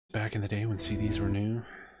Back in the day when CDs were new.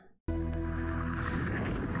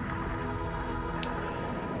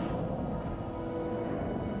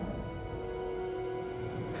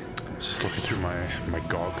 Just looking through my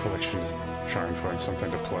GOG collection to try and find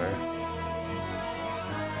something to play.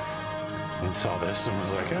 And saw this and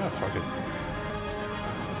was like, ah, fuck it.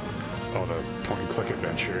 Oh, the point-and-click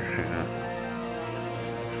adventure, yeah.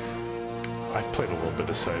 I played a little bit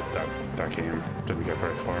of that game, didn't get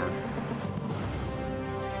very far.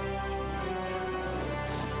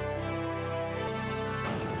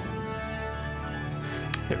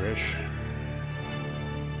 Hey, Rish.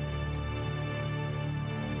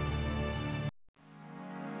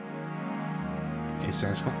 Hey,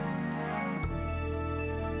 Sansko.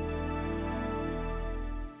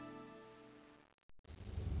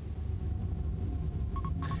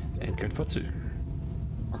 And good Futsu.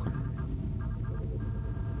 Welcome.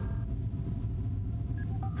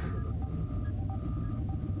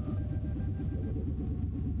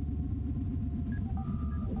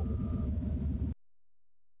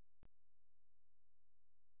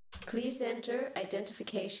 Please enter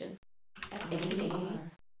identification. S-I-N-A-T-A-R.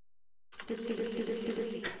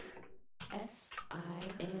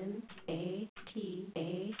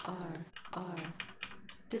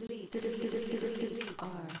 Delete.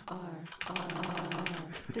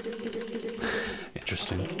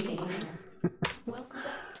 Interesting. Welcome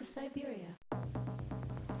back to Cyberia.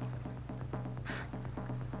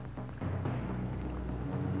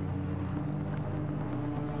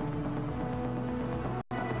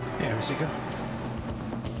 Hey, Masika.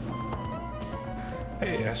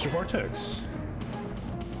 Hey, Astro Vortex.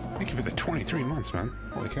 Thank you for the 23 months, man.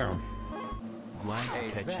 Holy cow. Glad to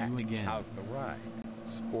catch Zach, you again. how's the ride?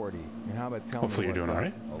 Sporty. And how about telling Hopefully me you're doing all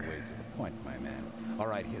right. Always to the point, my man. All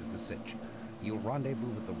right, here's the sitch. You'll rendezvous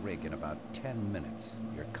with the rig in about 10 minutes.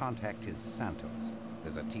 Your contact is Santos.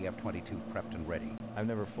 There's a TF-22 prepped and ready. I've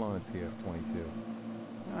never flown a TF-22.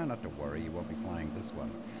 Not to worry, you won't be flying this one.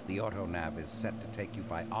 The auto-nav is set to take you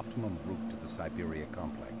by optimum route to the Cyberia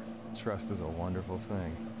complex. Trust is a wonderful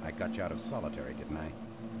thing. I got you out of solitary, didn't I?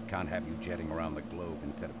 Can't have you jetting around the globe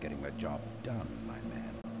instead of getting the job done, my man.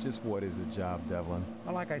 Just what is the job, Devlin?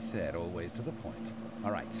 Well, like I said, always to the point.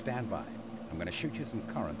 All right, stand by. I'm gonna shoot you some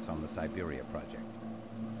currents on the Cyberia project.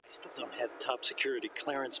 I still don't have top security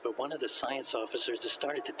clearance, but one of the science officers has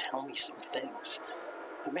started to tell me some things.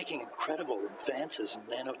 They're making incredible advances in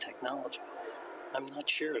nanotechnology. I'm not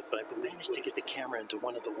sure if I managed to get the camera into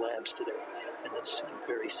one of the labs today, and then something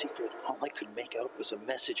very secret. All I could make out was a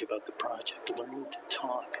message about the project, learning to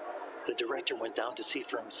talk. The director went down to see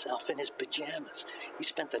for himself in his pajamas. He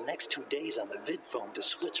spent the next 2 days on the vid phone to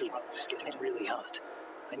Switzerland. It was getting really hot.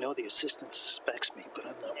 I know the assistant suspects me, but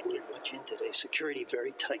I'm not really much in today. Security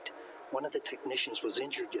very tight. One of the technicians was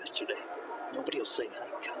injured yesterday. Nobody will say I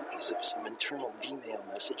had copies of some internal email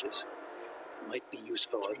messages. It might be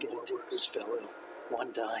useful. I'll get into this fellow.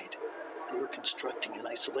 One died. They were constructing an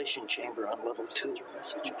isolation chamber on level 2.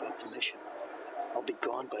 Message about the mission. I'll be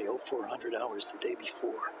gone by 0400 hours the day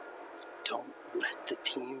before. Don't let the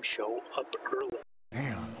team show up early.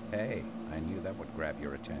 Damn. Hey, I knew that would grab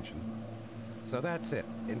your attention. So that's it.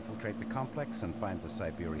 Infiltrate the complex and find the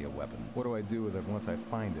Cyberia weapon. What do I do with it once I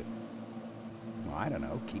find it? Well, I don't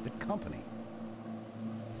know. Keep it company.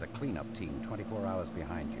 There's a cleanup team 24 hours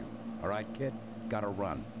behind you. All right, kid? Gotta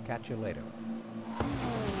run. Catch you later.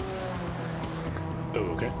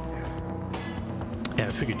 Oh, okay. Yeah, I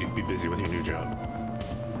figured you'd be busy with your new job.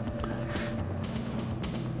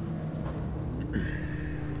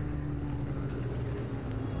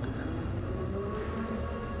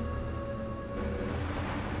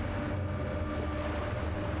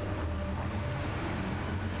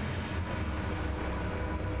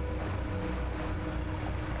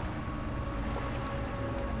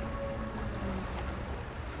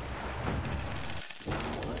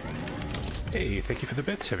 Hey, thank you for the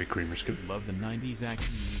bits, Heavy Creamer Scoop. Love the 90s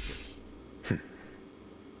action music.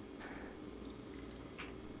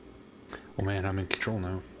 Oh man, I'm in control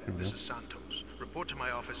now. This is Santos. Report to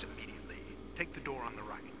my office immediately. Take the door on the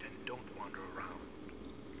right and don't wander around.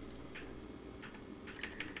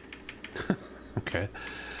 Okay.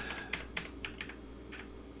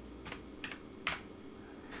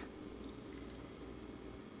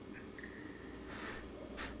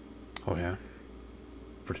 Oh yeah.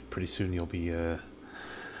 Pretty soon you'll be the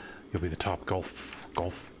top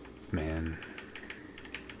golf man.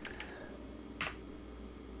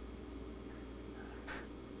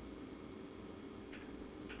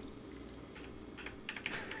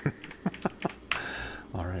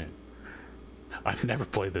 All right. I've never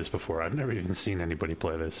played this before. I've never even seen anybody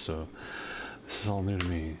play this, so this is all new to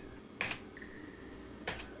me.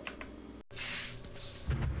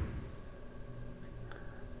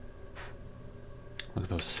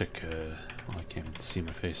 those sick, oh, I can't even see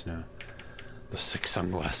my face now. Those sick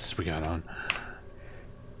sunglasses we got on.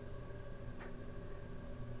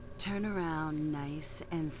 Turn around nice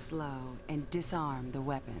and slow and disarm the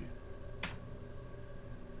weapon.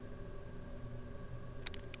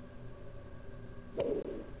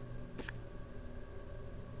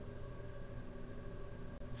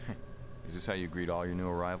 Is this how you greet all your new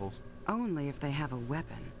arrivals? Only if they have a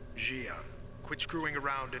weapon. Gia, quit screwing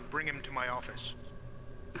around and bring him to my office.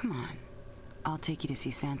 Come on. I'll take you to see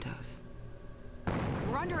Santos.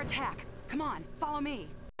 We're under attack. Come on, follow me.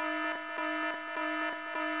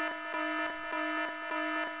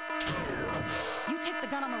 You take the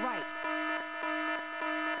gun on the right.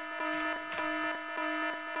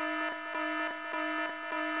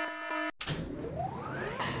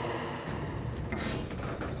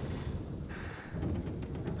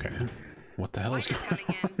 Okay. What the hell is going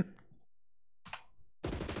on?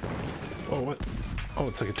 Oh, what? Oh,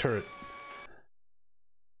 it's like a turret.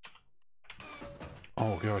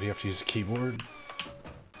 Oh god, you have to use a keyboard?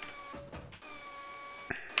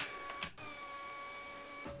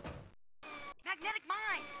 Magnetic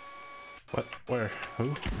mine. What? Where? Who?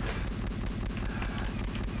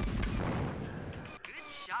 Good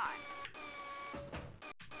shot.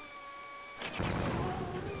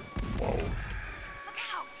 Whoa. Look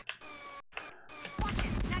out! Watch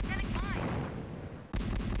it! Magnetic mine!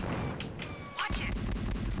 Watch it!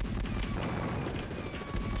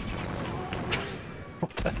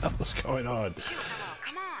 What the hell is going on? Shoot, hello,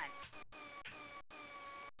 come on!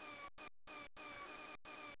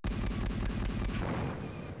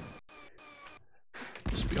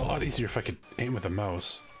 This would be a lot easier if I could aim with a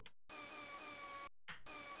mouse.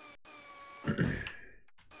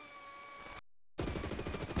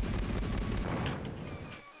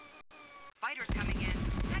 Fighters coming in.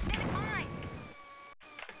 Magnetic mine!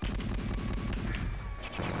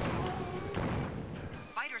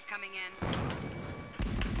 Fighters coming in.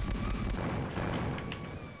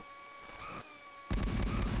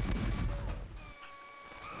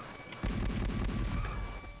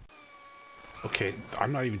 Okay,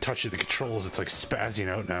 I'm not even touching the controls, it's like spazzing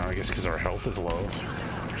out now, I guess because our health is low.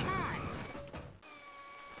 Come on!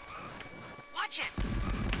 Watch it!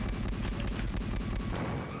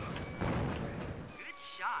 Good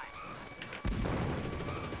shot.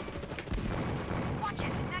 Watch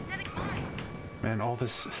it! Magnetic mine! Man, all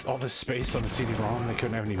this space on the CD-ROM, they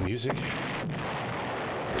couldn't have any music?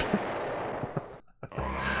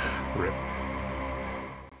 Rip.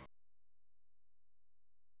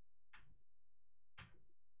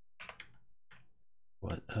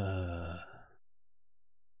 What, I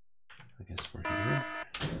guess we're here.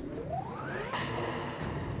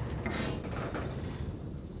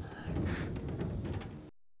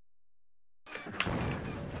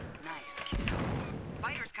 Nice kill.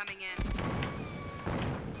 Fighters coming in.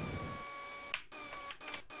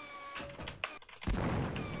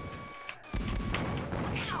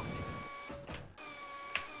 Look out!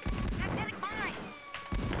 Magnetic mine!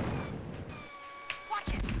 Watch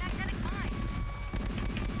it! Magnetic mine!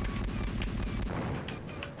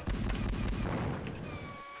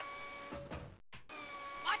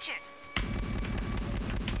 Watch it!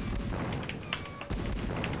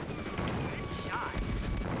 Good shot.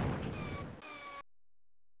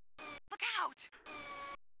 Look out!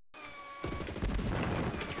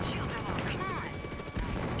 Shields are low, come on!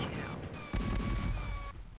 Nice kill.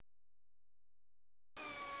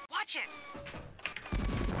 Watch it!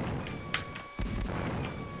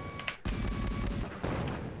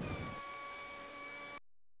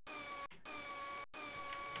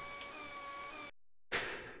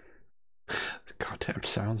 The goddamn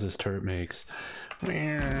sounds this turret makes.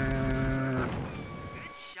 Good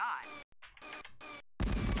shot.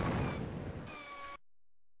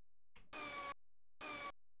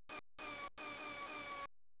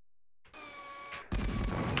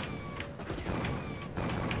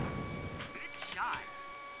 Good shot.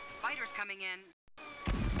 Fighters coming in.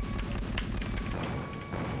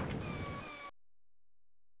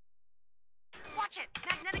 Watch it!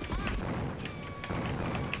 Magnetic mine!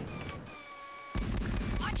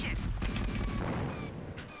 Watch it!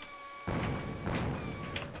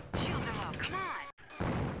 Shields are low, come on!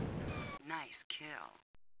 Nice kill.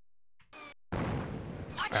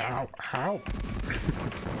 Watch it! Ow, ow.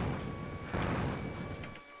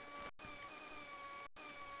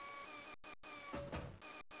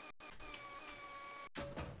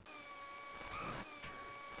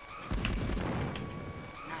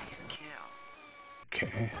 Nice kill.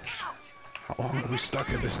 Okay, Look out! how long are we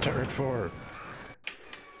stuck in this turret for?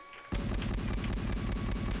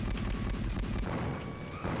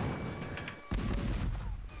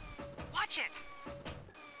 Watch it!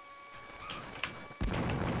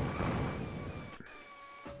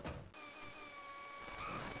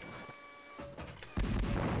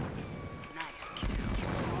 Nice kill.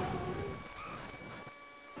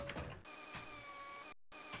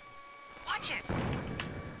 Watch it!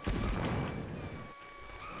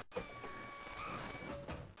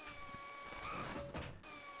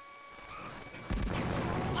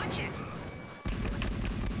 Watch it!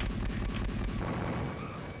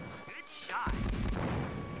 Good shot.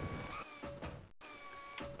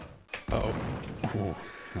 Uh-oh. Ooh,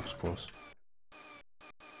 that was close.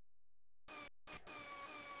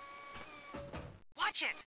 Watch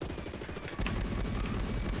it!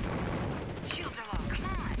 Shields are low, come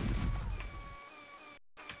on!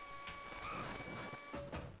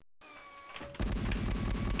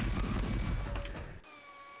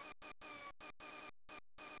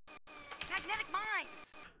 Magnetic mines!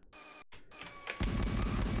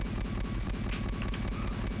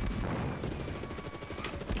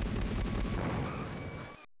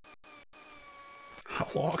 How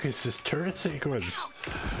long is this turret sequence?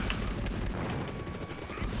 Good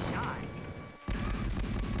shot.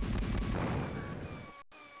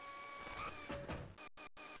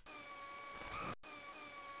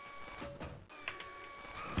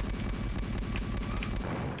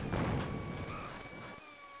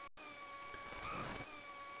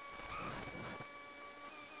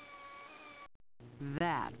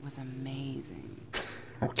 That was amazing.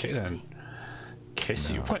 Okay then. Kiss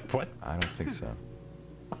you? No. What? I don't think so.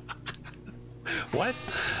 What?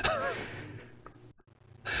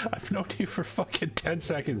 I've known you for fucking 10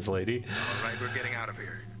 seconds, lady. All right, we're getting out of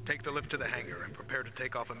here. Take the lift to the hangar and prepare to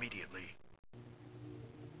take off immediately.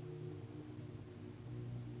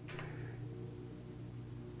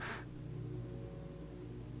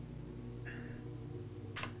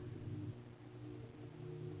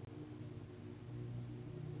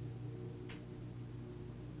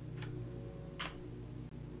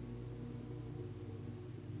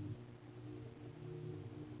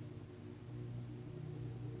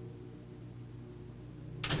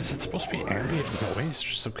 Is it supposed to be ambient noise or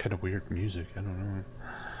some kind of weird music? I don't know.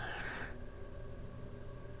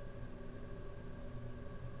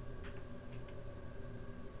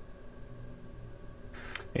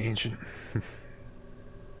 Ancient.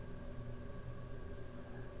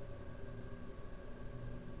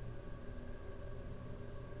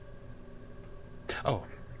 Oh.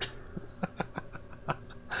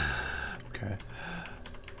 Okay.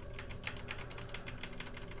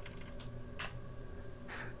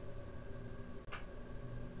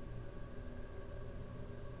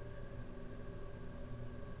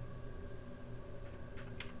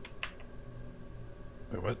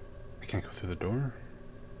 Wait, what? I can't go through the door?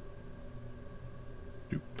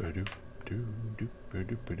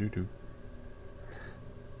 Doop-a-doop-doo-doop-a-doop-a-doo-doo.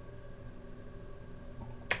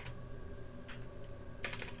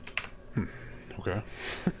 Okay.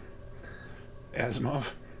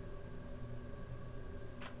 Asimov.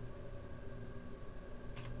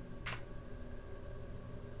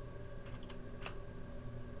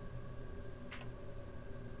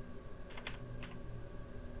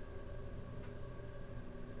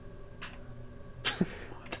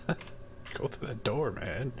 Go through that door,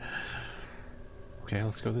 man. Okay,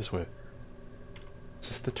 let's go this way. Is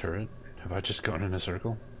this the turret? Have I just gone in a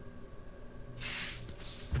circle?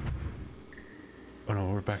 Oh no,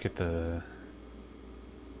 we're back at our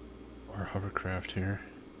hovercraft here.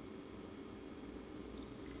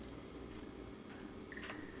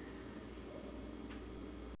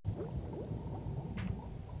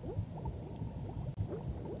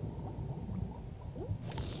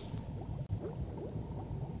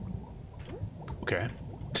 Okay.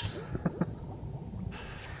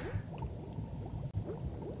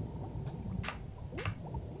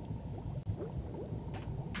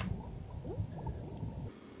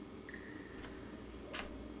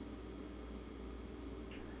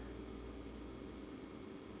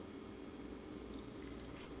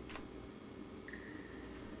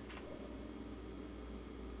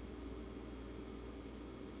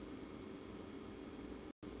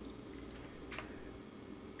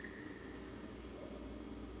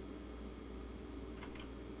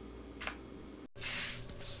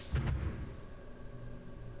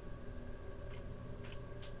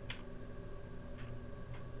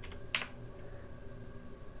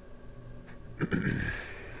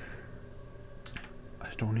 I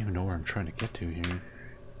don't even know where I'm trying to get to here.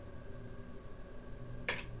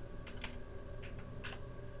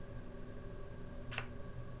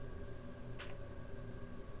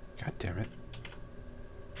 God damn it.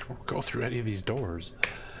 I won't go through any of these doors.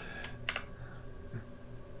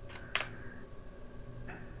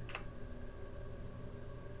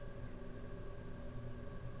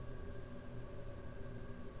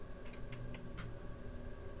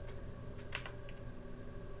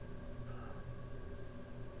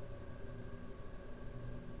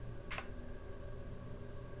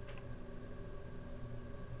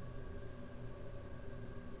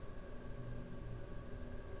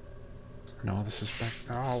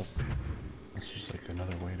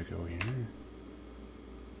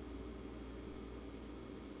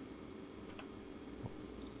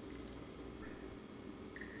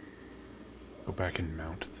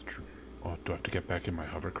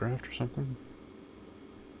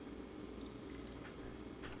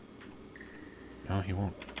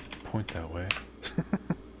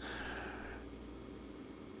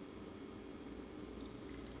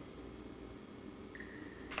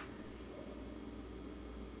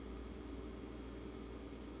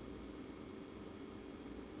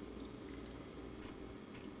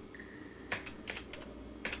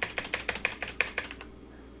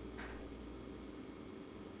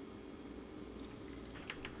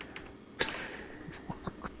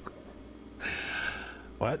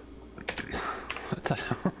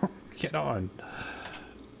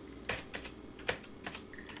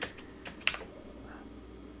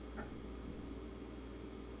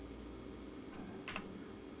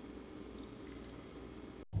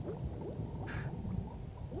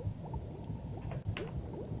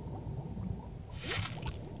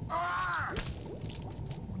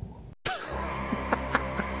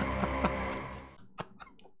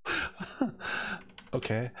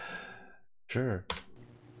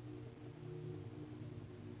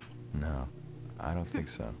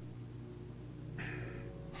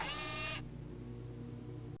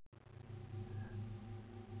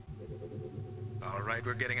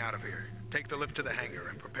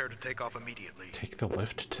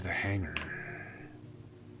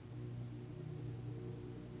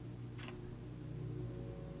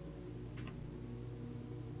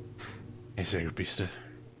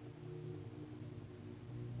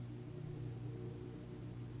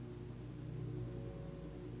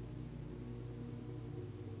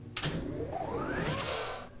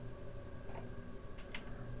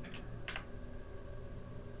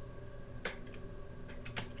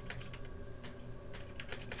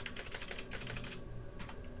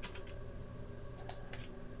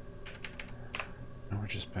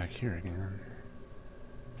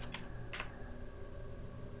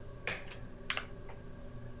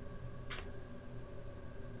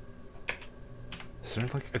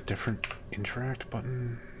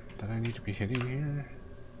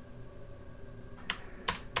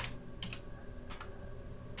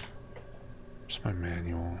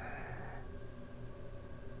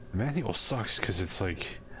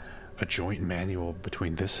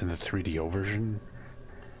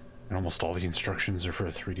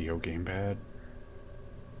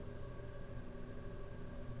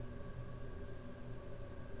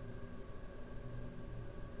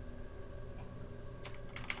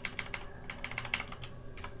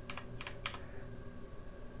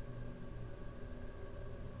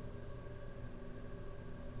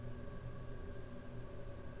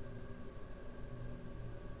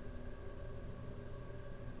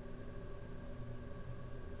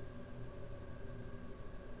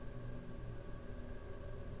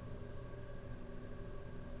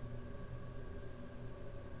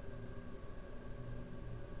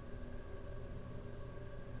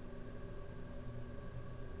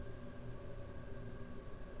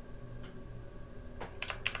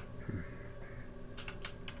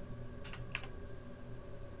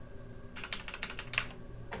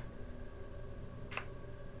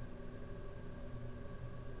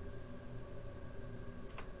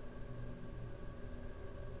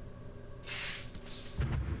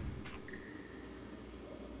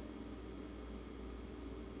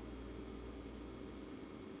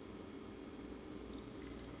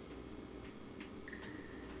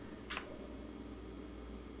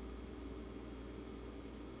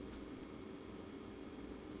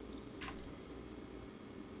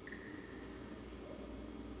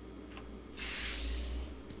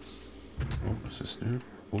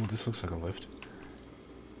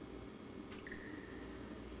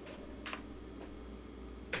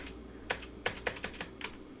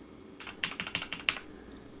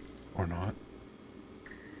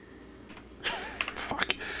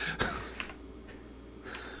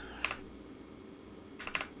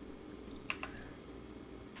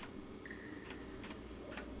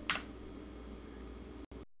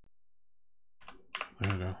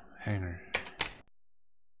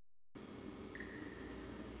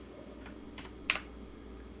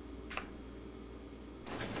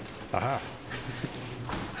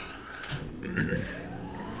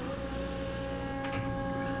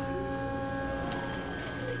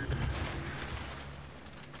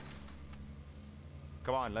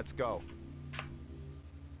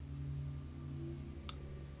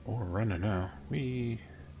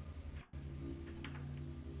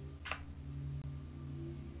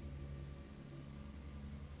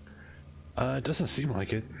 It doesn't seem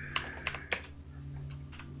like it.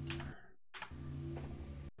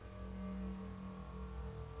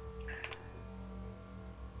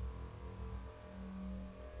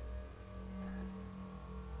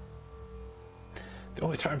 The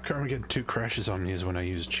only time I'm currently getting 2 crashes on me is when I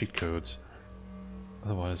use cheat codes.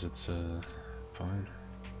 Otherwise, it's fine.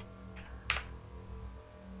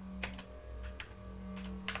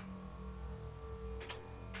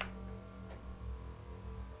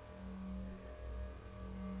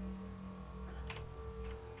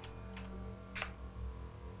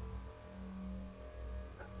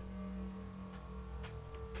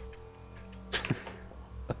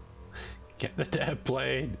 Get the damn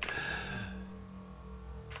plane.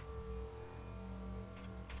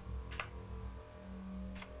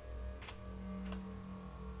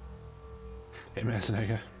 Hey,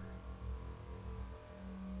 Massenega.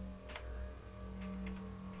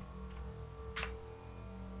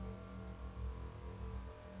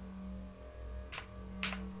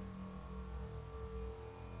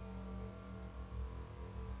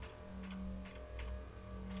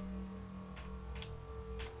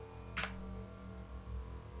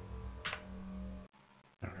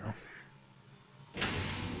 There we go.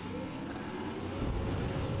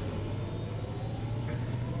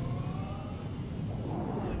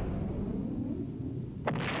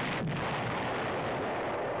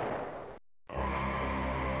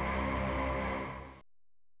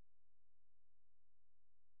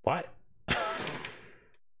 What?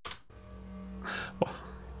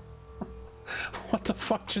 What the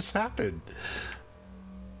fuck just happened?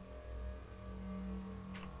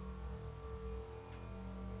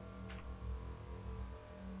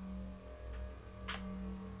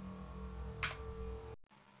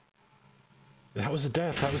 That was a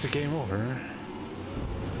death. That was a game over.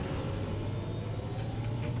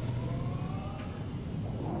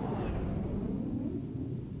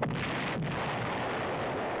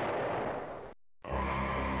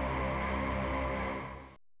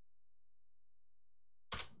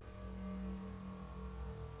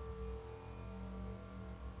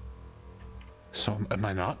 So, am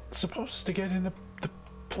I not supposed to get in the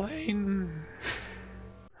plane?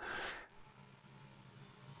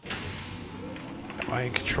 Am I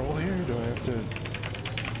in control here? Do I have to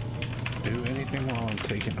do anything while I'm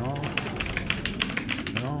taking off?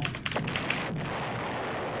 No?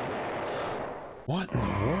 What in the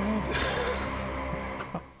world?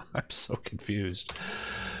 I'm so confused.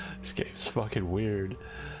 This game is fucking weird.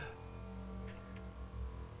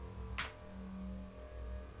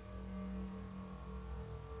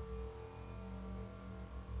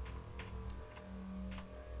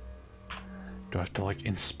 Do I have to, like,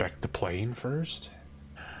 inspect the plane first?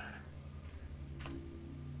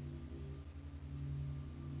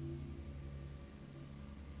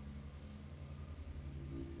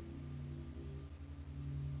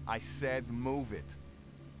 I said move it.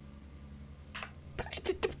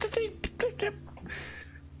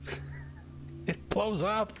 It blows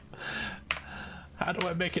up. How do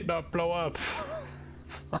I make it not blow up?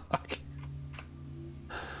 Fuck.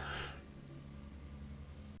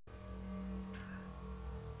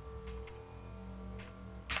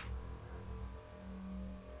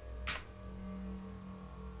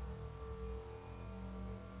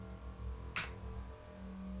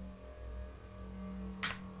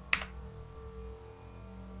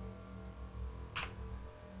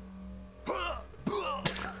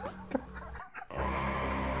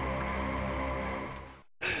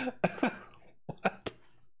 What?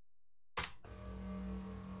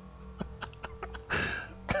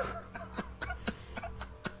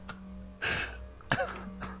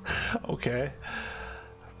 Okay.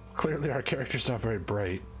 Clearly our character's not very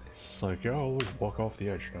bright. It's like, yo, we'll walk off the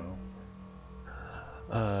edge now.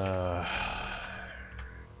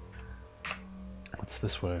 What's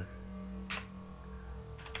this way?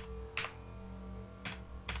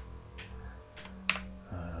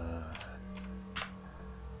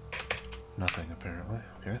 Nothing, apparently.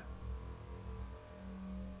 Okay.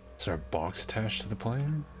 Is there a box attached to the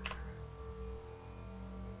plane?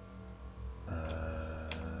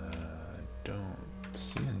 Don't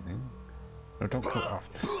see anything. No, don't go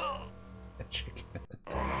off the chicken.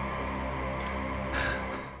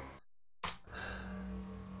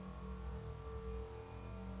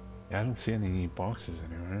 Yeah, I don't see any boxes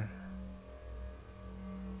anywhere.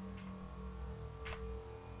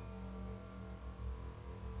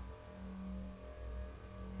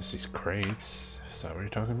 Just these crates. Is that what you're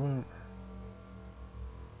talking about?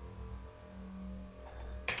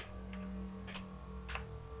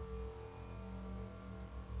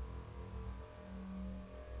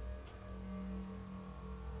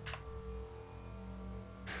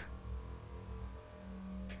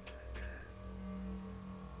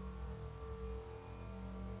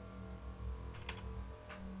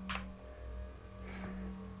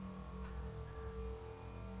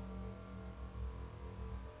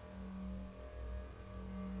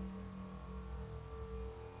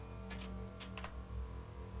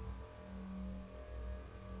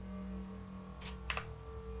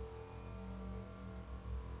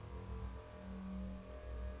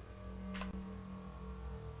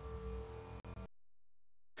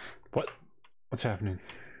 What's happening?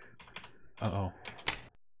 Uh-oh.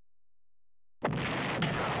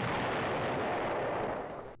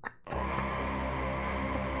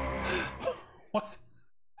 What?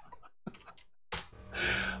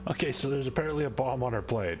 Okay, so there's apparently a bomb on our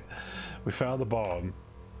plane. We found the bomb.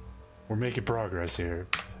 We're making progress here.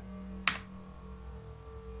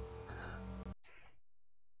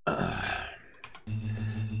 Okay,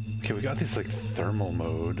 we got this like thermal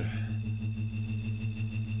mode.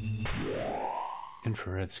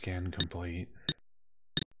 Infrared scan complete.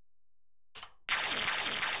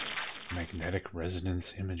 Magnetic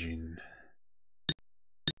resonance imaging.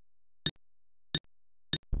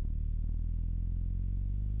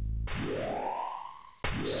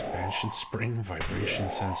 Expansion spring vibration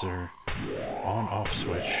sensor. On off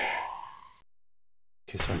switch.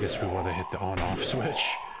 Okay, so I guess we want to hit the on off switch.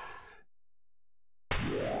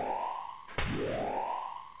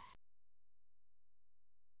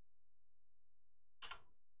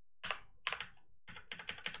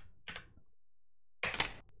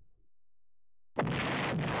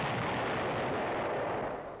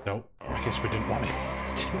 Nope. I guess we didn't want to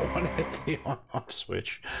hit the on off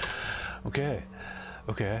switch. Okay.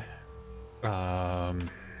 Okay. What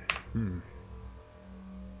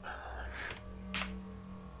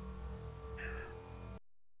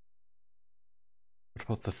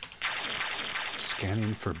about the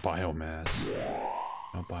scanning for biomass?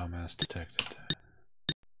 No biomass detected.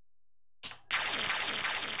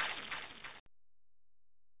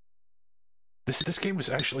 This game was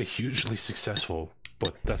actually hugely successful,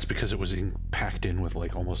 but that's because it was packed in with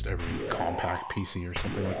like almost every compact PC or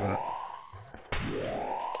something like that.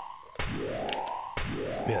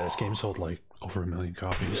 Yeah, this game sold like over 1 million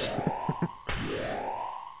copies.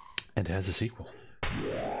 And has a sequel.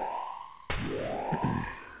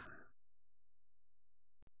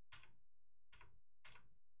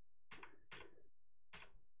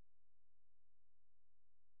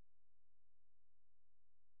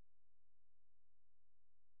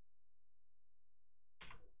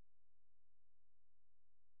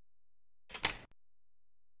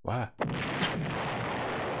 What? I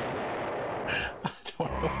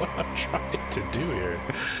don't know what I'm trying to do here.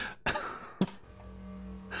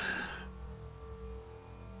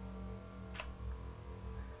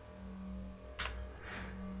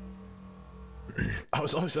 I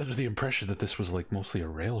was always under the impression that this was like mostly a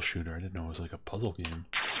rail shooter. I didn't know it was like a puzzle game.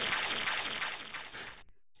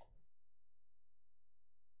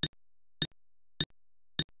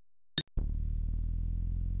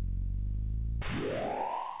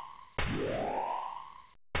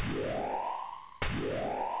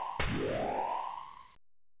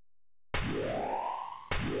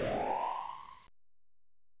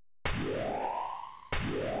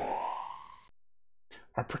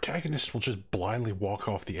 Our protagonist will just blindly walk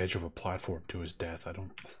off the edge of a platform to his death. I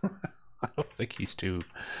don't I don't think he's too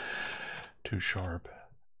sharp.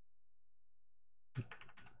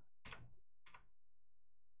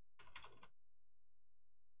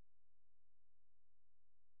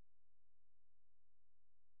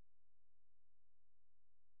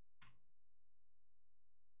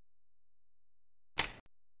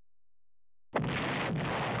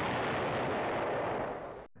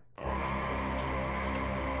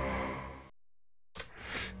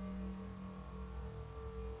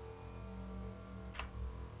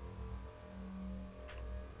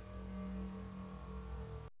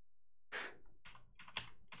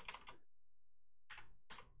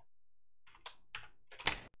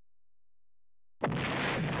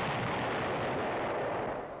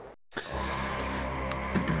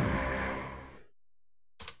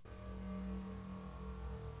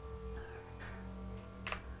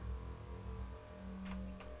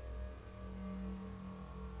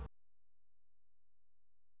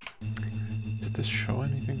 Did this show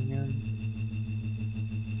anything again?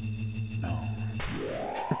 No.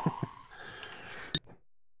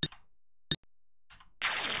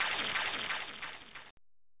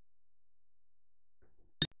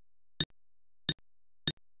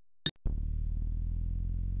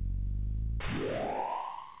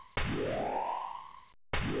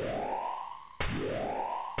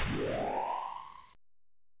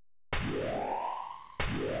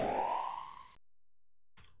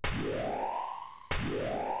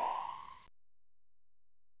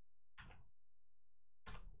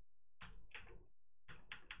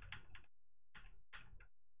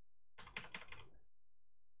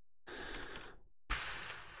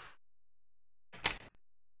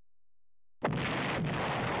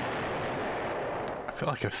 I feel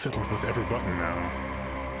like I've fiddled with every button now.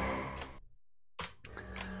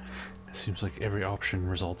 It seems like every option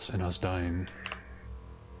results in us dying.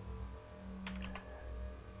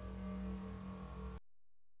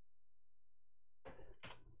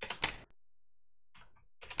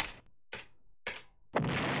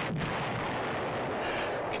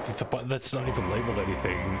 the button that's not even labeled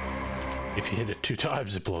anything. If you hit it 2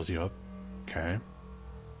 times, it blows you up. Okay.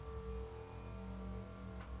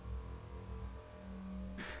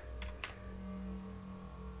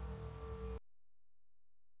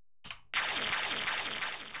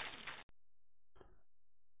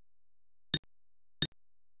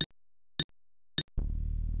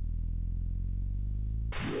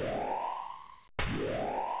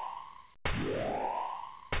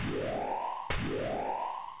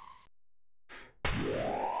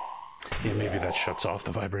 Yeah, maybe that shuts off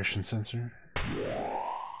the vibration sensor.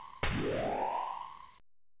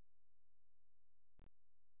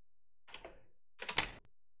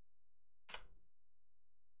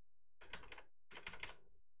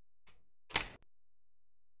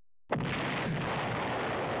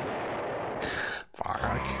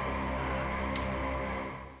 Fuck.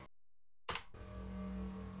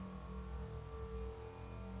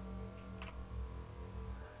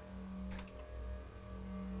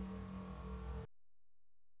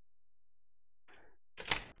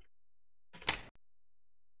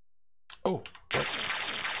 Oh, what?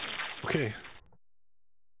 Okay.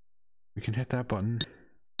 We can hit that button.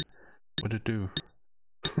 What'd it do?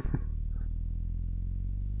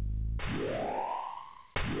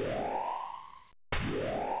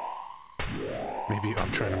 Maybe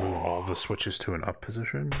I'm trying to move all the switches to an up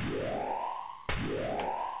position.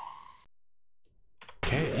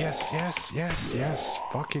 Okay, yes, yes, yes, yes.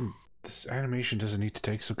 Fucking, this animation doesn't need to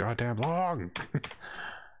take so goddamn long.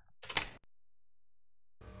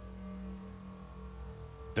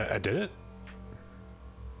 I did it?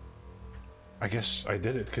 I guess I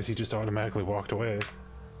did it because he just automatically walked away.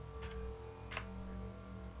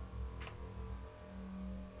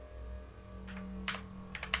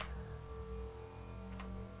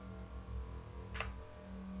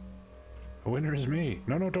 The winner is me.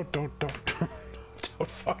 No, don't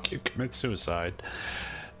fucking commit suicide.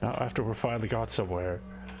 Not after we're finally got somewhere.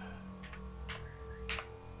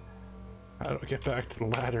 How do I get back to the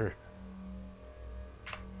ladder?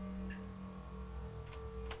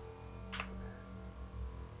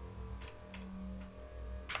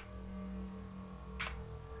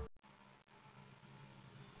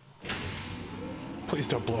 Please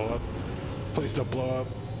don't blow up. Please don't blow up.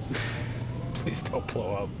 Please don't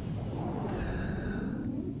blow up.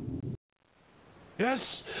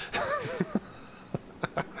 Yes!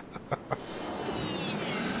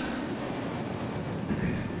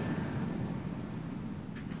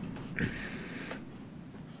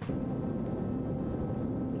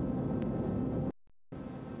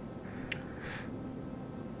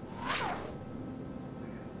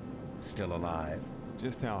 Still alive?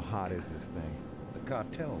 Just how hot is this thing? The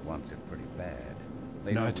cartel wants it pretty bad.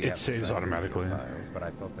 They No, know it we have the saves Cyberia automatically. files, but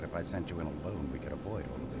I thought that if I sent you in alone, we could avoid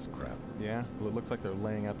all of this crap. Yeah? Well, it looks like they're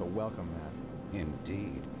laying out the welcome mat.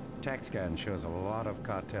 Indeed. Tech scan shows a lot of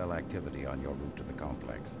cartel activity on your route to the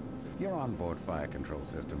complex. Your onboard fire control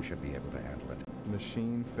system should be able to handle it.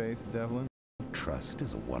 Machine faith, Devlin? Trust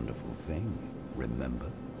is a wonderful thing,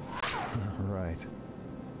 remember? Right.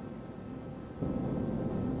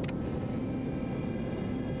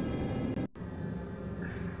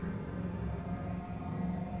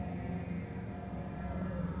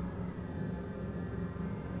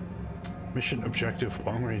 Mission objective: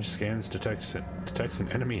 long-range scans detects an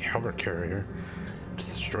enemy hover carrier. To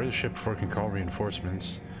destroy the ship before it can call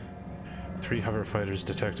reinforcements. 3 hover fighters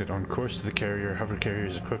detected on course to the carrier. Hover carrier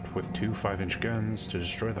is equipped with 2 5-inch guns. To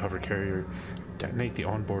destroy the hover carrier, detonate the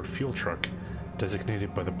onboard fuel truck,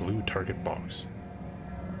 designated by the blue target box.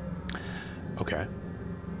 Okay.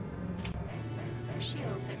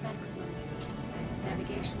 Shields at maximum.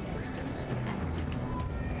 Navigation systems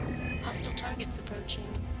active. Hostile targets approaching.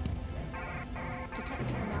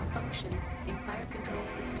 Detecting a malfunction in fire control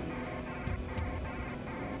systems.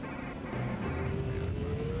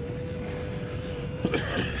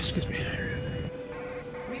 Excuse me.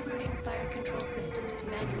 Rerouting fire control systems to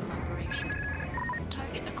manual operation.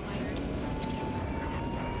 Target acquired.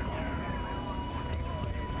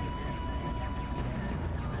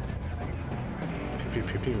 Pew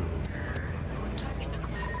pew pew. Target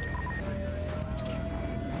acquired.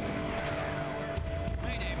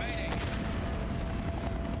 Mayday, mayday!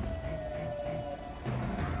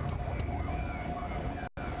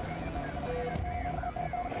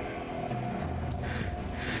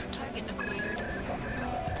 Target acquired.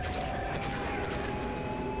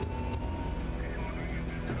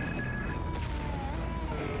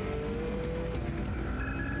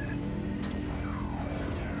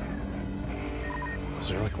 Is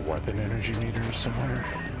there like a weapon energy meter somewhere?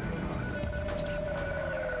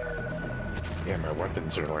 Yeah, my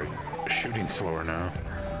weapons are like shooting slower now.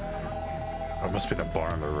 Oh, it must be that bar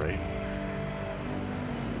on the right.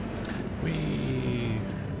 Whee!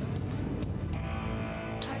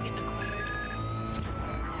 Target acquired.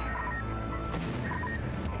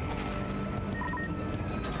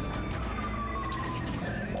 Target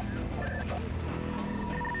acquired.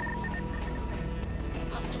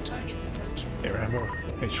 Hostile targets approaching. Hey, Rambo.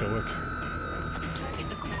 Hey, Sherlock.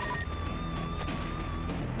 Target acquired.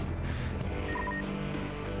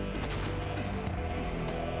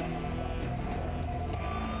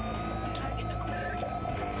 Target acquired.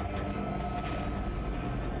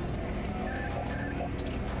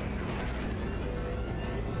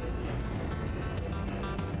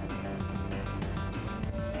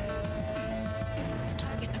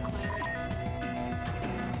 Target acquired.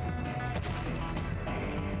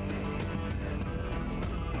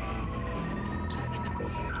 Target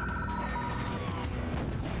acquired.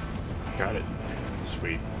 Got it.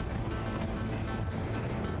 Sweet.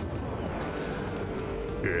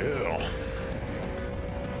 Yeah.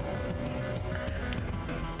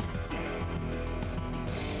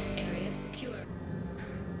 Area secure.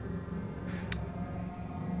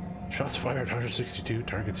 Shots fired 162,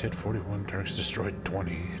 targets hit 41, targets destroyed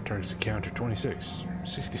 20, targets encountered 26,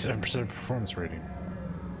 67% performance rating.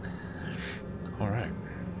 Alright.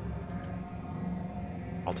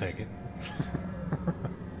 I'll take it.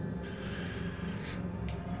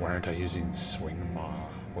 Why aren't I using swing maw?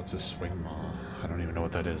 What's a swing maw? I don't even know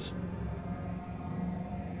what that is.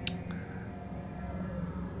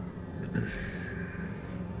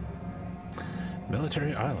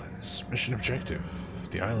 Military Islands. Mission objective.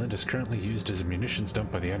 The island is currently used as a munitions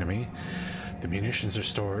dump by the enemy. The munitions are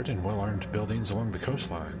stored in well-armed buildings along the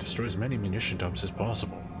coastline. Destroy as many munition dumps as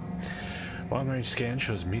possible. Long-range scan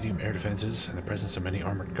shows medium air defenses and the presence of many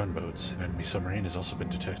armored gunboats. An enemy submarine has also been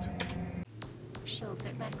detected. Shields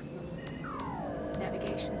at maximum.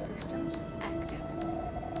 Navigation systems active.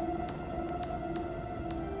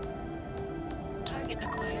 Target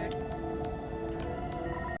acquired.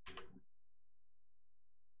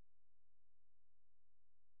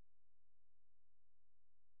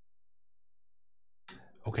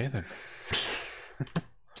 Okay then.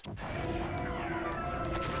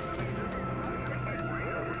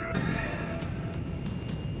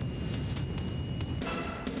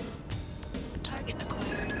 Target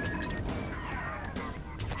acquired.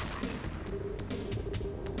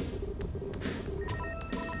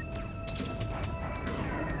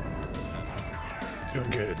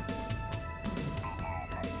 Doing good.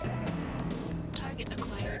 Target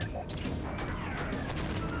acquired.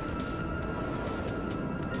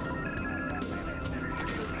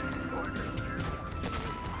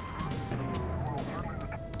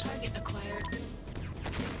 Target acquired.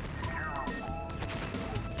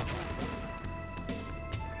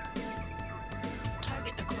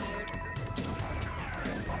 Target acquired.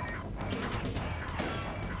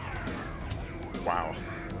 Wow,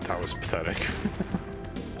 that was pathetic.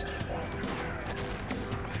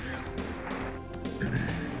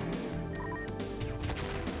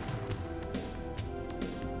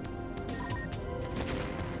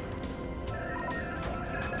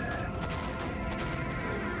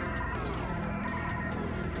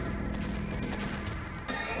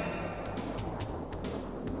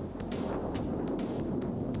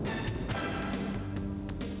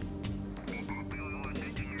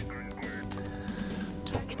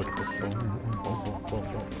 Target acquired.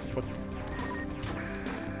 What?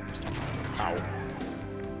 Ow.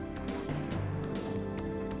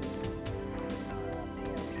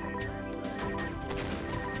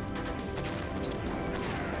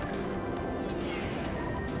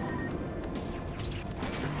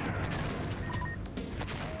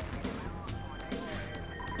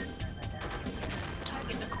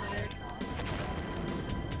 Target acquired.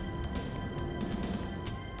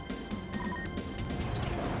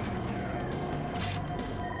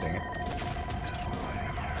 Dang it.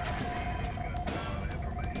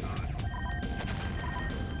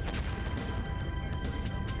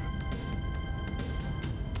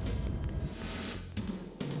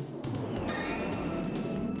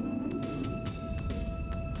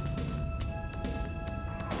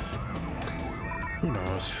 Who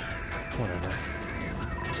knows? Whatever.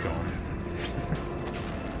 It's going.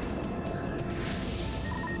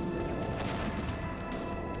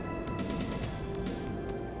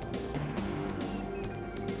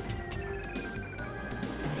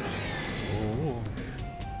 Oh.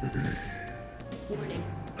 Warning.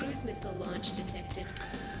 Cruise missile launch detected.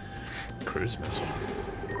 Cruise missile.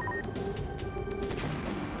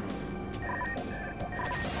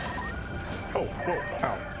 Oh, whoa,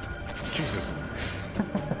 ow. Jesus.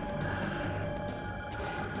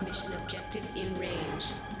 Mission objective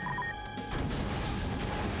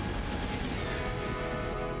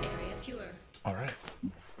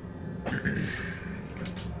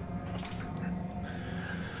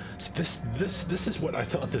So this is what I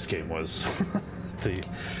thought this game was.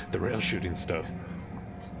 the rail shooting stuff.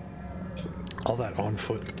 All that on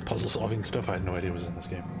foot puzzle solving stuff I had no idea was in this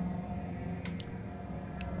game.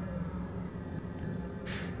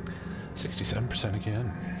 67%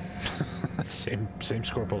 again. same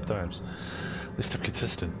score both times. At least I'm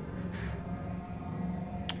consistent.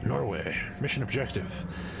 Norway. Mission objective.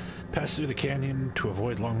 Pass through the canyon to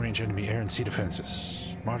avoid long-range enemy air and sea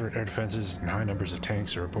defenses. Moderate air defenses and high numbers of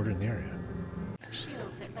tanks are reported in the area.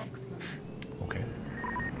 Shields at maximum. Okay.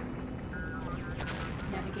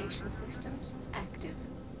 Navigation systems active.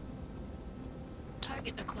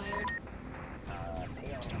 Target acquired.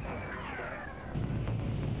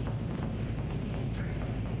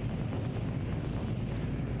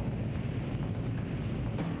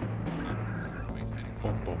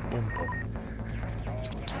 Boom, boom, boom, boom.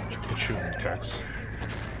 Good shooting, Tex.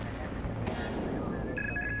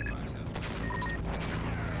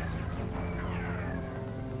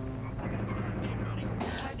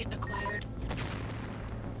 Target acquired.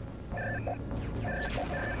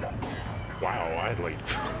 Wow, I had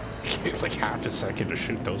like half a second to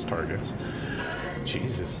shoot those targets.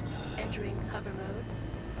 Jesus. Entering hover mode.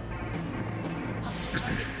 Hostile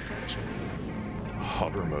targets approaching.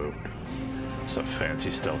 Hover mode. It's a fancy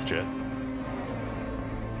stealth jet.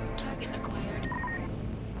 Target acquired.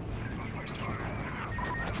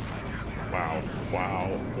 Wow,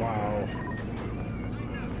 wow, wow.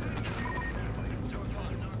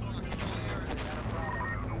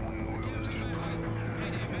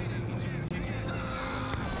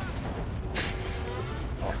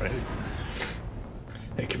 Alright.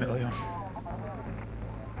 Hey, Camilio.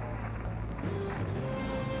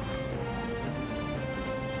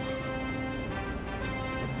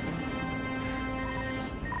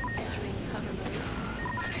 Entering hover mode.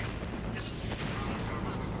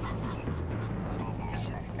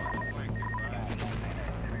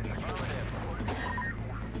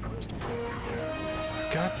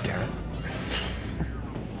 God damn it.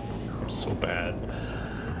 I'm so bad.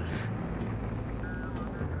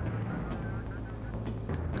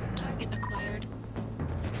 Target acquired.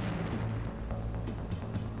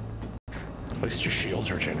 At least your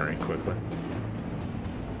shields regenerate quickly.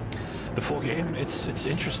 The full game, it's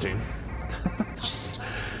interesting. Just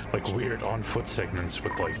like weird on-foot segments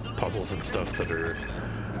with like puzzles and stuff that are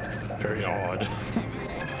very odd.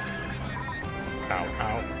 Ow,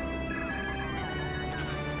 ow.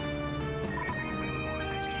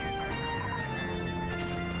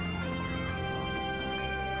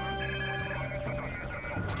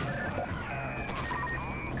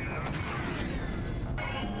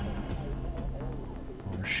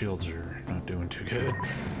 Our shields are not doing too good.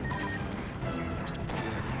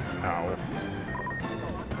 Ow.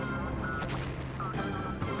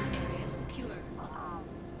 Area secure.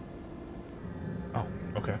 Oh,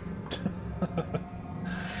 okay.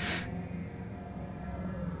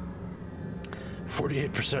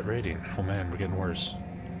 48% rating. Oh man, we're getting worse.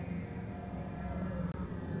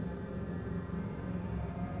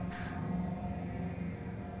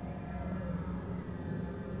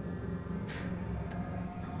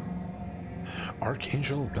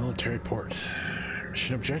 Archangel Military Port.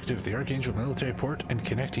 Mission objective: the Archangel Military Port and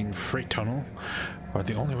connecting freight tunnel are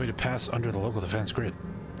the only way to pass under the local defense grid.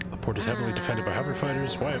 The port is heavily defended by hover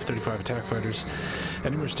fighters, YF-35 attack fighters,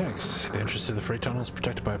 and numerous tanks. The entrance to the freight tunnel is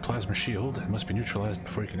protected by a plasma shield and must be neutralized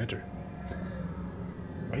before you can enter.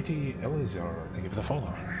 Mighty Eleazar, thank you for the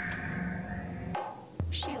follow.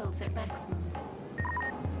 Shields at maximum.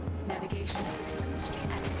 Navigation systems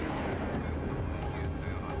active.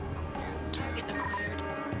 Target acquired.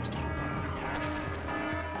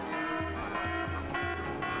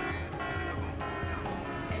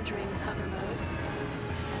 Entering hover mode.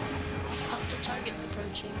 Hostile targets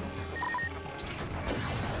approaching.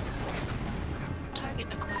 Target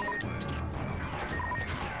acquired.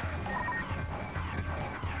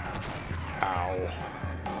 Ow.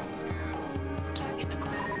 Target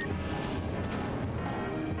acquired.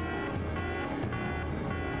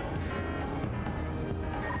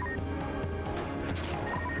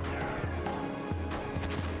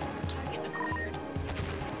 Target acquired.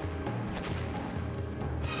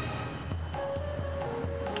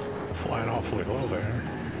 Flying awfully low there.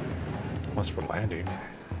 Unless we're landing.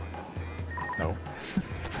 No.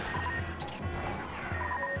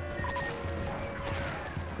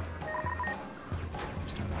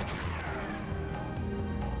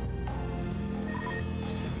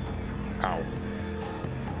 Ow.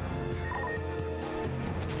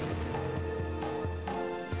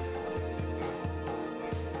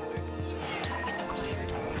 Target acquired.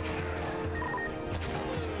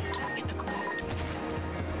 Target acquired.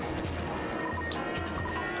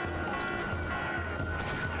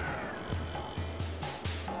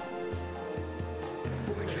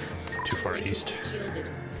 beast. Entrance is shielded.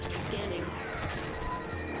 Scanning.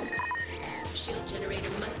 Shield generator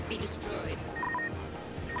must be destroyed.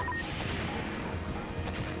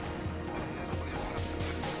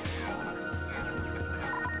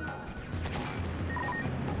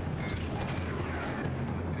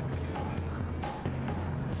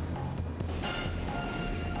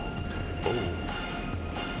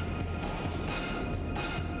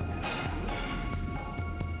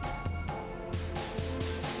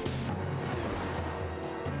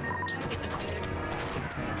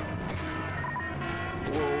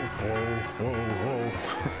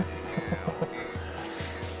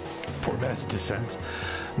 Poor man's descent.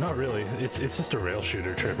 Not really. It's just a rail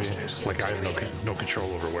shooter, Trippy. Like, I have no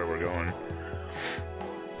control over where we're going.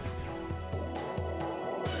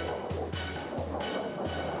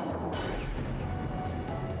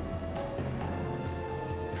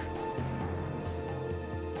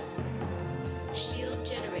 Shield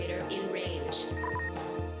generator in range.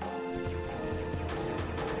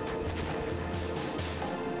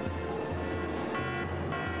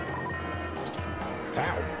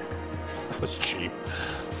 Ow! That was cheap.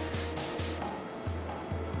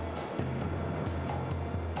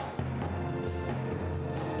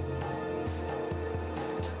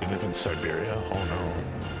 You live in Cyberia? Oh no.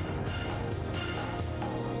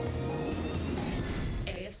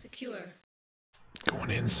 Area secure.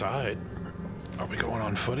 Going inside. Are we going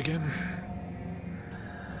on foot again?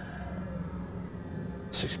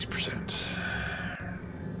 60%.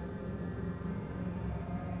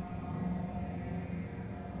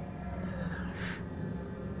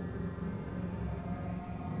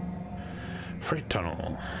 Freight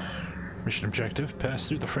tunnel. Mission objective, pass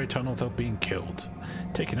through the freight tunnel without being killed,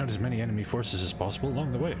 taking out as many enemy forces as possible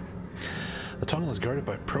along the way. The tunnel is guarded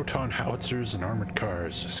by proton howitzers and armored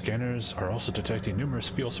cars. Scanners are also detecting numerous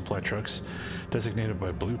fuel supply trucks designated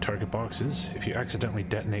by blue target boxes. If you accidentally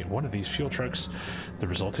detonate one of these fuel trucks, the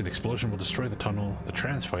resulting explosion will destroy the tunnel, the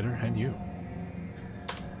transfighter, and you.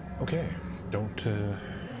 Okay, don't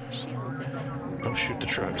shoot the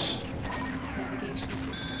trucks. Navigation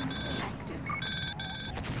systems active.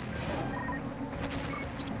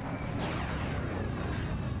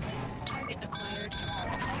 Target acquired.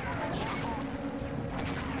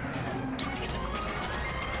 Target acquired.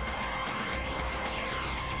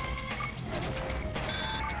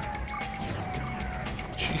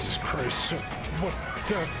 Jesus Christ, so what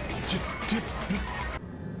the...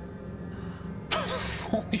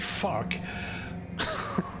 Holy fuck.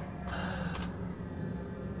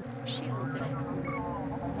 Shields at maximum.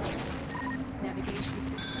 Navigation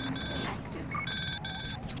systems active.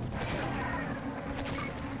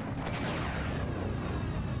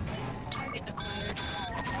 Target acquired.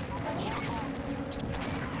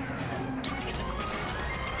 Target acquired.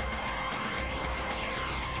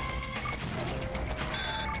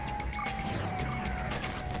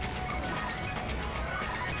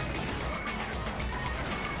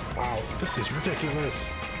 Wow, this is ridiculous.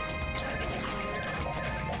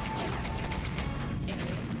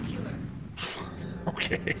 Area secure.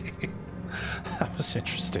 Okay. That was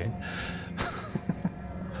interesting.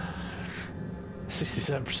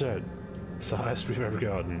 67%. It's the highest we've ever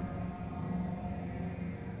gotten.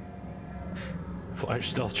 Fly your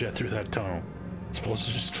stealth jet through that tunnel. It's supposed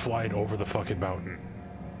to just fly it over the fucking mountain.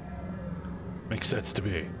 Makes sense to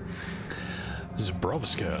me.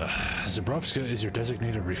 Zebrovska. Zebrovska is your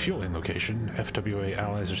designated refueling location. FWA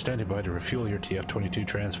allies are standing by to refuel your TF-22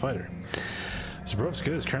 trans fighter.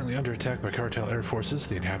 Zebrovska is currently under attack by cartel air forces.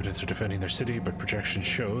 The inhabitants are defending their city, but projections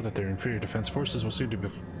show that their inferior defense forces will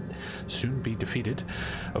soon be defeated.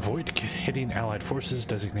 Avoid hitting allied forces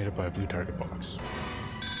designated by a blue target box.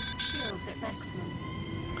 Shields at maximum.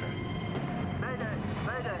 Okay. Mayday!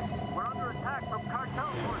 Mayday! We're under attack from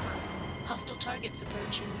cartel forces! Hostile targets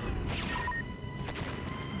approaching.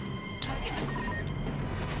 Target acquired.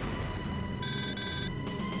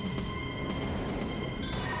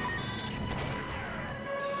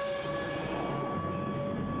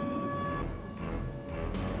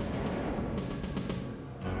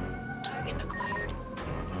 Target acquired.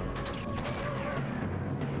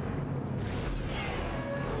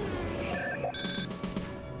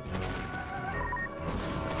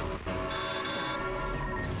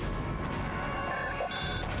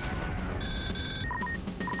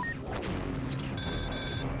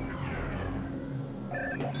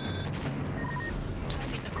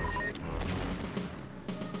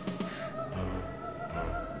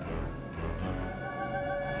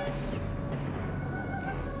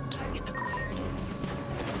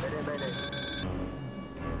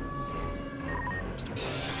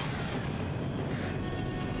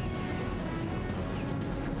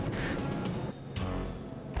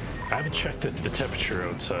 haven't checked the temperature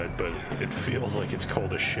outside, but it feels like it's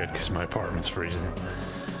cold as shit because my apartment's freezing.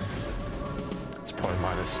 It's probably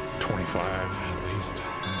minus 25 at least.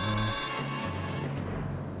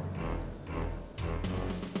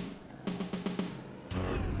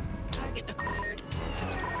 Target acquired.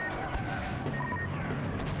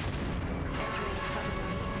 Entering cover.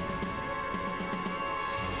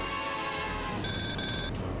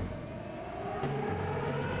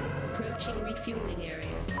 Approaching refueling area.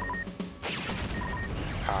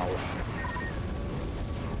 Ow.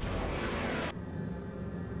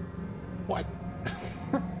 What?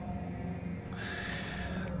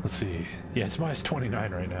 Let's see. Yeah, it's minus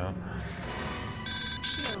 29 right now.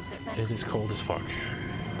 Shields at It is maximum. cold as fuck.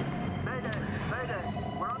 Mayday! Mayday!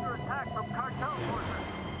 We're under attack from cartel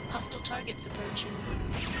forces! Hostile targets approaching.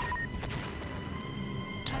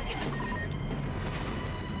 Target acquired.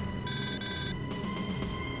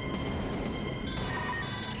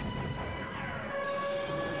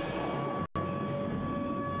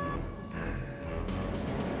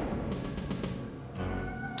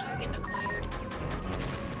 Target acquired.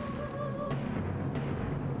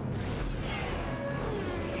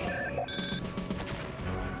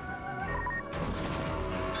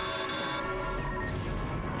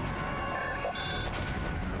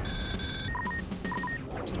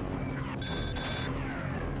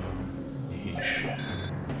 Yeesh.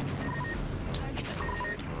 Target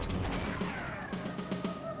acquired.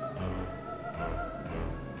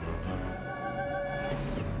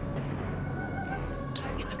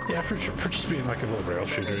 Target acquired. Yeah, for just being like a little rail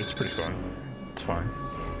shooter, it's pretty fun. It's fine.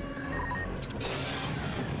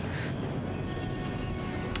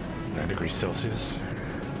 9 degrees Celsius.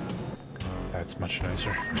 That's much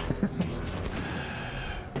nicer.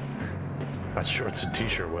 That's shorts and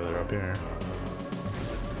t-shirt weather up here.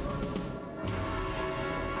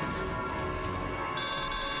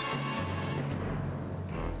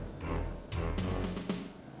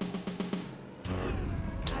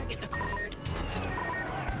 Target acquired.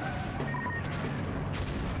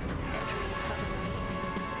 Entering cover.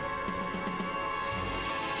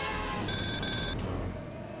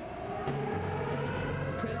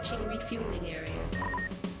 Approaching refueling area.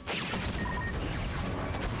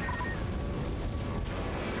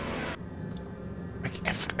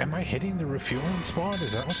 Am I hitting the refueling spot?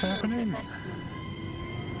 Is that what's Shields at happening? maximum.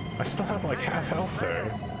 I still have like half health there.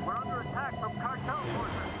 We're under attack from cartel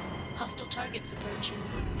forces! Hostile targets approaching.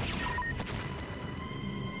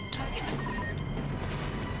 Target acquired.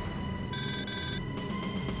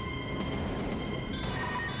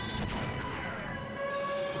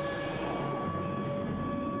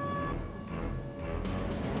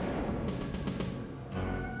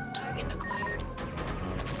 Target acquired.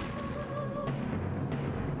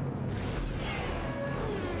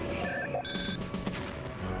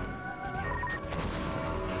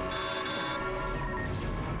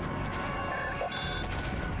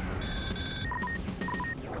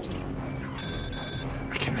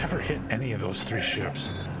 I can never hit any of those 3 ships.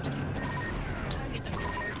 Target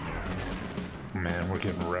acquired. Man, we're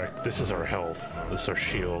getting wrecked. This is our health. This is our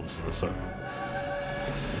shields. This is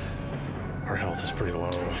our health is pretty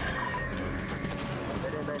low.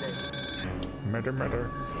 Murder, murder.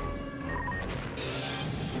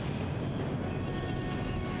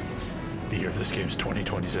 The year of this game is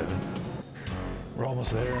 2027. We're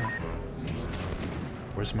almost there.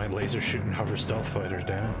 Where's my laser shooting hover stealth fighters,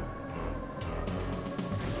 Dan?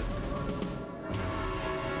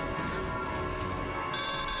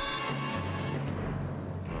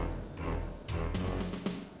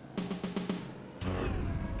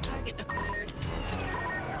 Target acquired.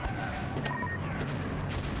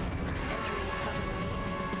 Entering cover.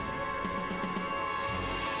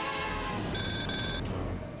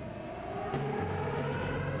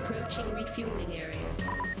 Approaching refueling area.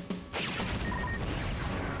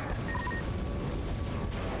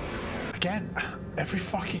 Again, every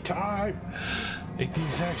fucking time. At the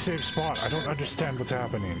exact same spot. I don't understand what's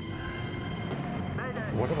happening. Mayday!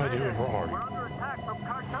 What am I doing Mayday! wrong? We're under attack from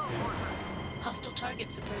cartel forces! Hostile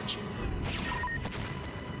targets approaching.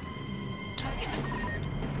 Target acquired.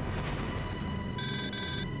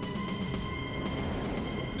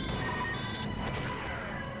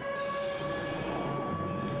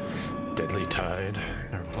 Deadly Tide.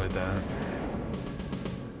 Never played that.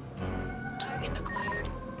 Target acquired.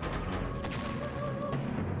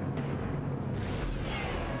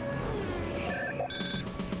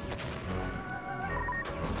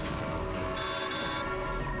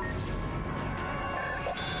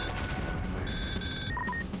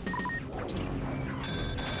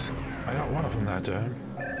 I got one of them that time.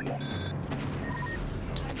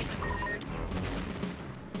 Target acquired.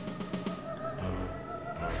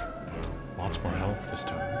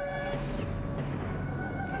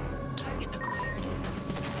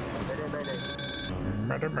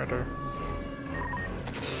 Murder.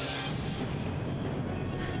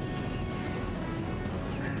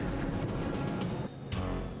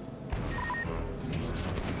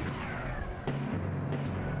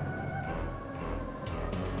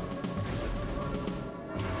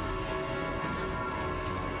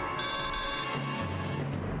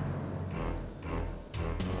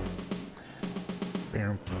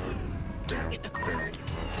 Target acquired.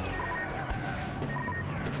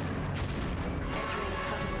 Entering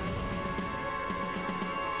cover.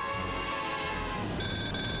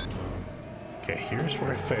 Okay, here's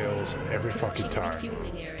where it fails every fucking Approaching time.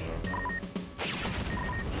 refueling area.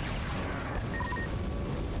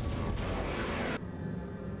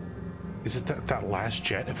 Is it that last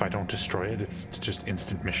jet, if I don't destroy it, it's just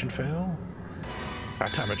instant mission fail?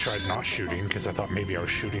 That time I tried not shooting because I thought maybe I was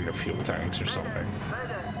shooting the fuel tanks or something.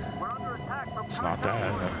 Mayday. We're under attack from It's not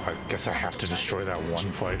that. I guess I have to destroy that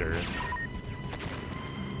one fighter.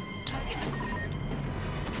 Target acquired.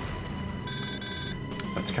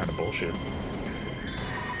 That's kind of bullshit.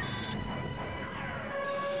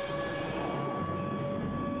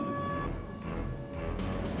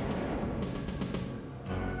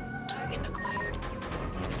 Target acquired.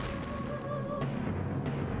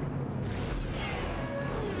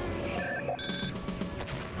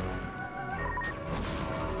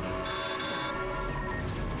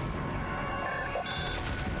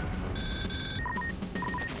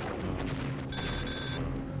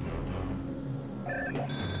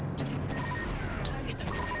 Target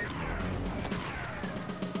acquired.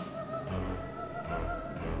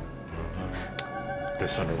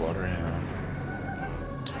 This underwater, yeah.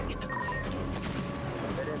 Target acquired.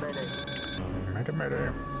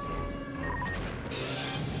 Murder.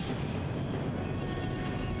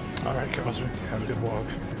 Alright, Cosmic, have a good walk.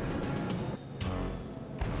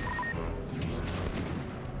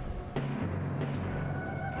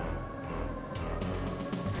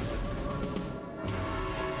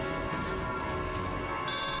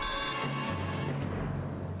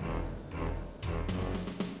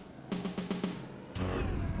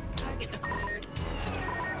 Target acquired.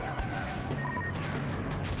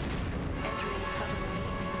 Entering cover.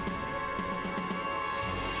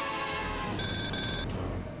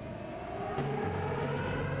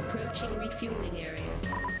 Approaching refueling area.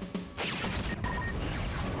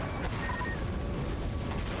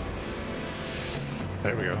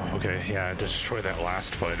 There we go. Okay, yeah, destroy that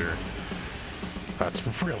last fighter. That's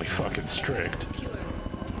really fucking strict. Secure.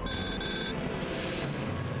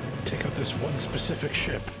 Take out this one specific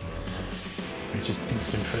ship. You just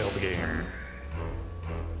instant fail the game.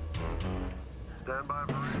 Stand by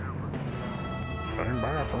for refuel. Stand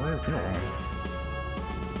by for refuel.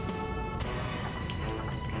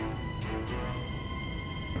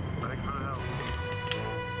 Thanks for the help.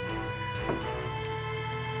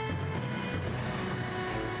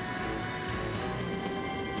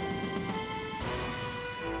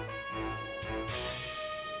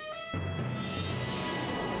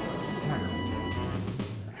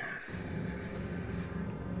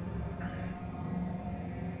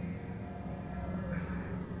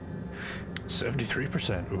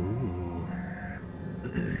 73%. Ooh.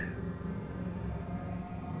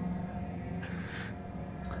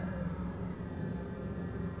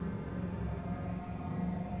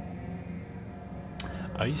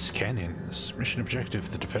 Ice Canyons. Mission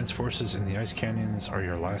objective. The defense forces in the ice canyons are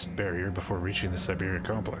your last barrier before reaching the Cyberia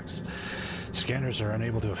complex. Scanners are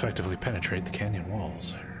unable to effectively penetrate the canyon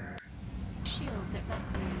walls. Shields at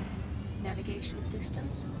max. Navigation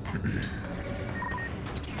systems active.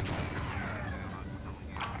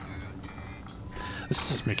 This is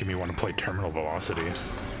just making me want to play Terminal Velocity,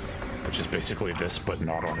 which is basically this, but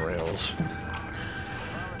not on rails.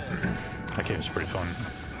 That game's pretty fun.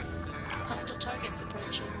 Hostile targets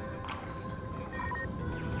approaching.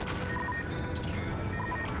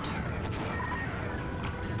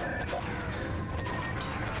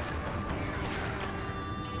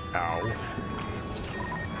 Ow.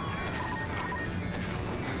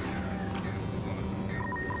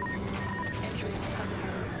 Entering cover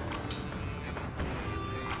mode.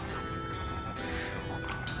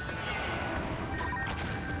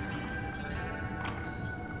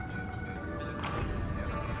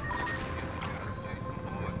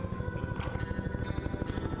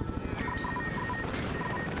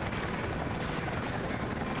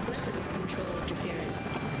 Weapons control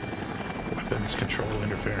interference. Weapons control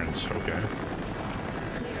interference. Okay.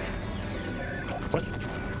 Clearing. What?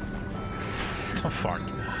 The fuck?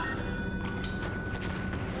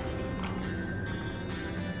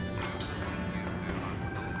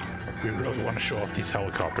 We really want to show off these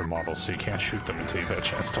helicopter models, so you can't shoot them until you've had a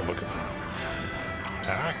chance to look at them.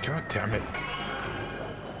 Ah, god damn it.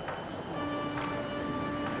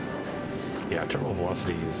 Yeah, terminal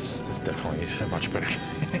velocity is definitely a much better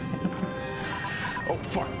game. Oh,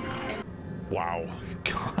 fuck. Wow.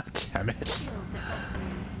 God damn it.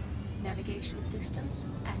 Navigation systems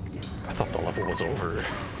active. I thought the level was over.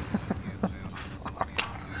 Fuck.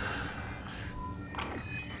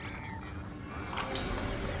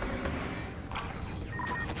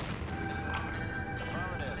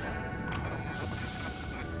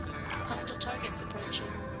 Hostile targets approaching.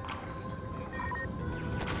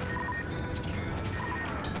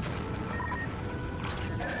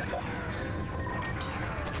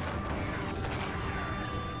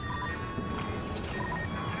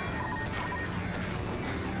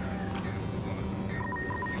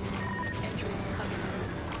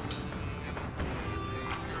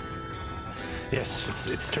 Yes,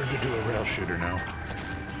 it's turned into a rail shooter now.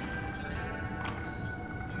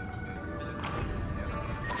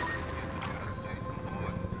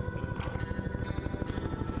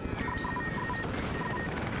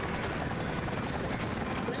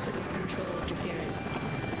 Weapons control interference.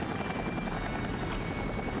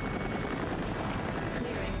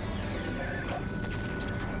 Clearing.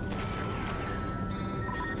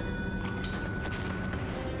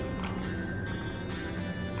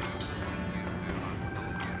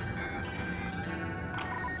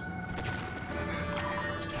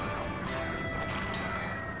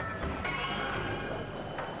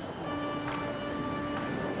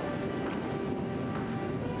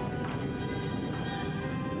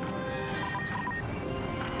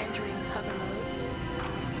 Entering hover mode.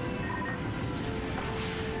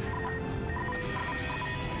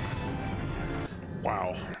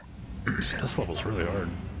 Wow. This level's really hard.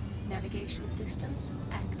 Navigation systems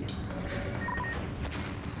active.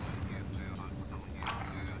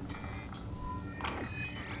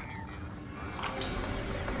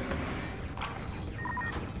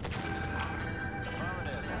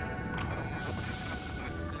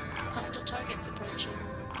 Hostile targets approaching.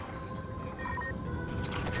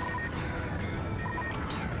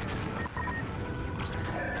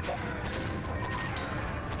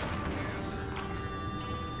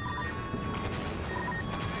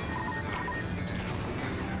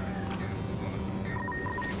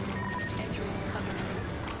 Entering hover mode.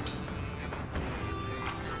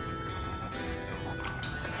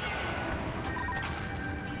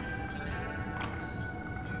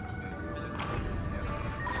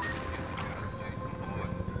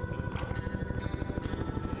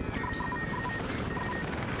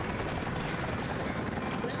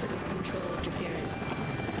 Weapons control interference.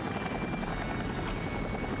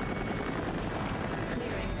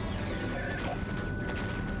 Clearing.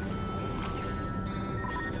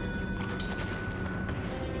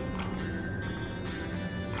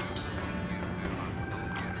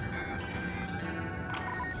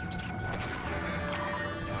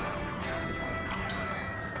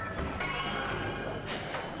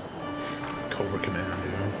 Cobra Command,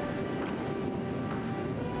 yeah.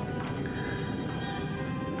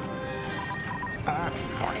 Ah,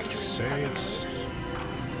 fuck's sakes.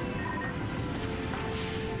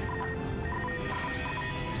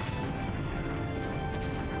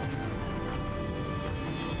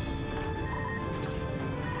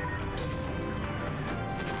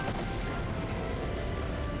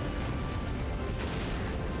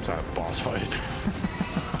 It's a boss fight.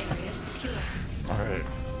 Area secure. Alright.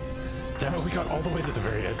 Damn it, we got all the way to the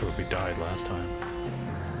very end where we died last time.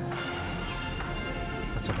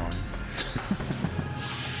 That's annoying.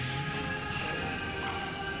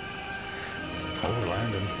 Oh, we're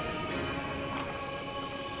landing.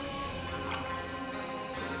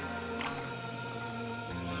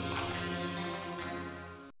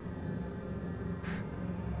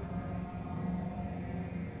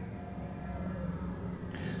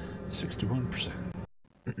 %.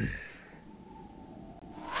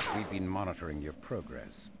 We've been monitoring your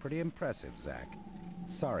progress. Pretty impressive, Zach.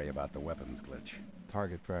 Sorry about the weapons glitch.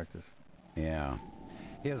 Target practice. Yeah.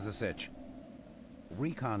 Here's the sitch.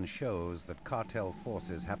 Recon shows that cartel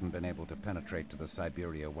forces haven't been able to penetrate to the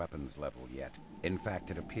Cyberia weapons level yet. In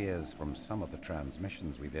fact, it appears from some of the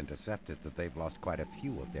transmissions we've intercepted that they've lost quite a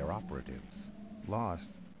few of their operatives.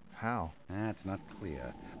 Lost? How? That's not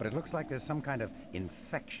clear, but it looks like there's some kind of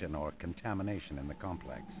infection or contamination in the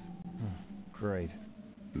complex. Great.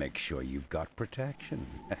 Make sure you've got protection.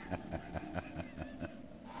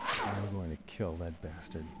 I'm going to kill that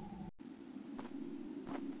bastard.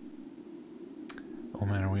 Oh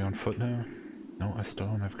man, are we on foot now? No, I still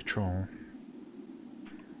don't have control.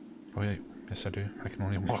 Oh wait, yes I do. I can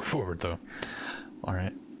only walk forward though.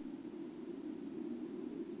 Alright.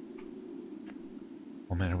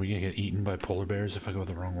 Oh man, are we gonna get eaten by polar bears if I go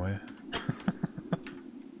the wrong way?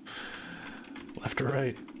 Left or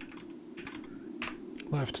right?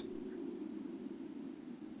 Left.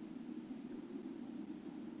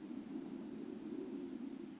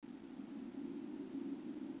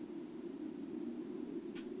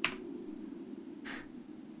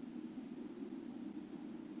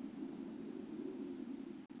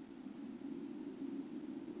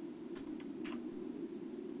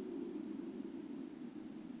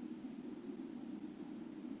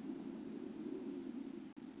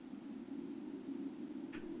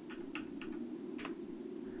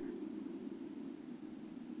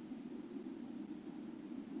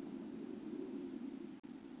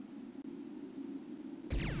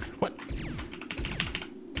 What?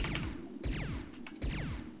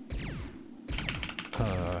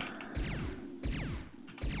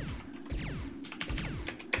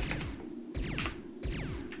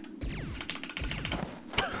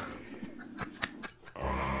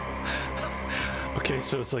 Okay,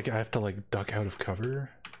 so it's like I have to like duck out of cover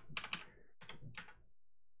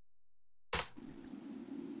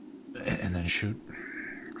and then shoot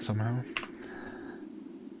somehow.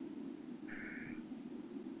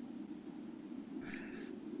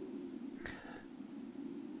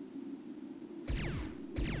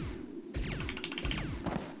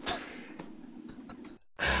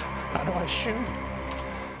 How do I shoot?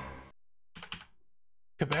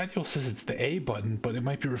 The manual says it's the A button, but it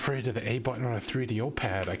might be referring to the A button on a 3DO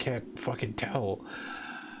pad. I can't fucking tell.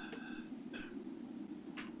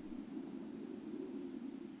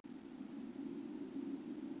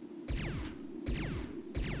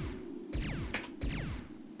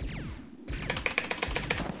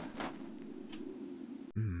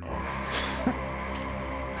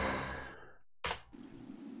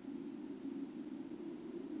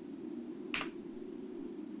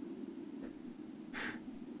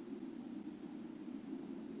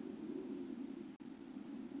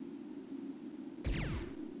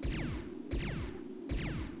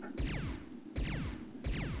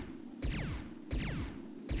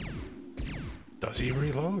 Does he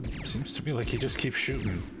reload? Seems to be like he just keeps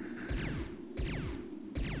shooting.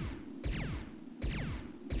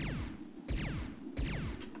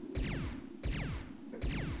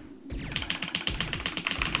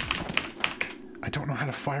 I don't know how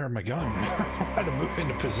to fire my gun. I don't know how to move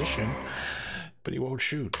into position, but he won't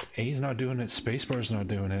shoot. A's not doing it, spacebar's not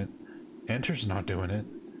doing it, enter's not doing it.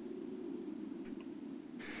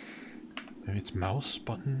 Maybe it's mouse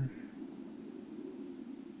button?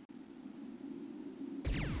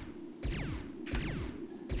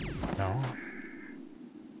 No.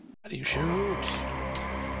 How do you shoot?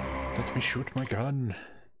 Let me shoot my gun.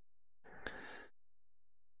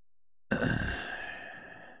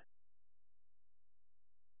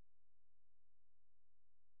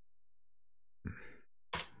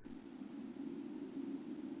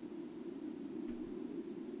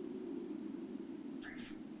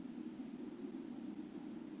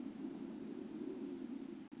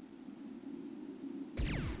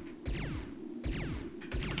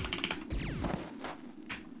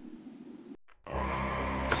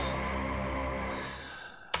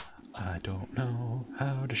 I don't know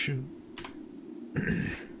how to shoot.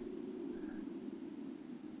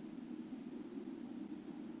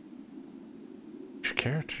 Your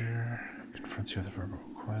character confronts you with a verbal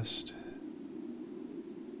request.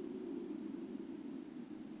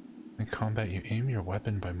 In combat, you aim your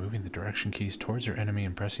weapon by moving the direction keys towards your enemy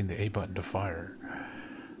and pressing the A button to fire.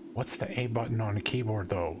 What's the A button on a keyboard,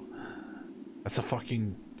 though? That's a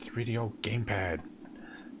fucking 3DO gamepad.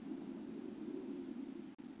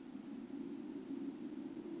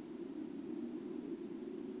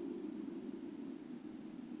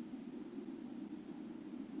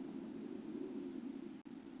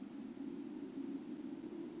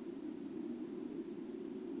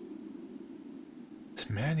 This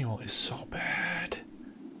manual is so bad.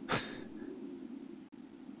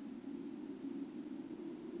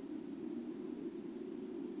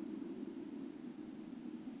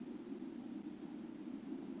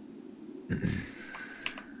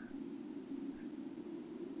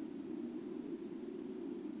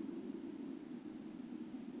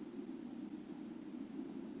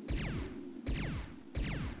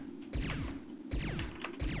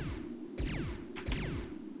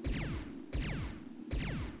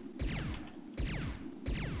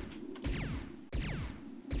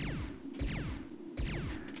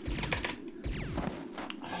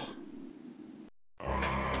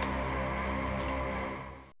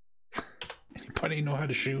 Anybody know how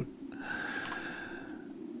to shoot?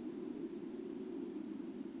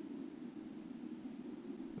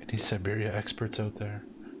 Any Cyberia experts out there?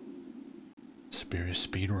 Cyberia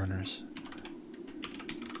speedrunners?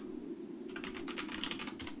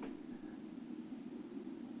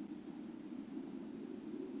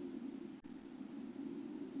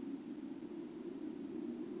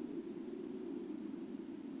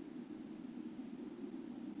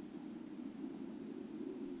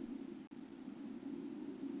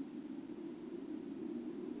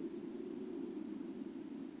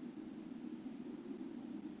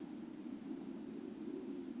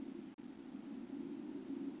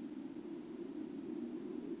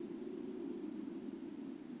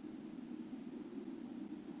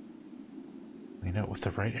 Lean out with the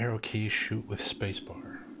right arrow key, shoot with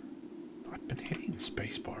spacebar. I've been hitting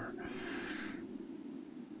spacebar.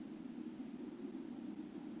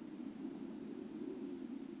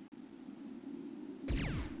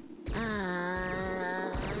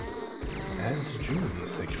 As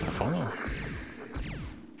Julius, thank you for the follow.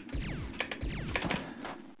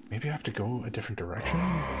 Maybe I have to go a different direction?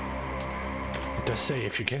 It does say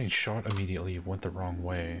if you're getting shot immediately, you went the wrong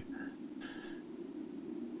way.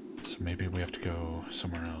 So maybe we have to go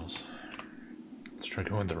somewhere else. Let's try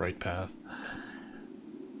going the right path.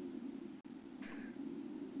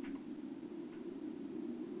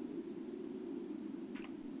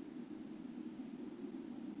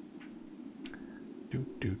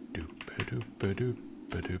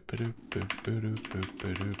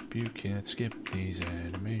 You can't skip these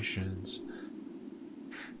animations.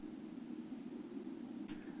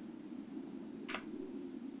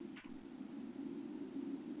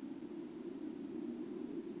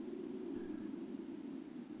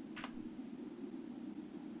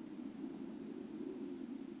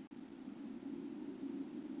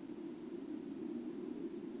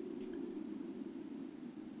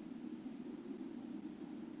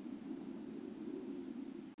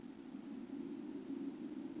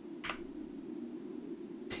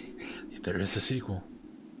 There is a sequel.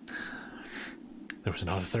 There was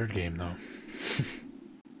not a third game, though.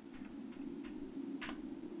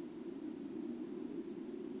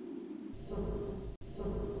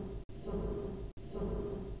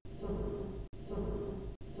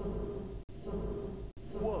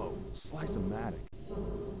 Whoa, slice-o-matic.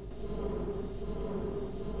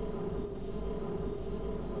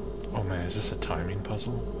 Oh man, is this a timing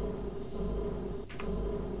puzzle?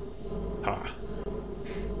 Ah.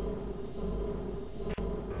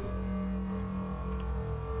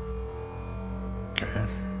 Okay.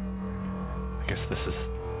 I guess this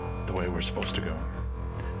is the way we're supposed to go.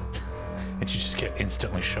 And you just get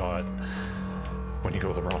instantly shot when you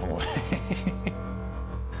go the wrong way.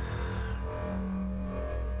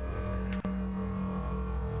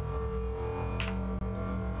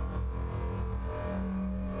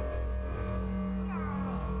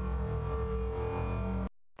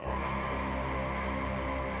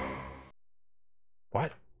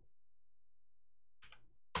 What?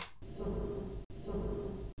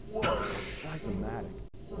 Whoa, slice-o-matic.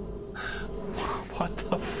 What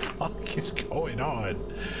the fuck is going on?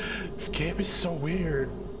 This game is so weird.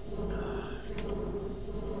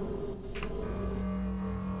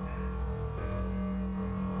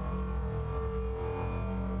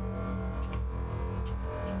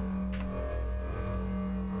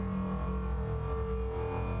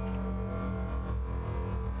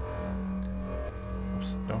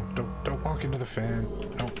 Oops, don't walk into the fan.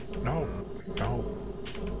 No.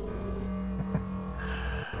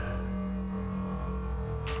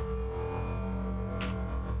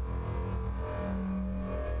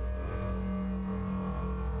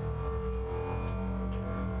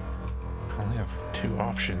 I only have two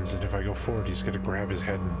options, and if I go forward, he's gonna grab his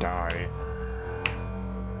head and die.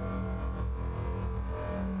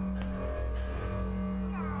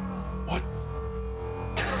 What?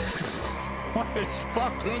 What is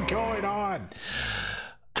fucking going on?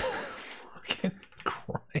 Fucking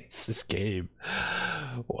Christ, this game.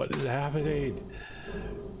 What is happening?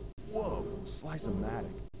 Whoa,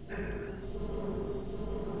 slice-o-matic.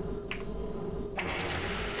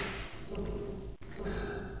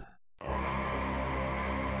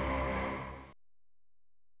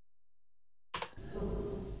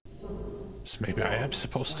 So maybe I am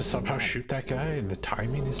supposed to somehow shoot that guy and the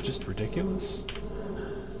timing is just ridiculous?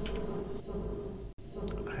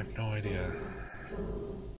 I have no idea.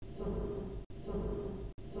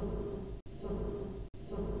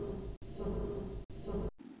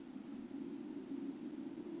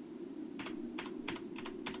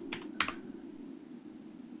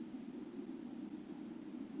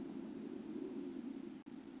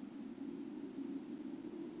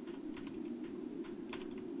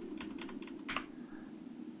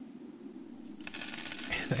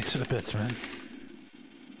 Thanks for the bits, man.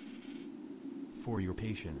 For your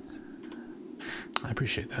patience. I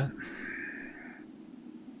appreciate that.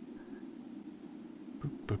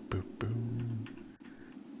 Boop, boop, boop, boop.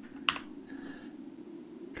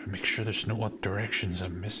 Gotta make sure there's no other directions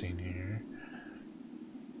I'm missing here.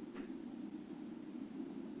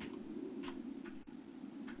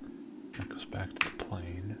 That goes back to the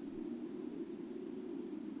plane.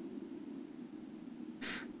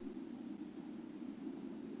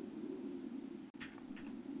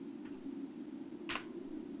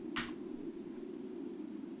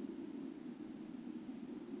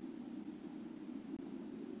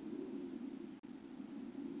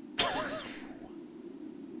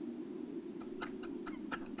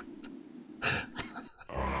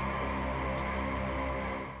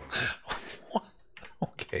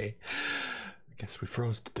 Okay. I guess we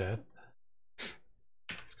froze to death.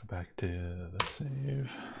 Let's go back to the save.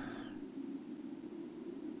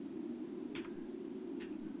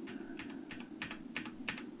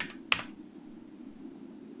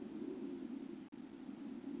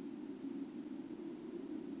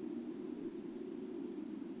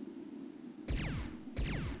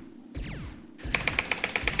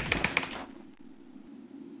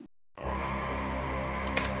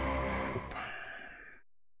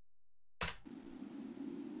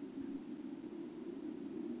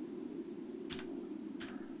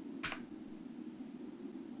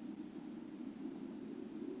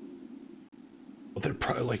 They're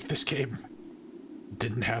probably like, this game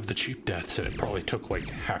didn't have the cheap deaths and it probably took like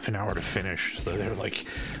half an hour to finish, so they're like,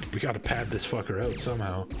 we gotta pad this fucker out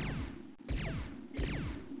somehow.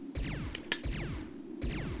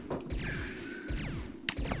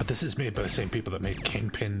 But this is made by the same people that made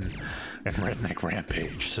Kingpin and Redneck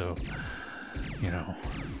Rampage, so you know.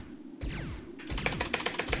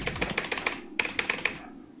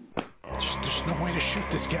 There's no way to shoot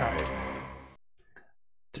this guy.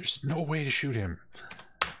 There's no way to shoot him.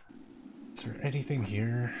 Is there anything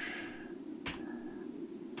here?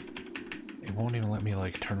 It won't even let me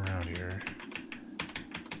like turn around here.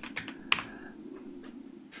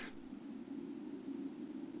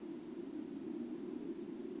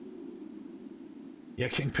 Yeah,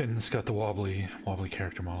 Kingpin's got the wobbly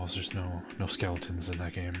character models. There's no skeletons in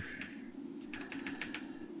that game.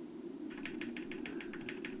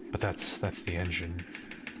 But that's the engine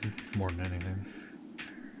more than anything.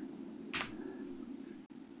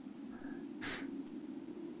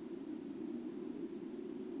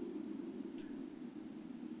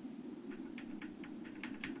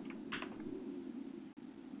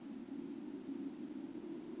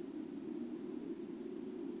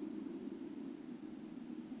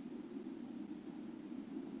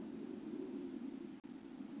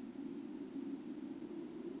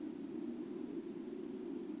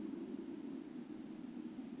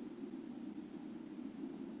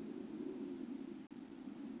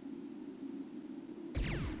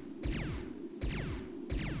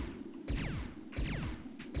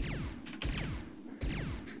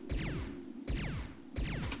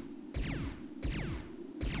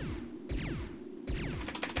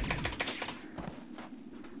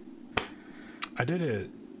 I did it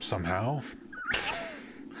somehow.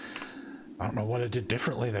 I don't know what I did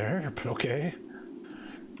differently there, but okay.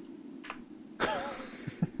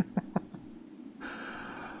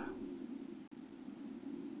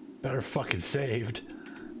 Better fucking saved.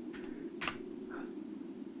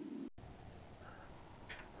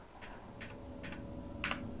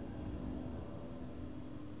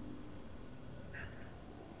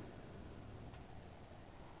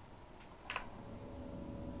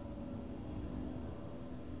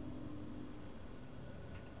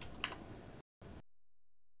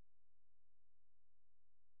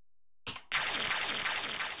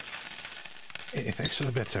 Hey, thanks for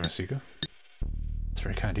the bits, Amasuka. It's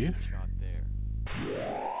very kind of you. Shot there.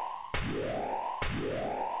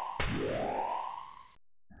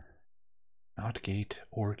 Not gate,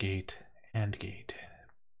 or gate, and gate.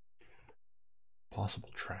 Possible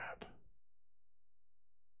trap.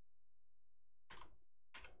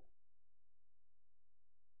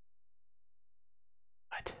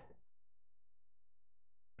 What?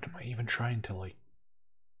 What am I even trying to, like,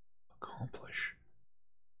 accomplish?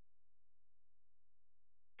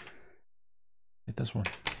 Hit this one.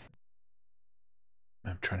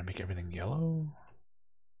 I'm trying to make everything yellow.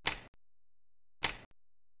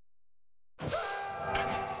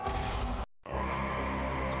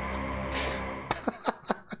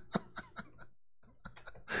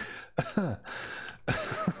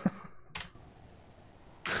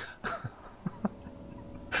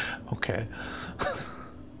 Okay.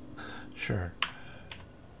 Sure.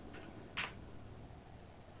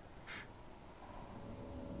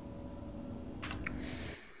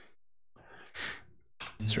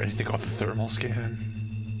 Is there anything off the thermal scan?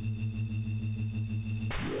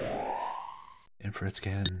 Infrared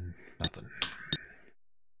scan, nothing.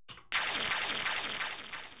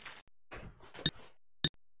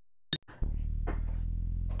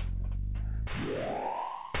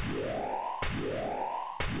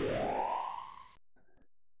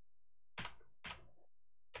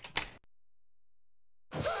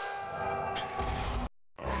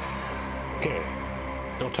 Okay,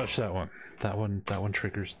 don't touch that one. That one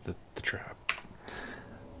triggers the trap.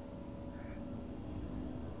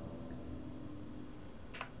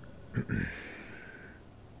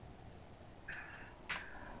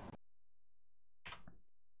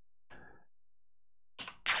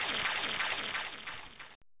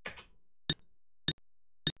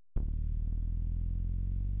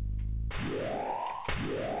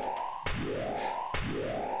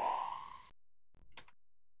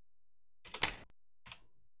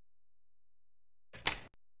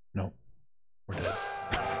 Nope, we're dead.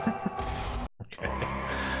 Okay.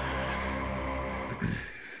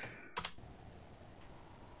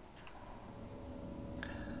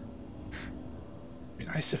 Be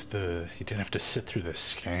nice if you didn't have to sit through the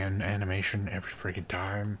scan animation every freaking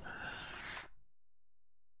time.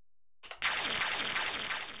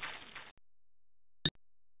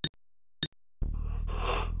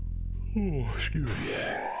 Oh, excuse me.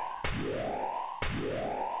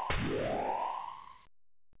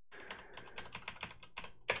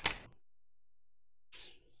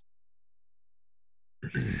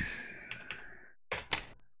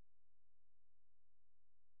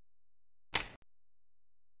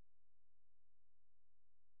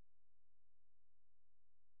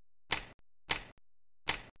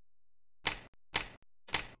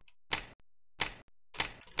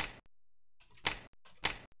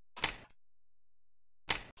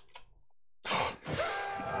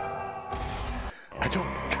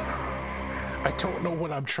 I don't know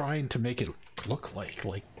what I'm trying to make it look like.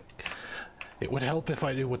 Like, it would help if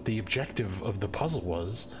I knew what the objective of the puzzle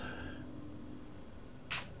was.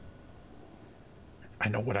 I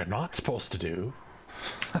know what I'm not supposed to do.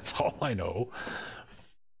 That's all I know.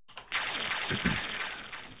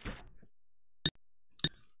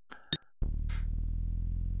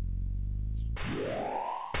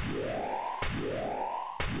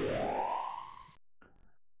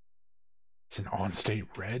 It's an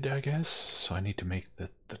on-state red, I guess, so I need to make the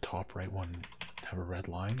top right one have a red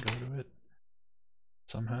line go to it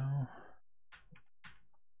somehow.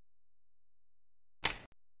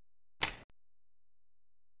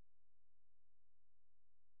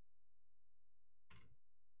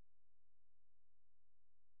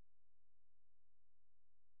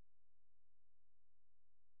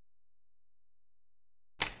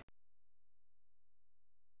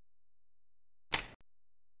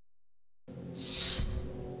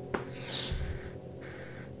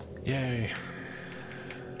 Yay.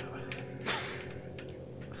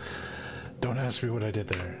 Don't ask me what I did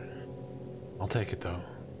there. I'll take it though.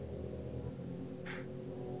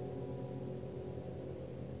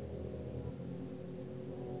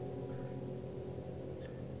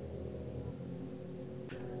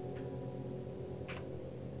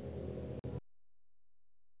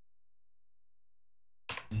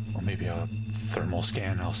 Or maybe a thermal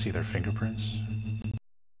scan, I'll see their fingerprints.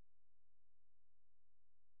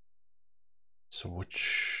 So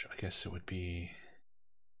which, I guess it would be,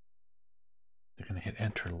 they're gonna hit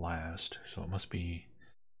enter last, so it must be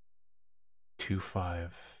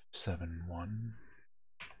 2571.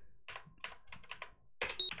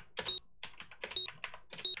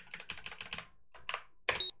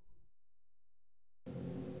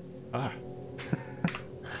 Ah.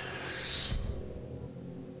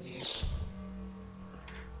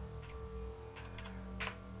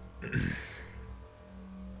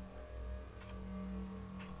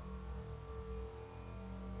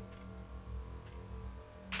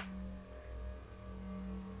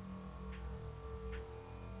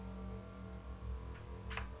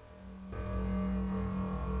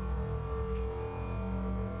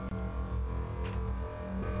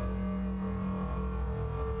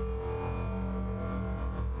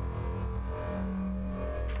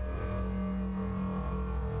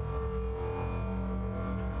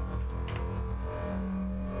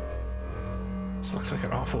 This looks like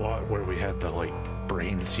an awful lot where we had the, like,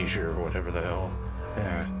 brain seizure or whatever the hell.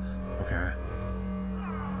 Yeah, okay.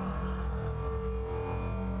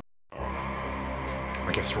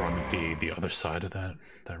 I guess we're on the other side of that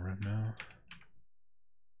room now.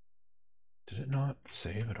 Did it not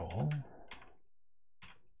save at all?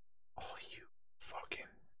 Oh, you fucking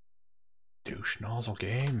douche nozzle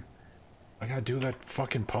game. I gotta do that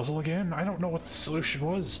fucking puzzle again? I don't know what the solution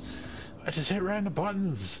was. I just hit random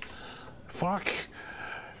buttons. Fuck.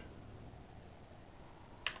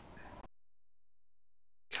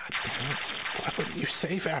 God damn it. Why wouldn't you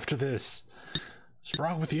save after this? What's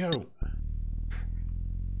wrong with you?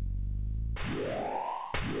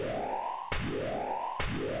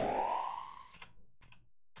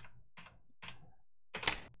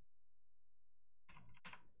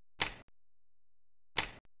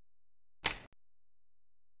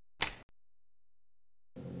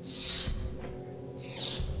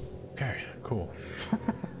 Okay, cool.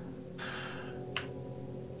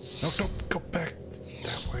 No, don't go back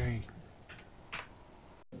that way.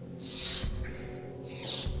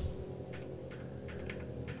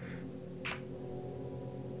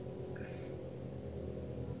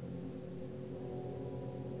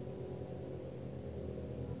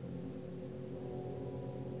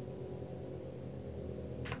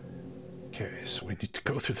 Okay, so we need to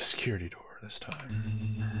go through the security door this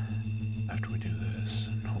time. After we do this,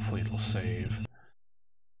 and hopefully it'll save.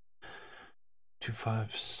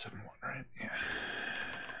 2571, right? Yeah.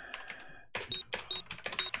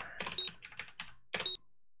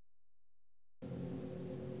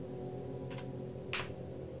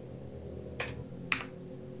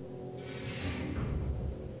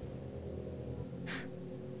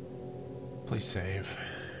 Please save.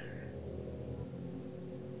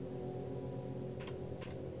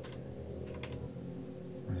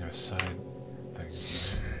 We got a side thing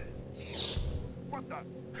here. What the?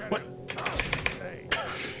 What? Hey.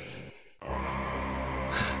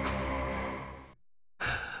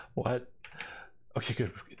 What? Okay,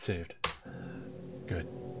 good. It's saved. Good.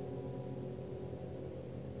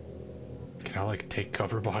 Can I, like, take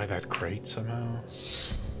cover behind that crate somehow?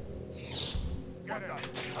 Get it.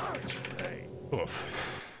 Hey.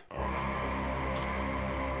 Oof.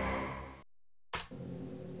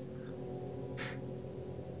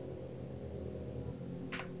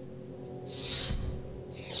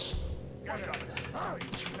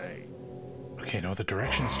 Okay, no, the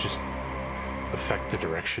directions just affect the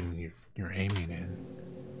direction you're aiming in.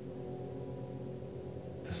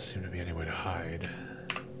 Doesn't seem to be any way to hide.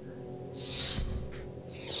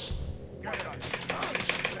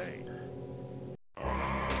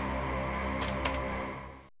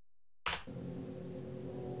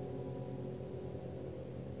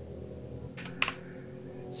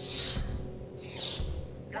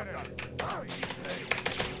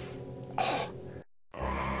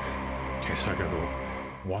 Okay, so I gotta go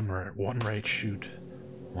one right shoot,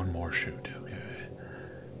 one more shoot. Okay.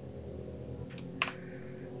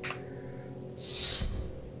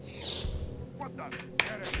 What the?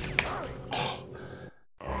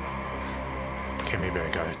 Okay, maybe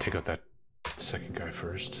I gotta take out that second guy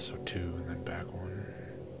first. So 2 and then back 1.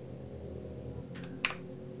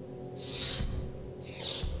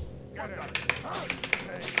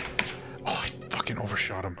 Oh, I fucking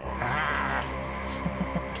overshot him. Ah!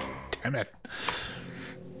 Damn it.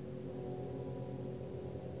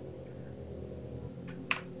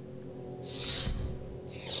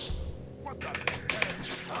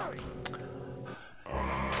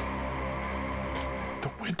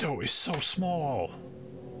 The window is so small.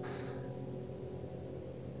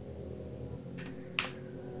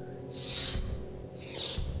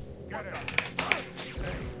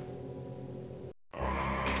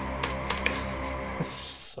 This is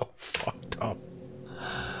so fucked up.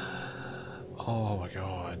 Oh my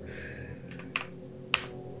god.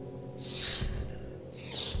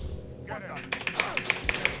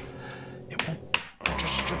 It won't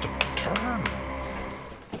just get to turn.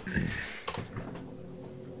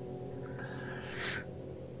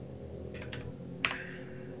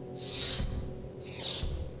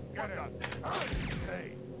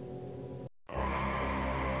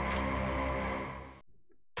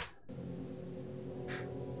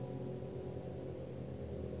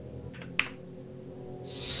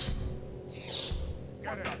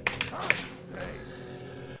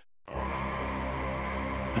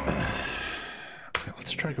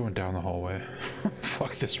 Let's try going down the hallway.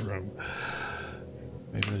 Fuck this room.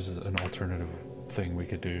 Maybe there's an alternative thing we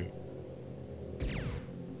could do.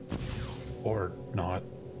 Or not.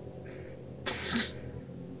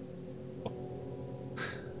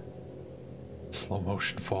 Slow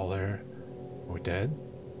motion fall there. Are we dead?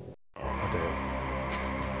 We're dead.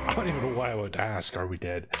 I don't even know why I would ask, are we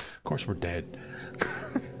dead? Of course we're dead.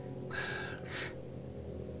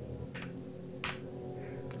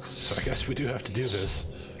 So I guess we do have to do this.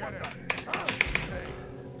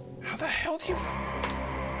 How the hell do you...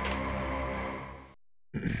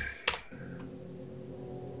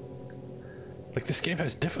 Like, this game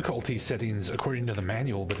has difficulty settings according to the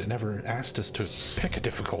manual, but it never asked us to pick a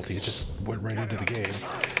difficulty. It just went right into the game.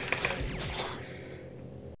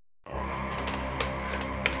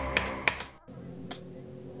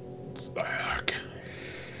 Fuck.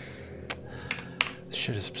 This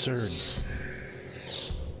shit is absurd.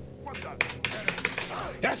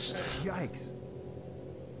 Yes! Yikes.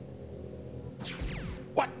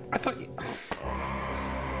 What? I thought you...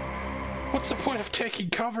 What's the point of taking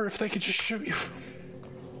cover if they could just shoot you?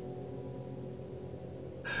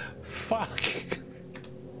 Fuck.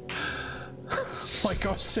 Like,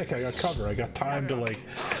 oh, sick, I got cover. I got time to, like...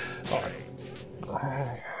 Oh,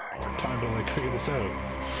 I got time to, like, figure this out.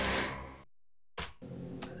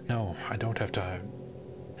 No, I don't have time.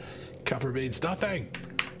 Cover means nothing.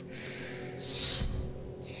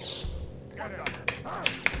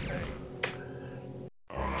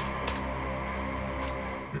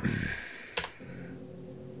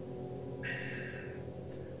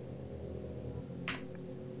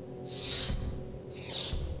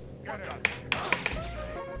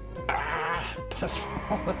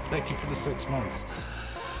 Thank you for the 6 months.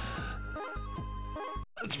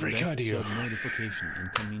 That's very kind of you. Notification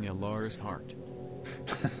incoming a Lars Hart.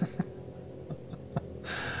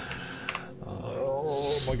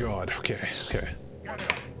 Oh my god. Okay, okay.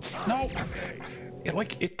 No! It,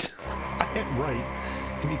 like, it... I hit right,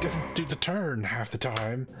 and he doesn't do the turn half the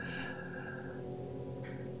time.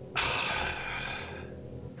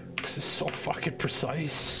 This is so fucking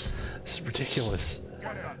precise. This is ridiculous.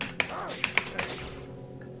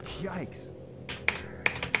 Yikes.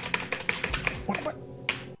 What am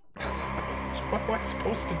I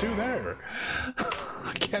supposed to do there?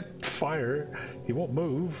 I can't fire. He won't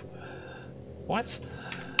move. What?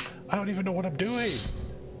 I don't even know what I'm doing.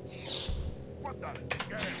 What the?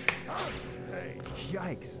 Hey.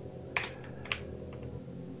 Yikes.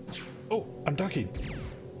 Oh, I'm ducking.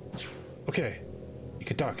 Okay. You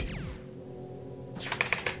can duck.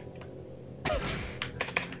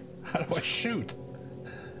 How do I shoot?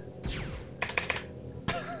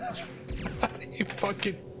 You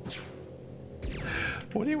fucking...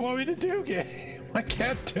 What do you want me to do, game? I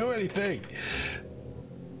can't do anything.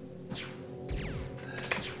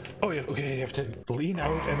 Oh, yeah, okay, you have to lean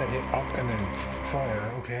out and then hit up and then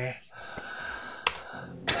fire, okay.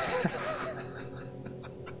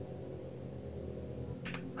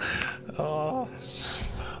 Oh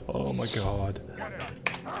my god.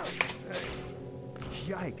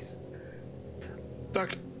 Yikes.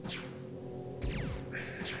 Duck.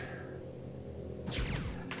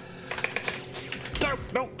 No,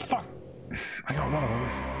 no, fuck. I got one of them.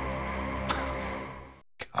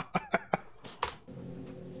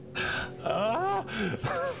 Ah.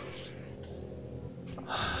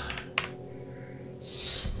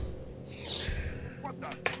 What the?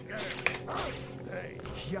 Hey.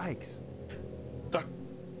 Yikes. Duck.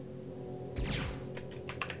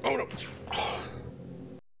 Oh no.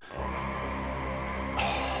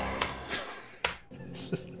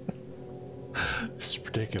 This is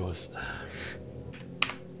ridiculous.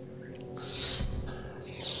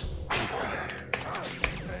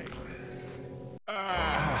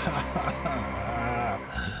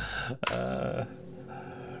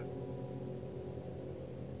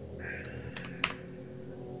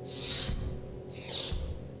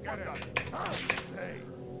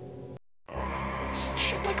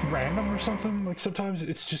 Shit like random or something? Like sometimes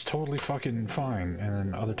it's just totally fucking fine, and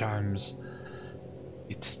then other times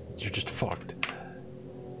you're just fucked.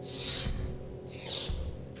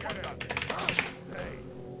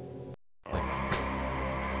 Like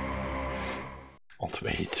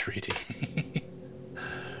Ultimate 3D.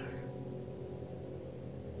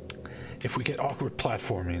 If we get awkward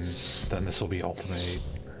platforming, then this will be Ultimate.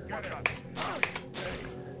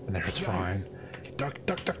 And there it's fine. Duck,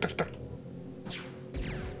 duck, duck, duck, duck.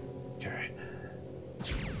 Okay.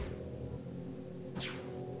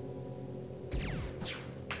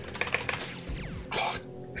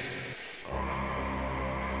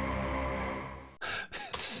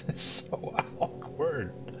 This is so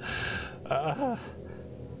awkward. I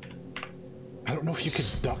don't know if you can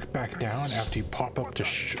duck back down after you pop up to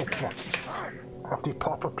shoot. Oh, fuck. After you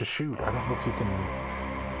pop up to shoot, I don't know if you can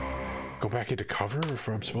go back into cover or if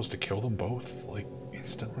I'm supposed to kill them both, like,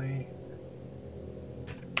 instantly.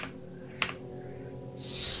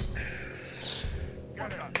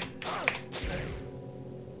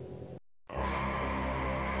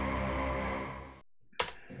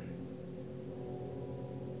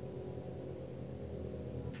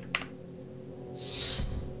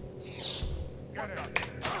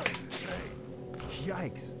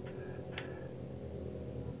 Yikes.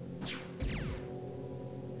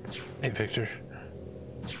 Hey, Victor.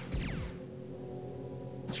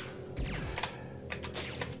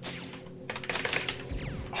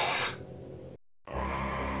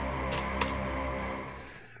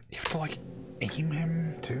 You have to, like, aim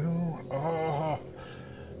him, too? Oh.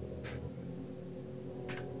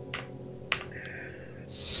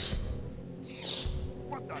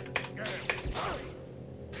 What the?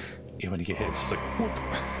 Yeah, when you get hit, it's just like, whoop.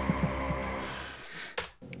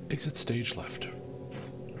 Exit stage left.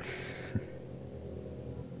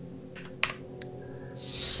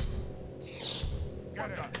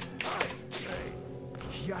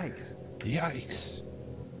 Yikes. Yikes.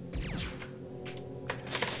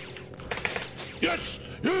 Yes!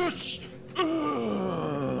 Yes!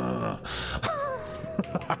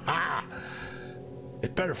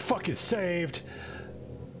 It better fucking saved.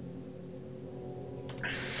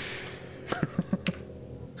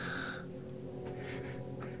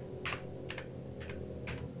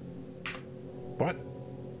 What?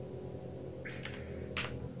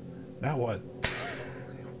 Now what?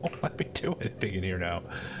 Won't let me do anything in here now.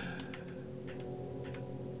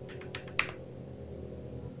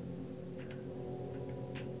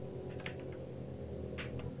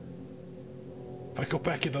 If I go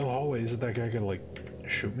back into the hallway, isn't that guy gonna, like,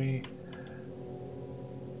 shoot me?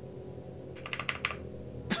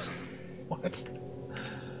 What?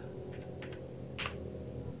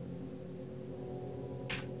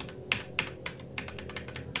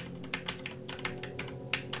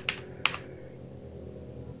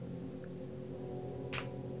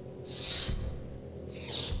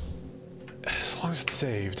 As long as it's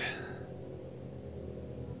saved.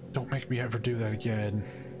 Don't make me ever do that again.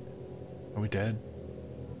 Are we dead?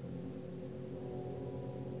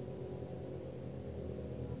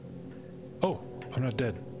 Oh, I'm not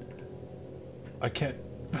dead. I can't...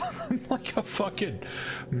 I'm like a fucking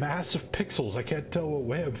mass of pixels. I can't tell what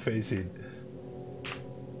way I'm facing.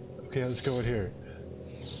 Okay, let's go in here.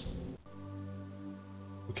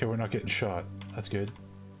 Okay, we're not getting shot. That's good.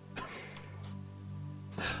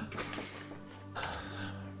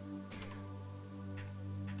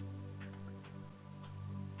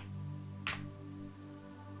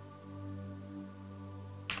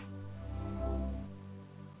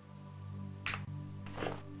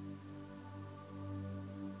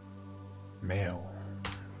 Mail.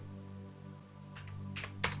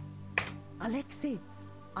 Alexei,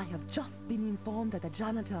 I have just been informed that the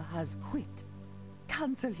janitor has quit.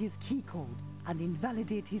 Cancel his key code and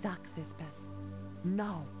invalidate his access pass.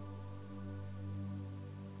 Now.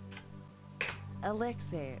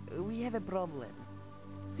 Alexei, we have a problem.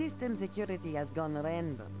 System security has gone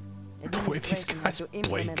random. The way these Administration guys has to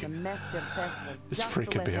implement blink a master password is just to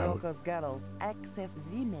freaking let me out. Rocco's girls access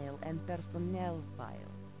Vmail and personnel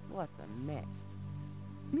files. What a mess.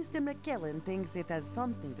 Mr. McKellen thinks it has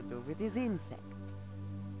something to do with his insect.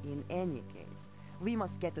 In any case, we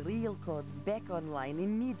must get real codes back online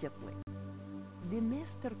immediately. The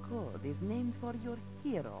master code is named for your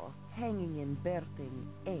hero hanging in berthing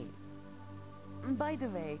A. By the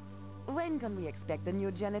way, when can we expect a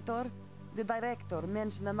new janitor? The director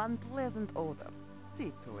mentioned an unpleasant odor.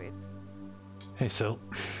 See to it. Hey, Sil.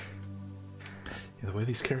 Yeah, the way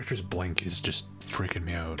these characters blink is just freaking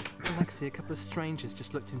me out. Alexei, a couple of strangers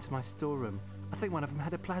just looked into my storeroom. I think one of them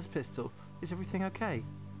had a plas pistol. Is everything okay?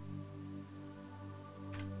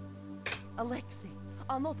 Alexei,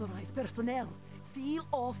 unauthorized personnel. Seal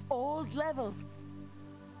off all levels.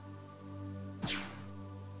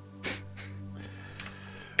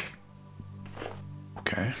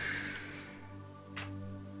 Okay.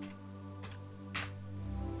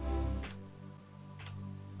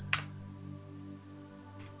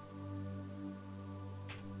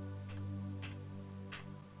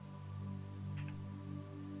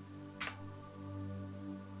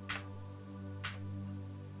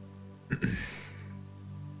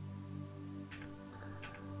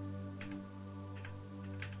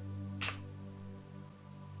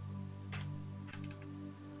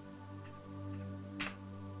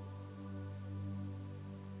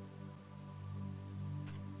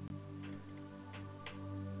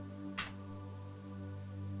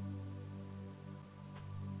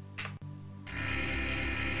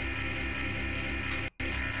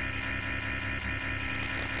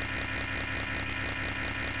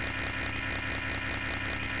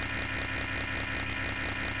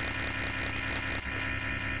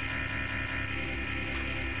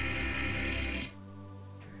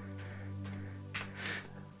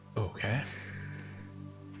 Okay.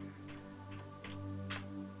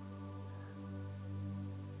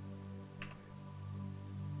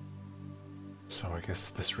 So I guess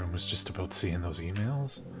this room was just about seeing those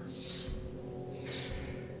emails?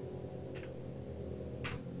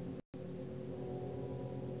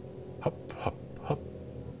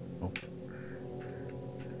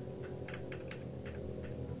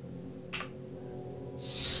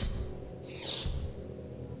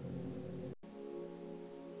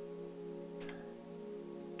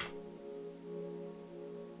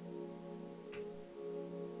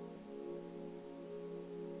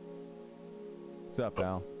 What's up,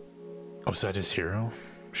 Al? Oh, is that his hero?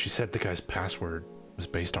 She said the guy's password was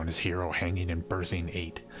based on his hero hanging and birthing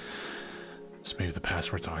 8. So maybe the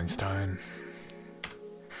password's Einstein.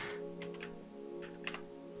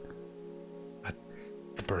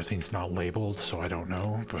 The birthing's not labeled, so I don't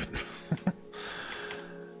know, but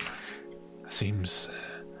seems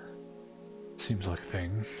like a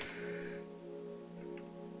thing.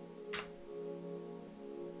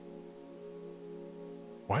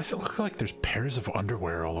 Why does it look like there's pairs of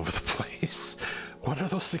underwear all over the place? What are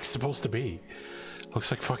those things supposed to be? Looks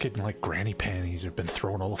like fucking like granny panties have been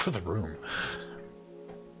thrown all over the room.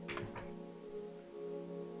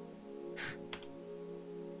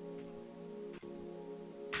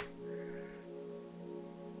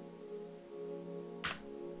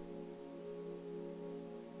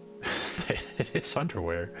 It's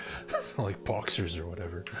underwear. Like boxers or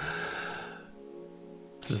whatever.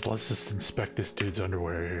 Let's just inspect this dude's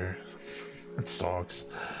underwear here. And socks.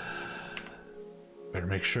 Better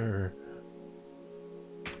make sure.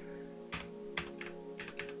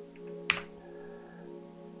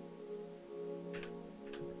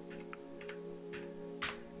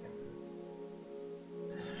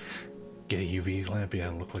 Get a UV lamp.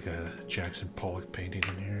 Yeah, look like a Jackson Pollock painting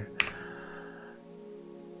in here.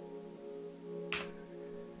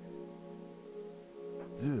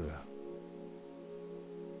 Ugh.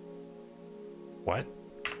 What?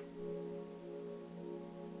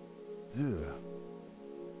 Ugh.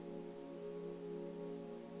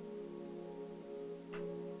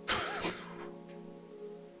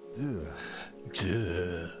 Ugh.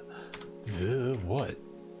 Duh. What?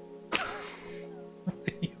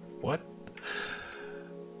 What?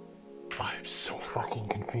 I'm so fucking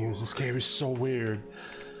confused. This game is so weird.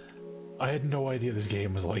 I had no idea this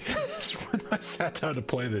game was like this when I sat down to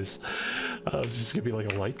play this. It was just gonna be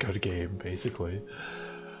like a light gun game, basically.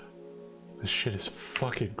 This shit is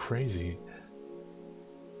fucking crazy.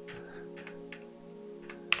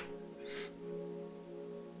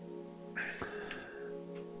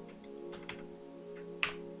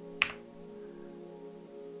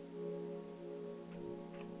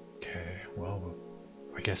 Okay, well,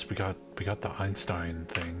 I guess we got the Einstein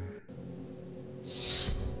thing.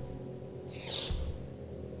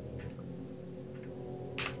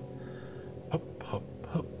 Hop, hop,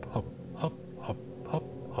 hop, hop, hop, hop, hop,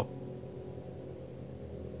 hop.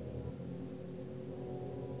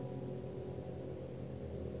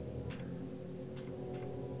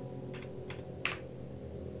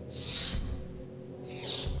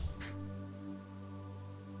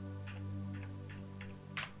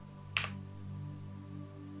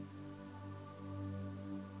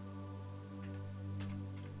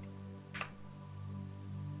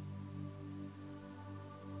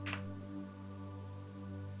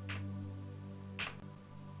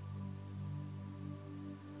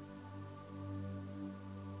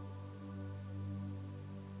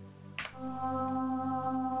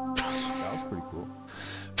 That was pretty cool.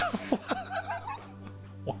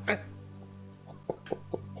 What?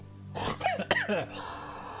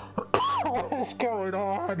 What is going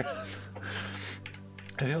on?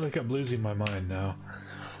 I feel like I'm losing my mind now.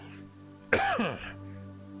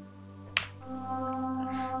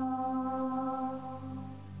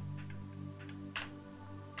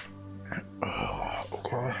 Oh,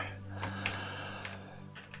 okay.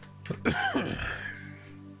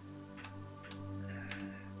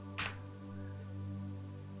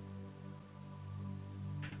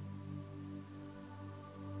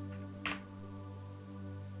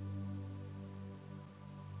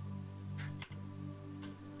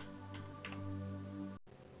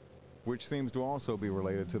 Which seems to also be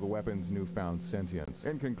related to the weapon's newfound sentience.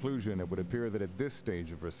 In conclusion, it would appear that at this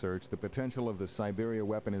stage of research, the potential of the Cyberia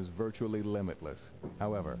weapon is virtually limitless.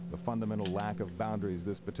 However, the fundamental lack of boundaries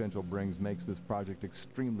this potential brings makes this project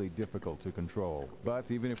extremely difficult to control.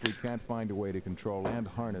 But even if we can't find a way to control and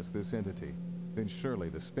harness this entity, then surely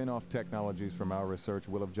the spin-off technologies from our research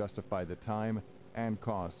will have justified the time and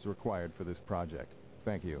costs required for this project.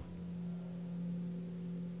 Thank you.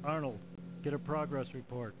 Arnold, get a progress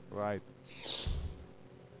report. Right.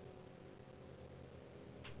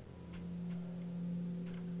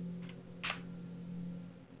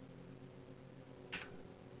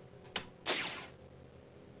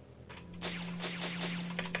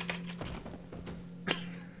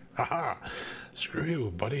 Haha! Screw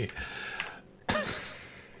you, buddy.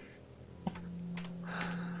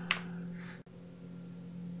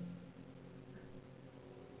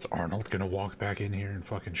 Is Arnold gonna walk back in here and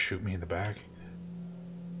fucking shoot me in the back?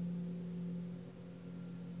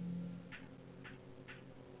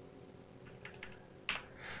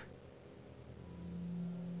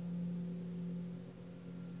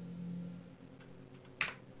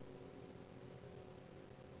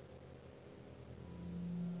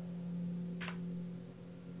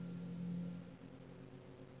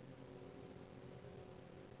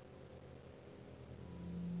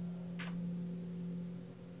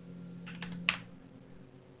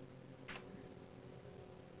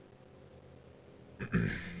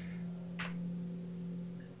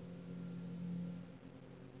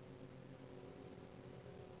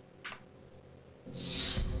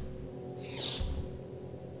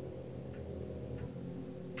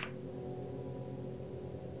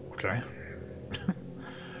 Okay.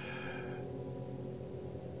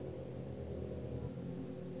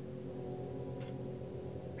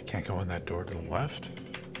 I can't go in that door to the left?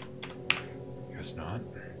 Guess not.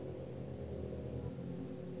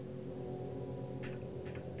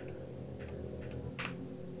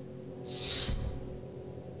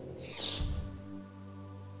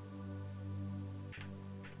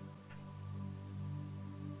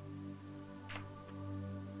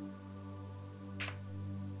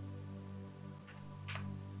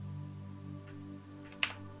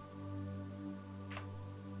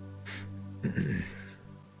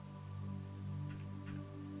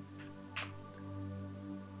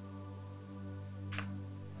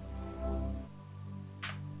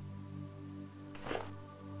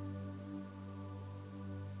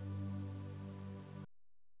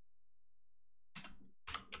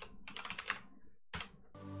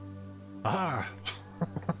 Ah!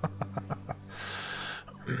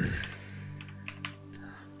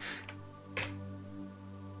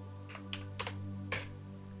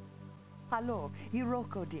 Hello,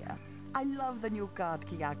 Hiroko dear. I love the new card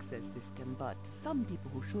key access system, but some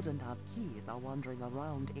people who shouldn't have keys are wandering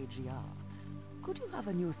around AGR. Could you have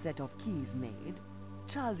a new set of keys made?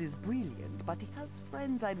 Chaz is brilliant, but he has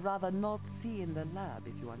friends I'd rather not see in the lab,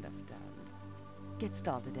 if you understand. Get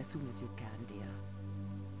started as soon as you can, dear.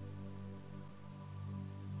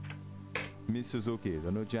 Miss Suzuki,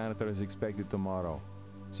 the new janitor is expected tomorrow.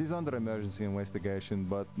 She's under emergency investigation,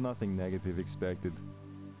 but nothing negative expected.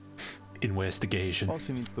 Investigation. All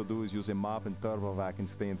she needs to do is use a mop and turbovac and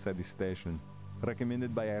stay inside the station.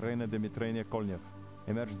 Recommended by Irina Dmitrievna Kolnev.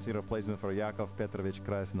 Emergency replacement for Yakov Petrovich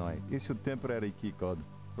Krasnoy. Issued temporary key code.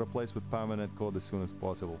 Replaced with permanent code as soon as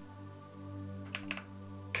possible.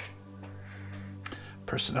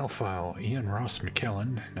 Personnel file. Ian Ross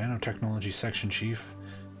McKellen, Nanotechnology Section Chief.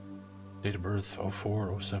 Date of birth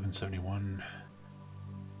 04/07/71.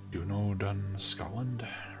 Duno Dun, Scotland.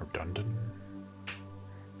 Or Dundon.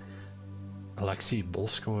 Alexei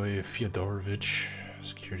Bolskoy Fyodorovich,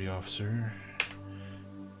 security officer.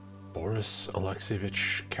 Boris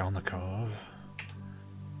Alexeyevich Kalnikov.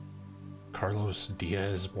 Carlos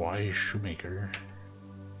Diaz Y. Shoemaker.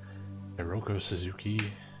 Hiroko Suzuki.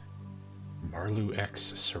 Marlu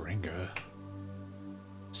X. Serenga.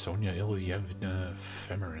 Sonia Ilyevna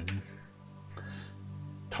Femerin.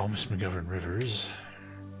 Thomas McGovern Rivers.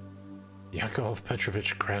 Yakov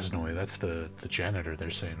Petrovich Krasnoy, that's the janitor they're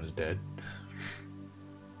saying was dead.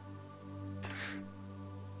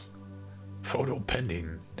 Photo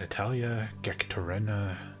pending. Natalia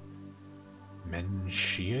Gektorena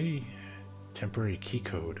Menchie. Temporary key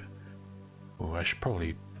code. Oh, I should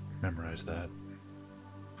probably memorize that.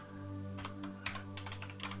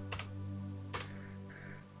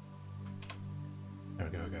 There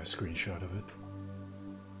we go, I got a screenshot of it.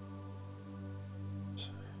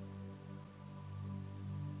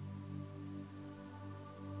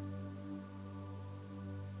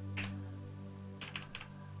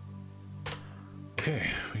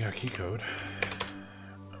 Okay, we got a key code.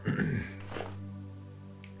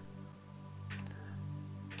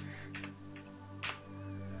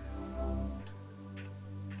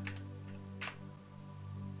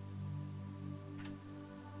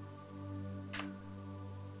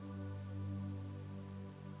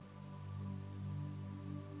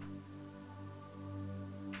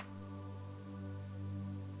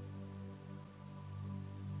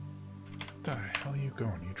 The hell are you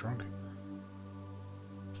going? You drunk?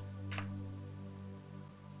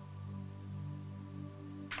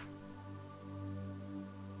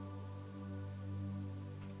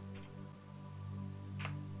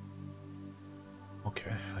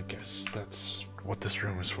 Okay, I guess that's what this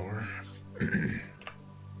room is for.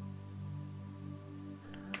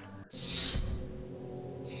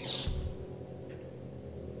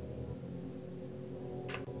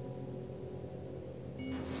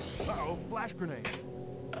 Uh-oh, flash grenade.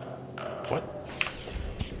 What?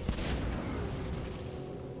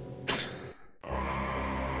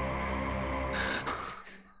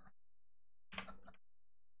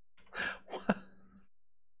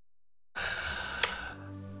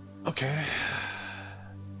 Okay.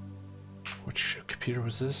 Which computer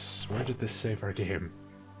was this? Where did this save our game?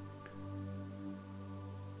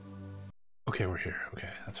 Okay, we're here. Okay,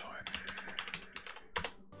 that's fine.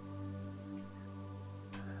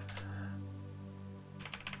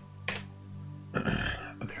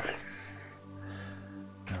 Okay.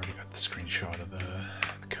 I already got the screenshot of the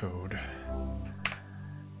code.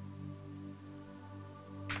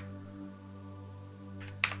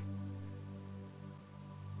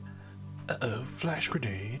 Uh-oh, flash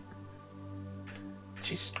grenade.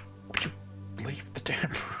 Jeez, would you Leave the damn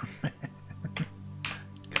room, man.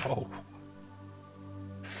 Go.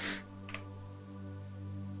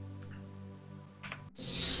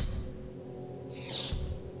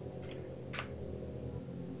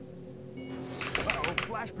 Uh-oh,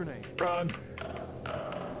 flash grenade. Run.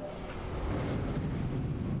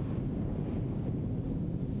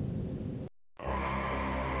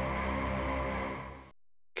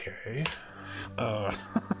 Okay.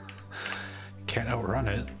 Can't outrun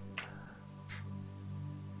it.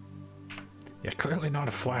 Yeah, clearly not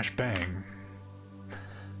a flashbang.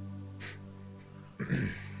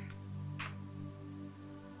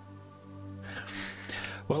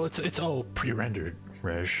 Well, it's all pre-rendered,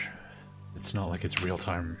 Reg. It's not like it's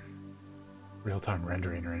real-time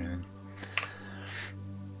rendering or anything.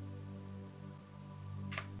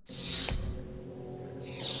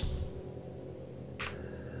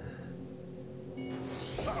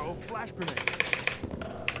 Uh-oh, flash grenade.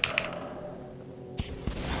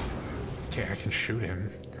 Okay, I can shoot him.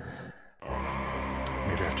 Maybe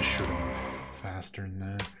I have to shoot him faster than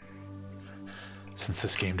that. Since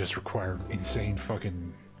this game does require insane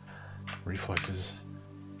fucking reflexes.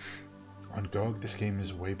 On GOG, this game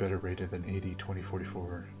is way better rated than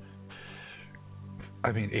 80-2044.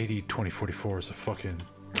 I mean, 80-2044 is a fucking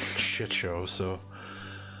shit show, so...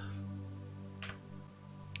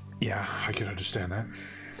 Yeah, I can understand that.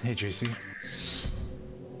 Hey, JC.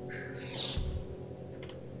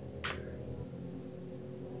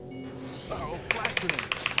 Uh-oh, flash grenade.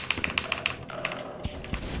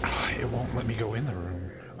 It won't let me go in the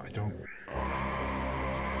room. I don't...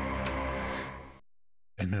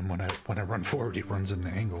 And then when I run forward, he runs in the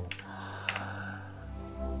angle.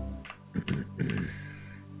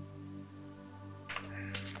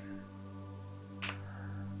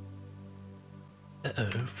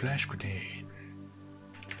 Uh-oh, flash grenade.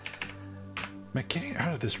 Man, getting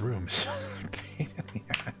out of this room is a pain in the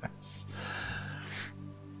ass.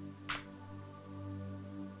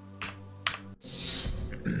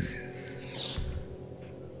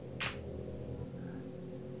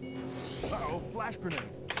 Uh-oh, flash grenade.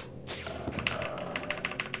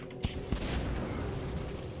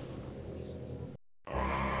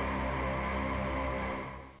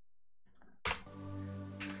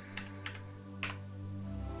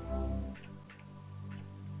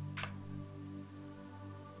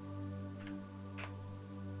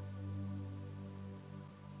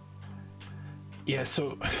 Yeah,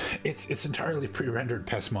 so it's entirely pre-rendered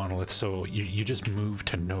pest monolith, so you just move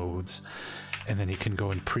to nodes, and then you can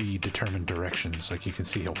go in predetermined directions. Like you can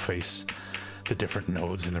see he'll face the different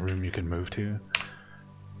nodes in the room you can move to.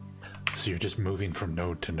 So you're just moving from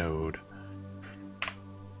node to node.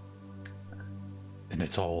 And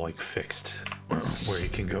it's all like fixed where you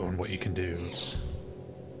can go and what you can do.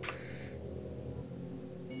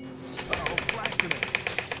 Uh-oh, flash grenade.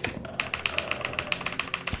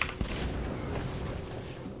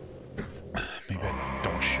 Maybe I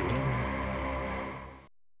don't shoot him.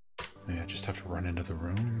 Maybe I just have to run into the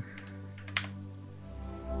room.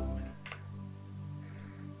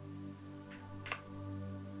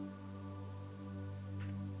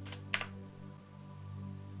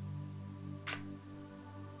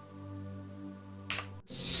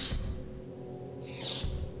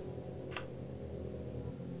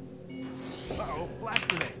 Uh-oh, flash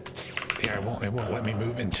grenade. Yeah, it won't let me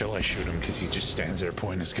move until I shoot him because he just stands there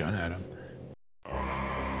pointing his gun at him.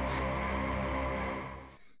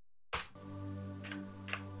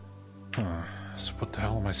 Huh, so what the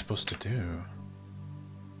hell am I supposed to do?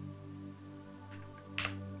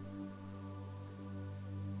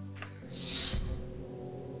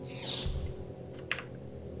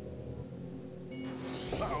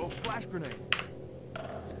 Uh-oh, flash grenade.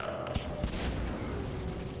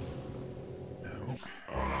 No.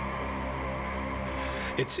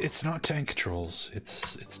 It's not tank controls.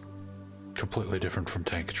 It's completely different from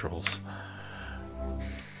tank controls.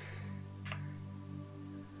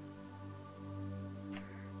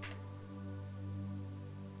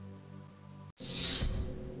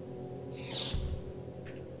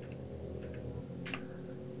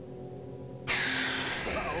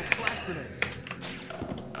 Uh-oh, flash grenade.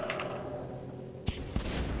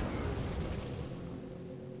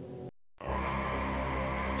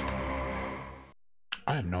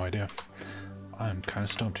 I have no idea. I'm kind of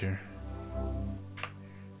stumped here.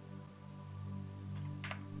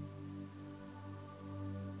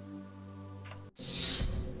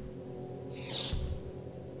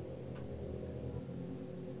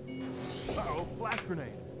 Uh-oh, flash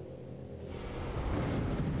grenade.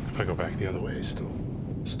 If I go back the other way, still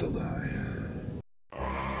die.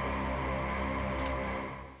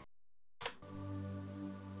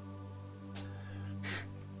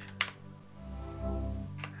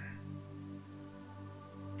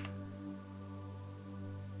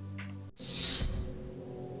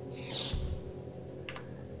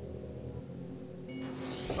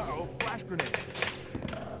 flash grenade.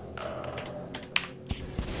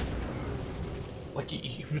 Like,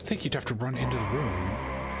 you would think you'd have to run into the room,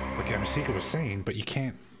 like Amasiga was saying, but you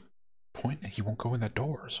can't point. He won't go in that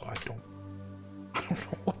door, so I don't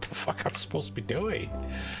know what the fuck I'm supposed to be doing.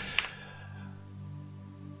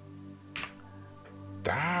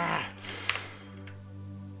 Ah!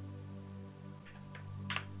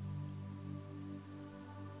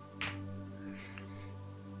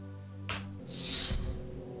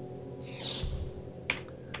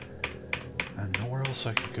 And nowhere else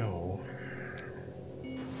I could go.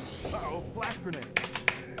 Uh-oh, flash grenade.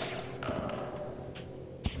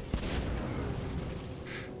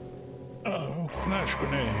 Oh, flash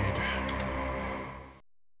grenade.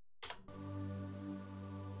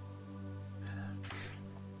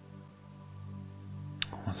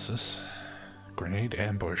 What's this? Grenade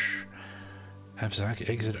ambush. Have Zack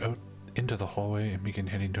exit out into the hallway and begin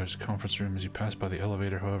heading towards the conference room. As you pass by the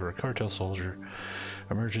elevator, however, a cartel soldier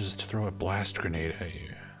emerges to throw a blast grenade at you.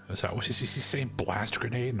 Is he saying blast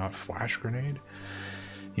grenade, not flash grenade?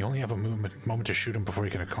 You only have a moment to shoot him before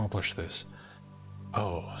you can accomplish this.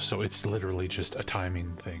 Oh, so it's literally just a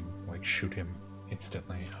timing thing, like shoot him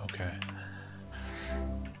instantly. Okay.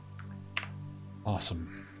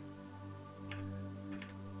 Awesome.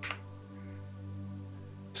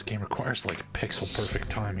 This game requires like pixel perfect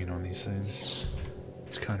timing on these things.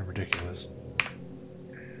 It's kind of ridiculous.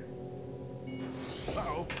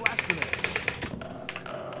 Uh-oh, flash grenade.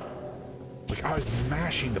 Like, I was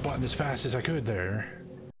mashing the button as fast as I could there.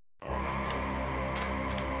 I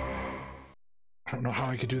don't know how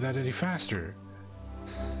I could do that any faster.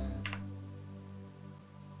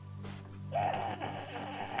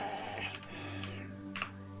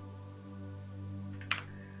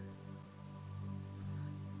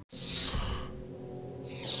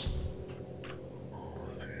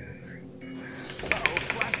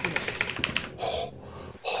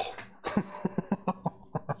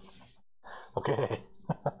 Okay.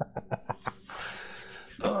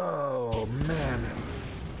 Oh, man.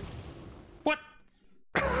 What?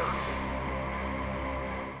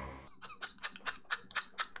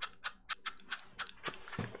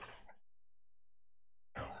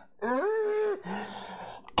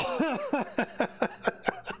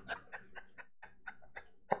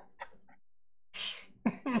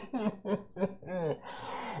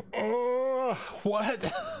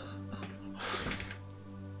 What?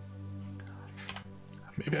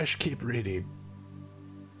 Maybe I should keep reading.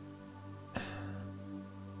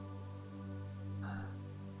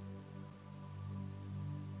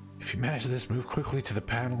 If you manage this, move quickly to the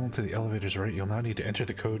panel to the elevator's right. You'll now need to enter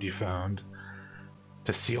the code you found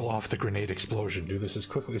to seal off the grenade explosion. Do this as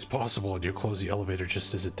quickly as possible and you'll close the elevator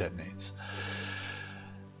just as it detonates.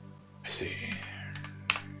 I see.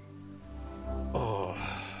 Oh.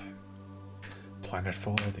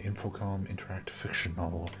 Planetfall, the Infocom interactive fiction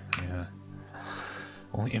novel. Yeah.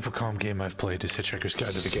 Only Infocom game I've played is Hitchhiker's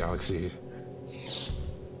Guide to the Galaxy.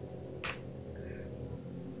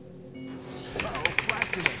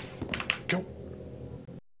 Go!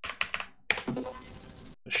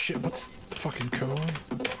 Shit, what's the fucking code?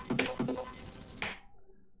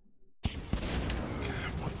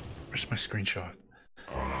 God, where's my screenshot?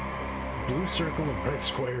 Blue circle, red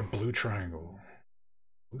square, blue triangle.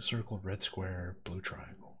 Blue circle, red square, blue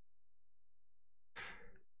triangle.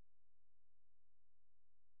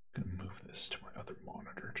 I'm gonna move this to my other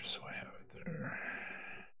monitor just so I have it there.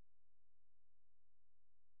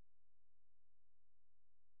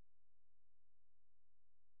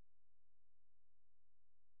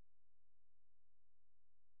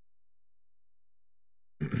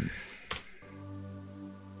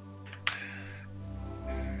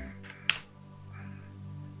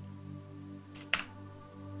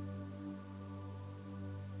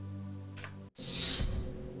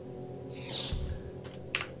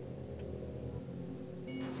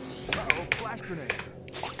 Grenade.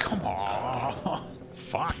 Oh, come on!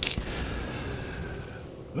 Fuck!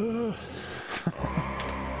 Ugh.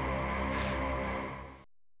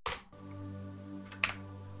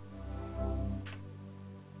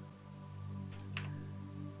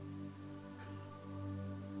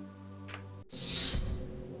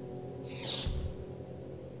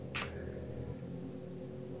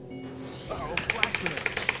 Uh-oh, flash grenade.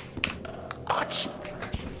 Ouch!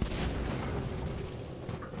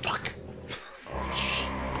 Fuck!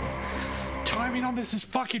 Timing on this is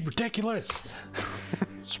fucking ridiculous!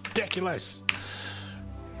 It's ridiculous!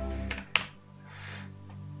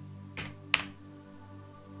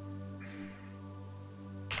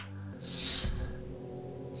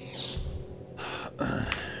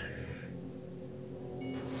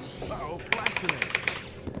 Uh-oh, flash grenade.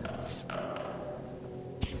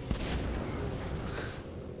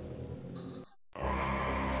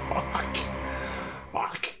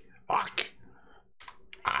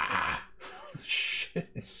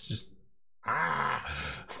 Ah!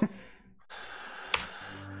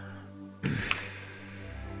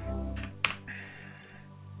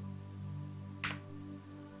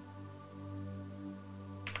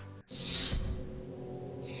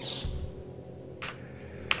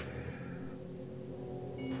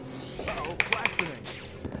 Uh-oh, flash grenade.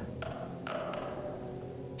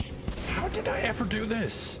 How did I ever do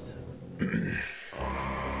this?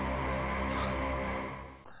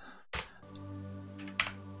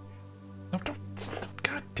 No, don't.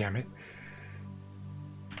 God damn it.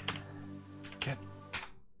 Get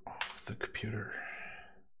off the computer.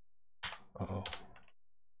 Uh-oh.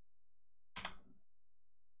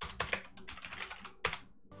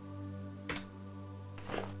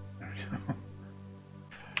 There we go.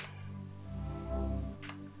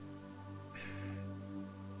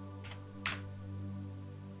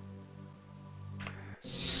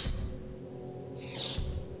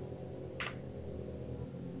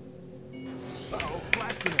 Uh-oh,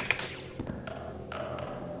 flash grenade.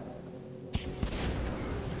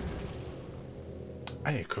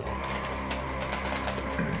 I need a cookie.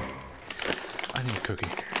 I need a cookie.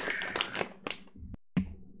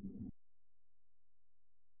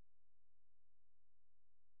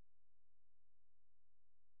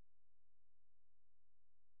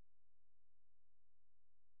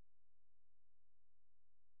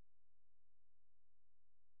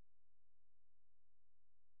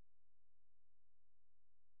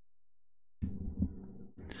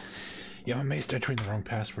 Yeah, I'm amazed entering the wrong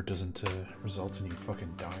password doesn't result in you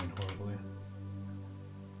fucking dying horribly.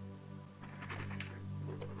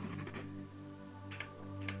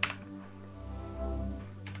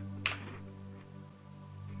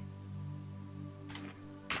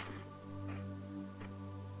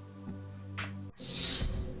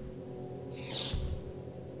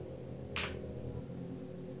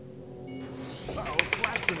 Uh-oh,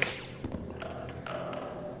 flash grenade.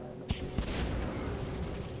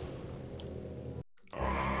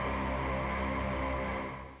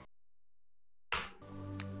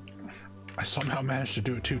 I somehow managed to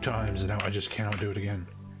do it 2 times and now I just cannot do it again.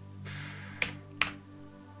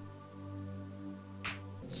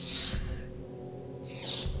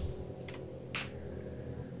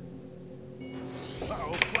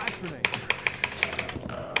 Uh-oh, flash grenade.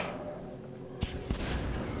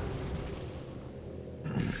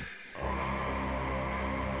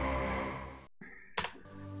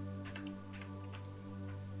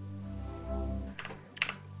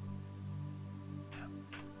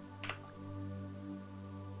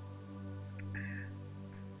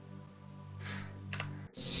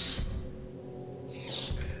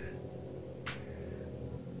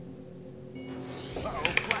 Uh-oh,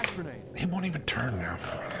 flash grenade. He won't even turn now.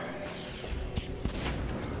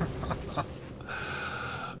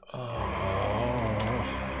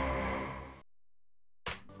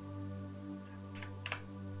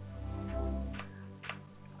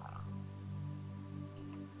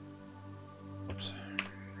 Oops.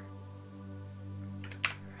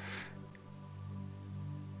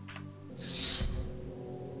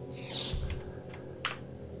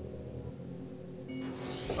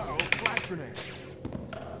 Uh-oh, flash grenade.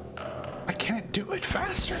 I can't do it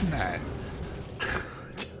faster than that.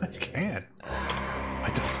 I can't. I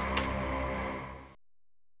don't.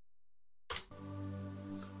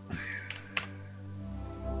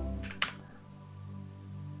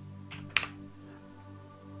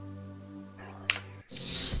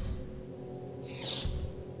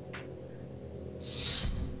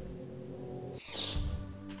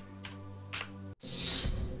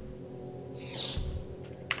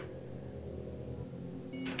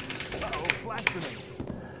 Uh-oh, flash grenade.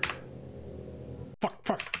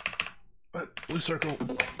 Fuck. Blue circle.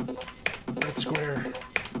 Red square.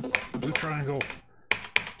 Blue triangle.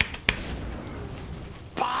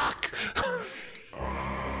 Fuck!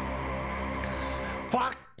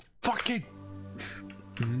 Fuck! Fucking!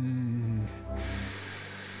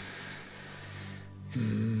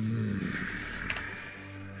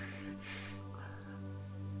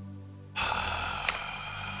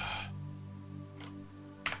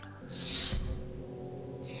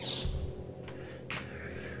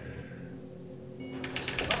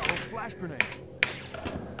 Uh-oh, flash grenade.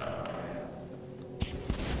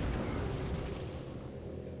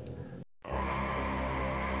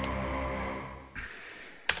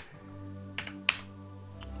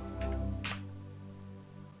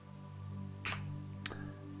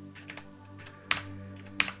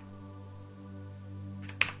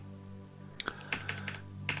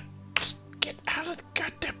 Just get out of the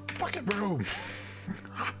goddamn fucking room!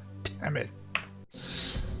 Damn it.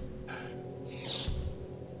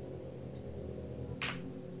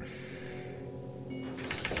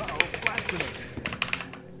 grenade.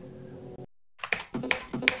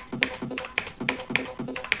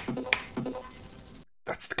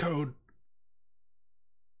 That's the code.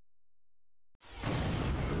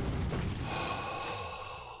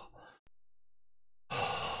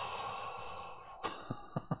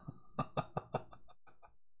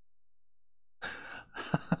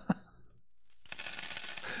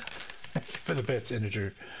 For the bits,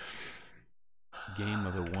 integer. Game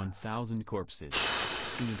of the 1000 Corpses.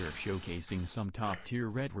 Sinatar showcasing some top-tier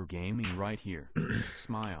retro gaming right here.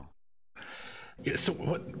 Smile. Yeah, so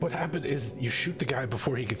what happened is you shoot the guy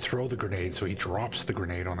before he could throw the grenade, so he drops the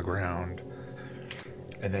grenade on the ground.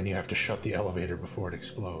 And then you have to shut the elevator before it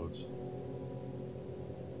explodes.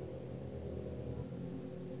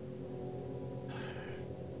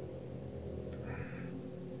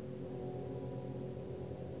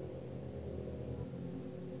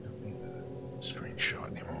 Don't need the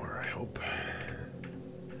screenshot anymore, I hope.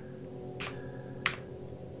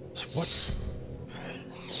 So what's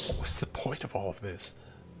the point of all of this?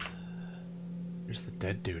 Here's the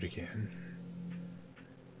dead dude again.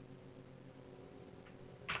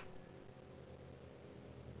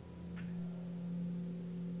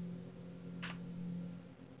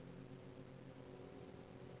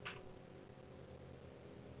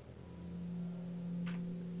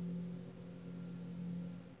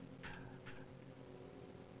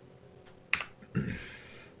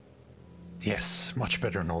 Yes, much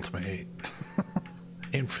better in Ultimate 8.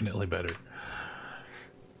 Infinitely better.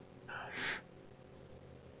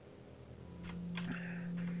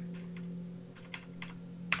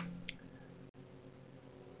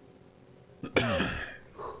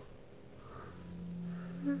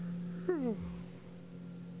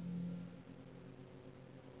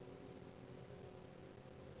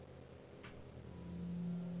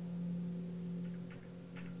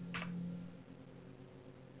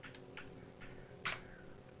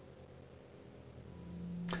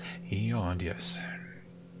 He yawned, yes.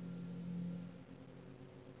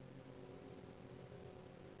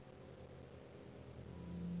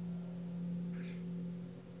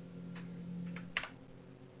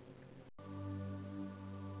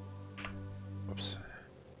 Whoops.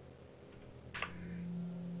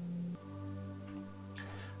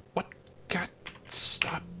 What? God,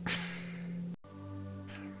 stop.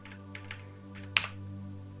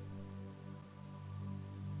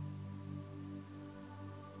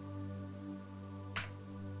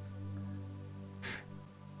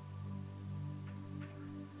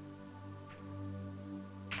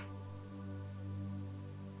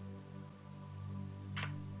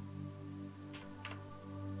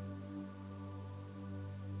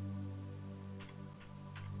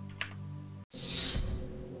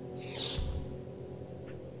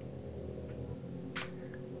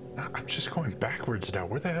 I'm just going backwards now.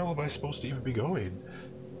 Where the hell am I supposed to even be going?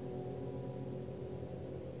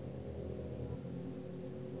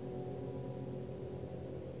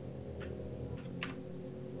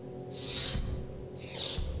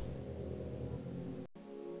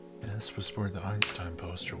 Yeah, this was where the Einstein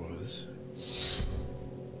poster was.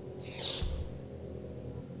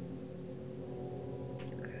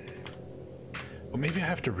 Well, maybe I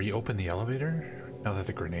have to reopen the elevator now that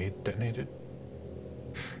the grenade detonated.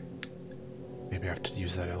 Maybe I have to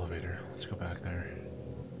use that elevator. Let's go back there.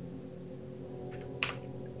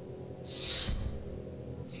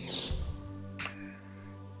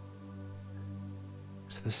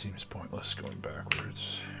 So this seems pointless going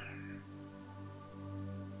backwards.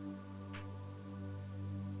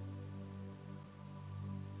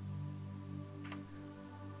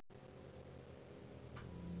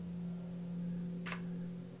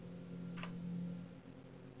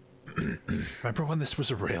 Remember when this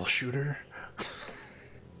was a rail shooter?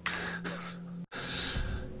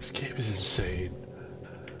 This game is insane.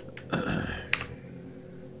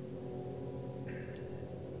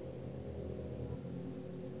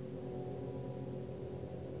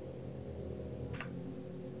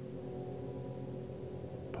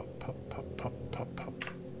 Pop, pop, pop, pop, pop, pop.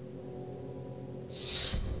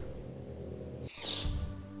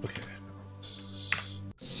 Okay.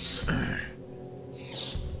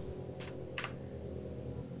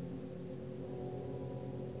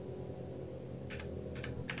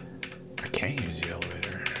 I can't use the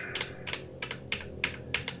elevator.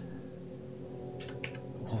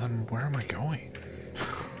 Well then, where am I going?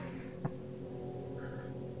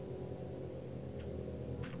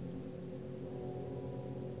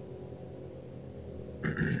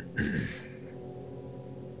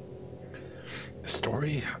 The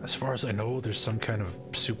story, as far as I know, there's some kind of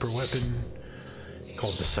super weapon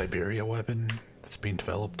called the Cyberia weapon that's being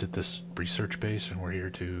developed at this research base, and we're here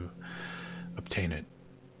to obtain it.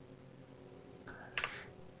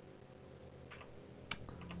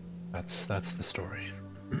 That's the story.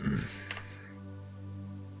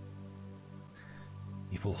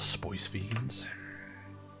 Evil Spoice vegans.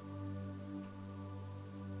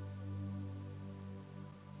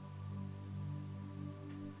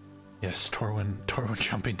 Yes, Torwin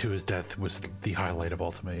jumping to his death was the highlight of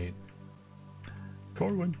Ultimate 8.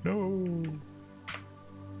 Torwin, no!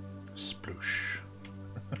 Sploosh.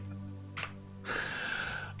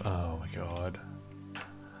 Oh my god.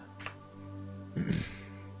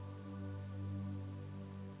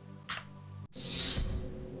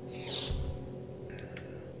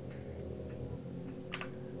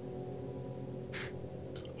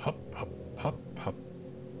 Hop, hop, hop, hop.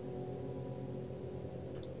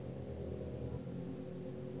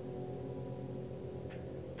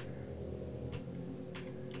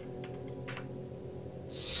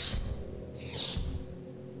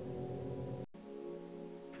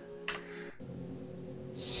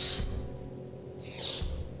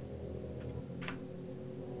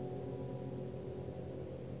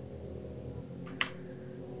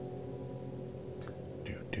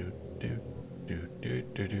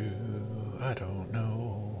 I don't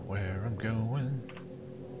know where I'm going.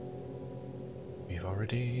 We've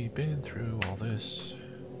already been through all this.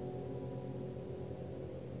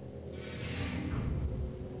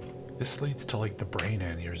 This leads to like the brain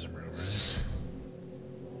aneurysm room, right?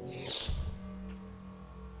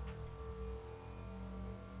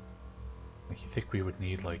 Like, you think we would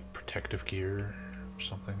need like protective gear or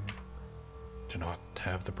something to not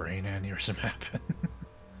have the brain aneurysm happen?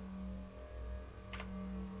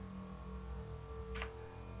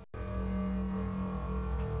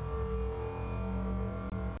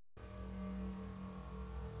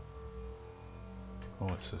 Oh,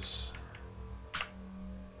 what's this?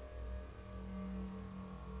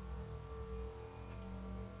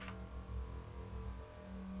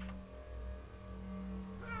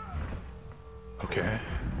 Okay.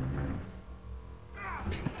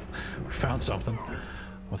 We found something.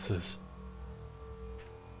 What's this?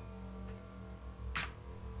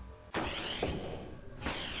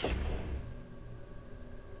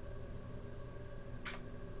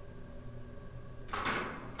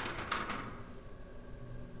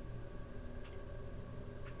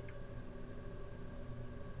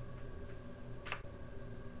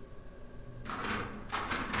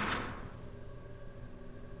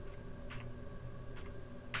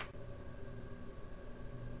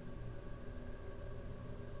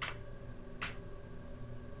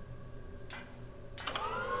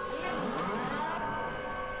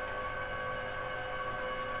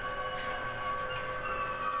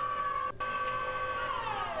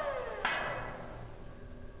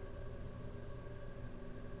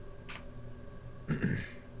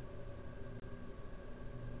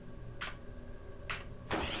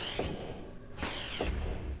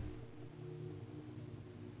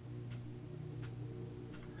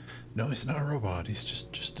 No, he's not a robot. He's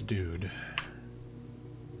just a dude.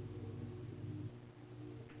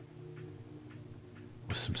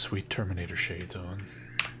 With some sweet Terminator shades on.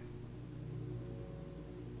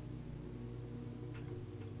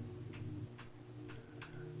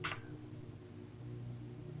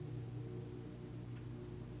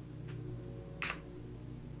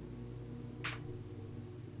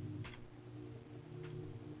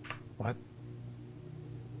 What?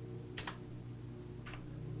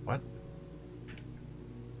 What?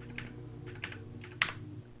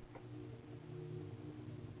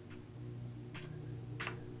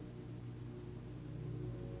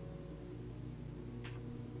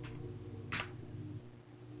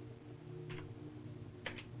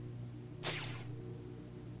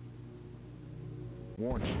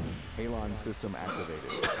 Warning. Halon system activated.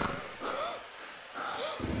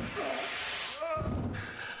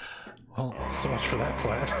 Well, so much for that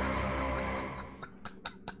plaid.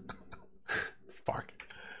 Fuck.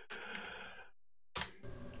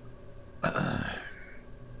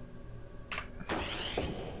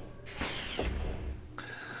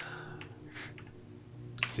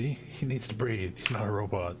 See? He needs to breathe. He's not a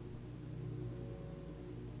robot.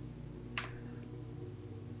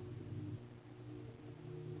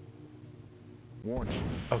 Warning.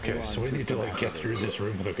 Okay, so we need to like get through this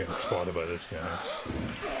room without getting spotted by this guy.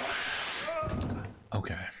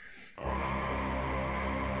 Okay.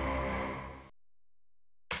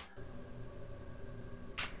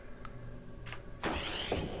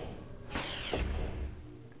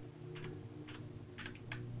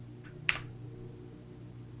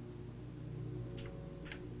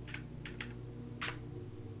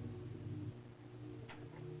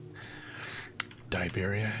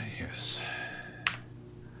 Cyberia, yes.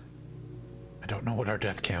 don't know what our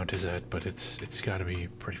death count is at, but it's got to be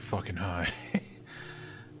pretty fucking high.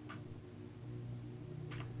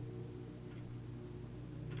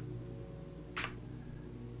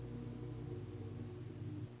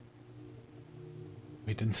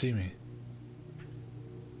 He didn't see me.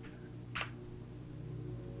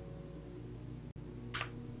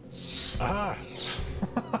 Ah!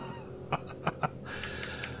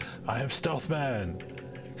 I am Stealth Man.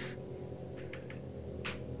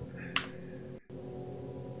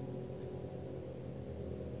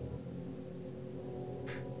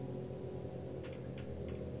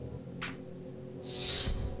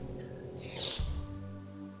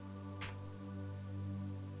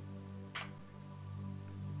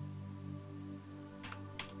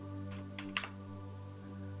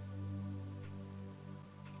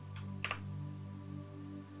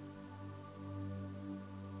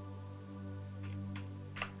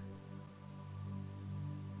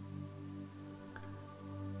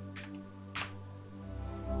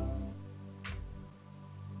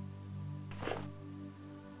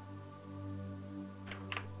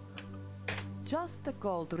 Just a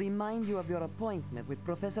call to remind you of your appointment with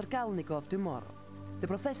Professor Kalnikov tomorrow. The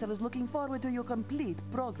professor is looking forward to your complete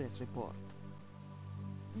progress report.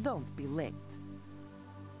 Don't be late.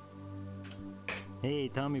 Hey,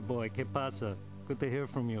 Tommy boy, ¿qué pasa? Good to hear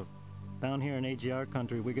from you. Down here in AGR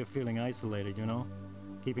country, we get feeling isolated, you know?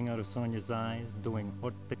 Keeping out of Sonia's eyes, doing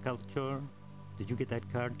horticulture. Did you get that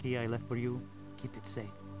card key I left for you? Keep it safe.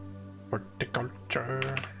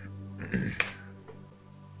 Horticulture.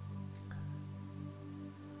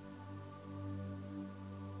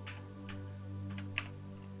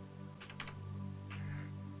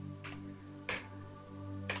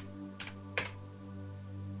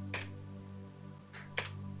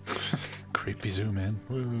 Creepy zoom in.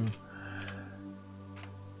 Woo.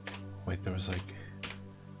 Wait, there was like,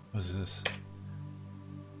 what was this?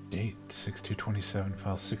 Date 6227,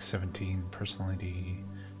 file 617, personal ID,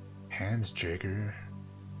 Hans Jagger,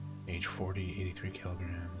 age 40, 83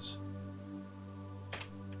 kilograms.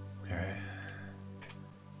 Okay.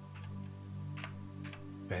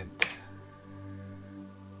 Vent.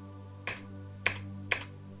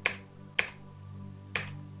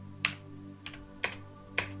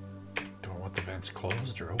 The vent's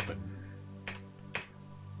closed or open?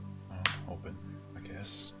 Oh, open, I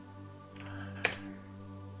guess.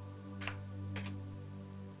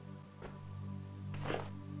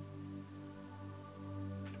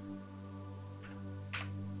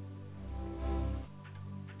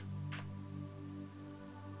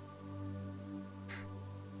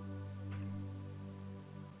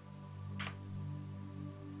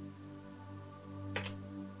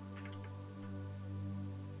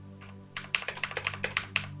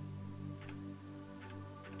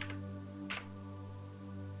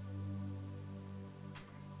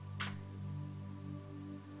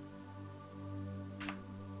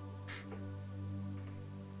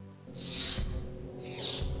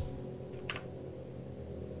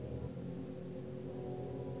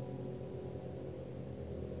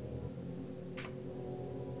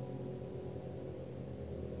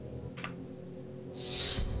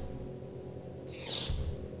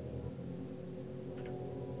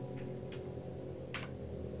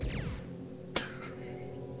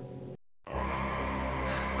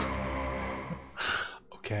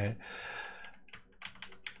 Okay.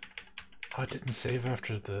 Oh, it didn't save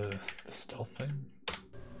after the stealth thing?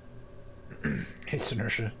 Hey,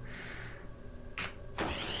 Sinatar.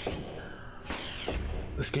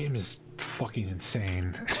 This game is fucking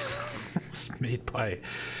insane. It's made by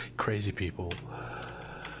crazy people.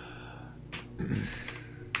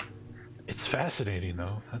 It's fascinating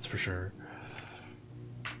though, that's for sure.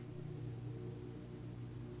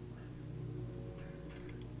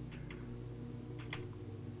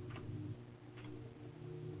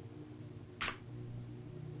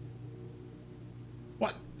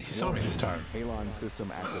 What? He saw me this time. Halon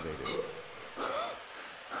system activated.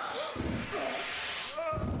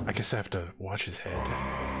 I guess I have to watch his head.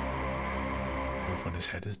 Move when his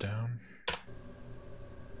head is down.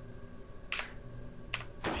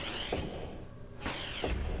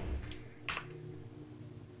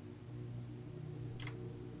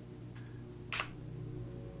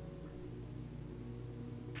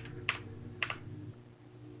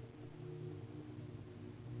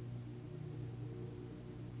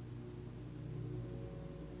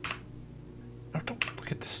 No, don't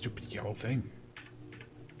look at this stupid yellow thing.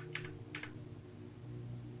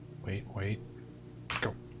 Wait.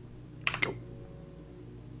 Go. Go.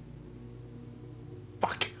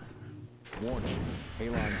 Fuck. Warning.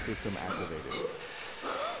 Halon system activated.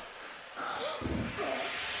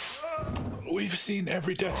 We've seen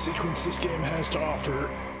every death sequence this game has to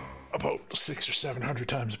offer about 600 or 700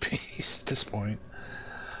 times a piece at this point.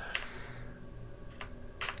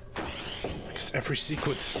 Because every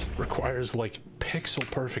sequence requires like pixel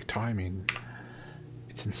perfect timing.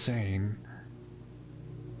 It's insane.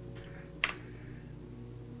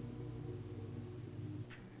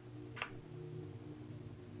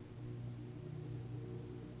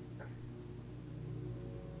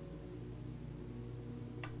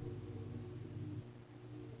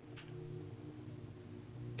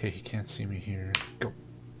 Okay, he can't see me here. Go.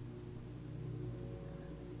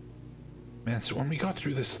 Man, so when we got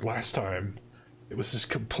through this last time, it was this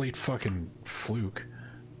complete fucking fluke.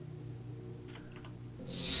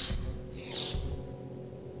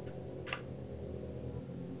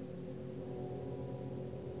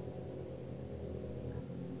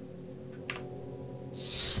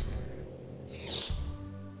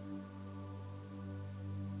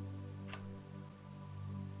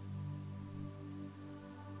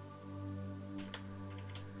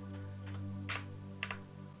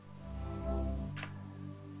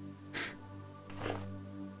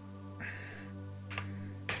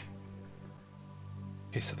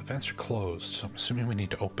 Okay, so the vents are closed, so I'm assuming we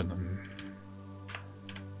need to open them.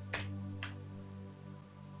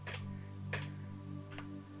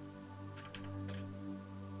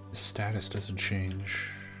 The status doesn't change.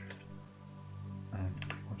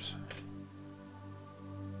 Whoops.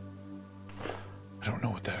 I don't know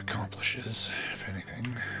what that accomplishes, if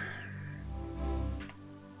anything.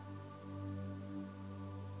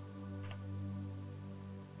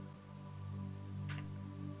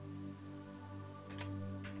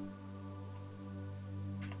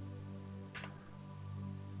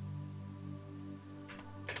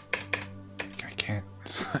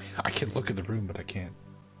 I can look at the room, but I can't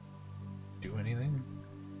do anything.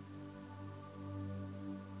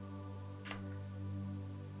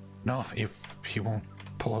 No, he won't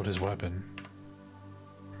pull out his weapon.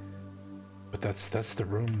 But that's the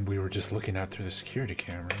room we were just looking at through the security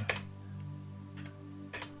camera.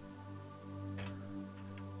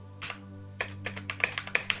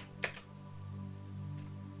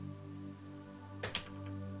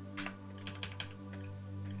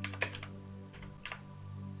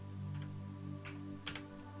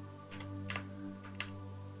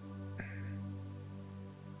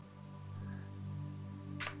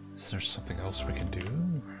 Is there something else we can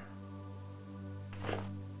do?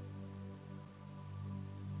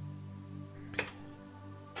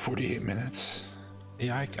 "48 minutes.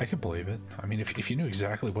 Yeah, I can believe it. I mean, if you knew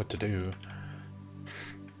exactly what to do,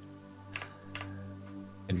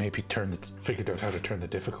 and maybe figured out how to turn the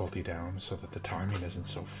difficulty down so that the timing isn't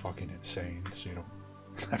so fucking insane, so you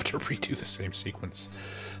don't have to redo the same sequence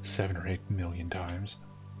 7 or 8 million times.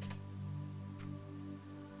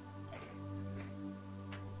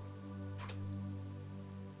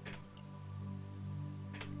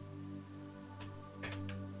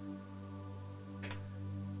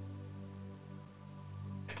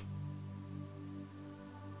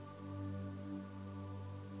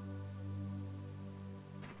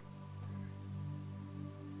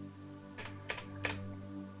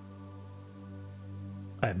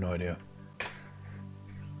 I have no idea.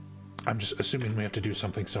 I'm just assuming we have to do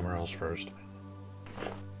something somewhere else first.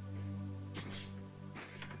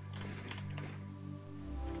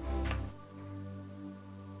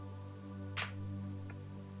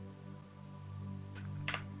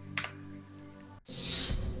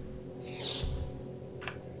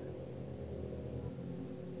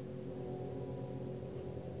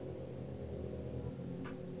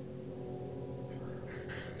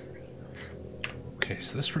 Okay,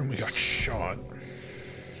 so this room we got shot.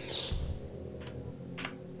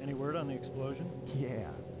 Any word on the explosion? Yeah,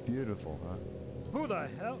 beautiful, huh? Who the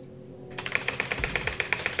hell?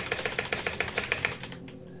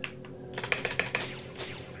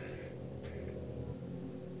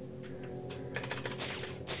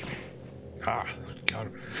 Ah, got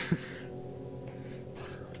him.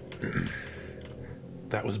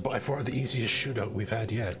 That was by far the easiest shootout we've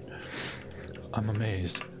had yet. I'm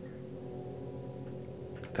amazed.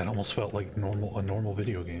 That almost felt like a normal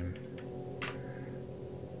video game.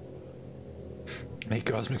 Hey,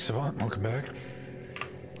 Cosmic Savant, welcome back.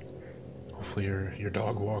 Hopefully your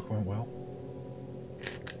dog walk went well.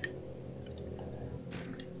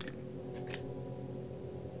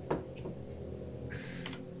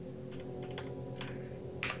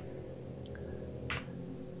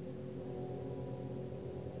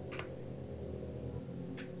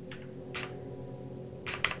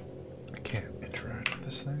 I can't interact with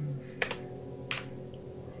this thing.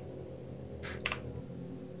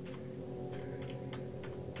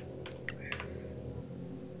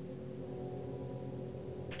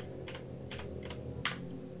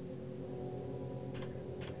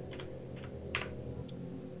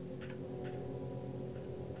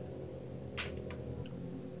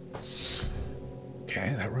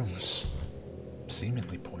 Okay, that room was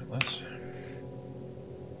seemingly pointless.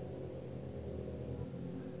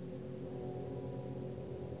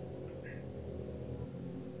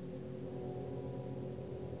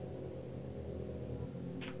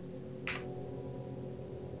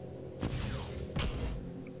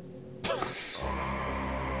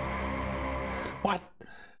 What?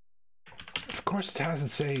 Of course it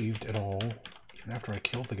hasn't saved at all, even after I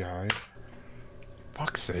killed the guy.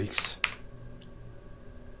 Fuck's sakes.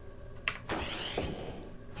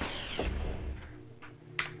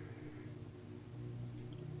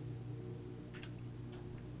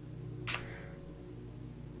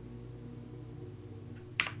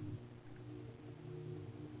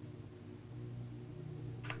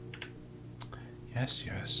 Yes,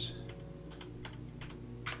 yes.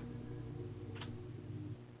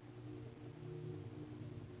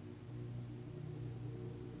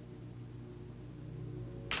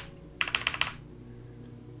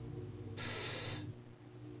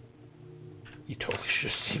 You totally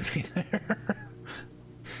should have seen me there.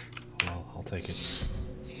 Well, I'll take it.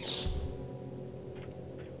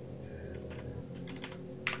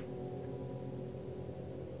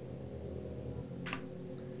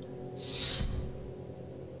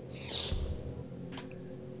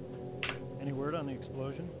 Any word on the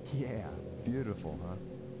explosion? Yeah, beautiful, huh?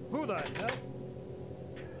 Who the hell?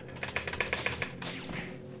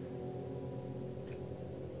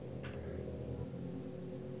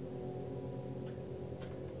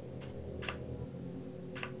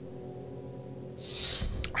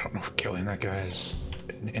 I don't know if killing that guy is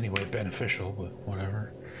in any way beneficial, but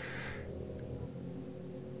whatever.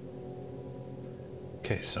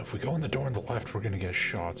 Okay, so if we go in the door on the left, we're gonna get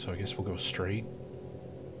shot, so I guess we'll go straight.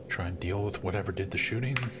 Try and deal with whatever did the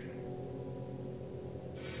shooting.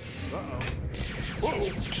 Uh-oh. Whoa!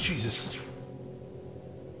 Jesus!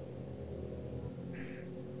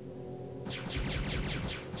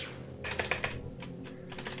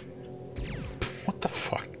 What the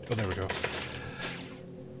fuck? Oh, there we go.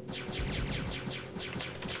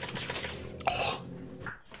 Oh.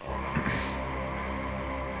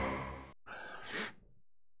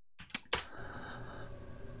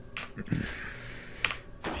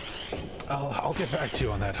 I'll get back to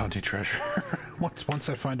you on that hunting treasure. once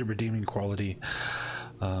I find a redeeming quality,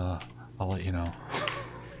 I'll let you know.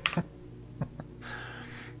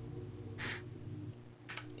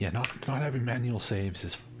 Yeah, not having manual saves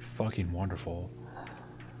is fucking wonderful.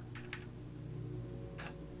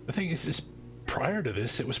 The thing is prior to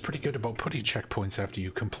this, it was pretty good about putting checkpoints after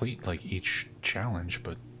you complete like each challenge,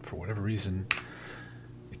 but for whatever reason,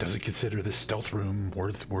 it doesn't consider this stealth room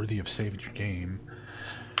worthy of saving your game.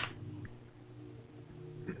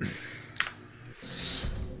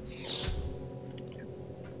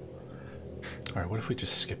 Alright, what if we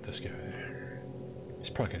just skip this guy? He's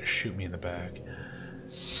probably gonna shoot me in the back.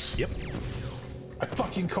 Yep. I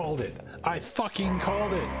fucking called it. I fucking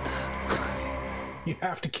called it. You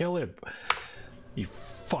have to kill him. You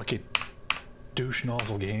fucking douche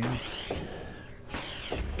nozzle game.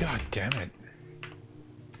 God damn it.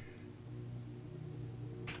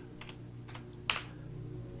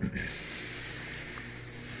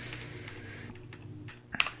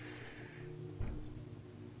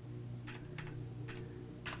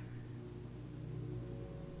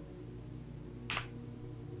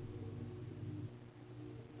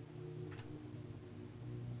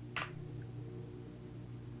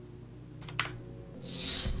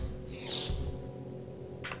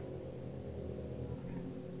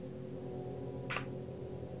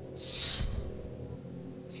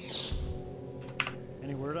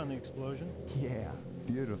 Any word on the explosion? Yeah,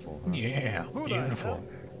 beautiful, huh? Yeah, Who the beautiful.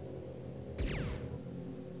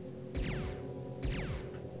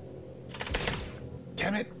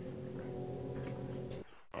 Damn it.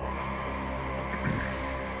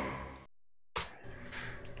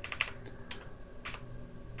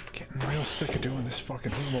 Getting real sick of doing this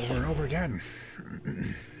fucking room over and over again.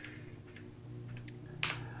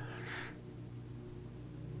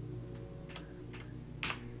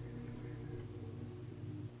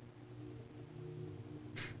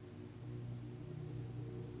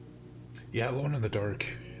 Yeah, Alone in the Dark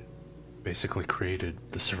basically created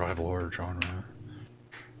the survival horror genre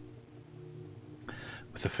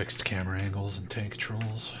with the fixed camera angles and tank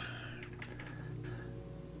controls.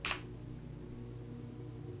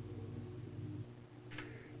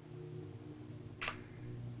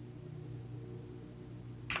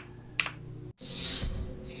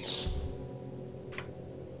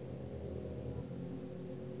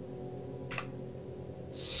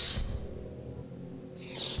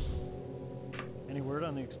 Any word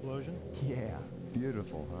on the explosion? Yeah,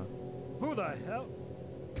 beautiful, huh? Who the hell?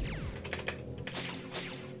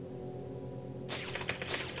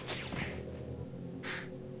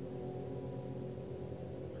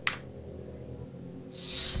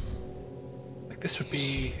 Like, this would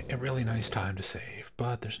be a really nice time to save,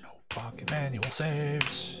 but there's no fucking manual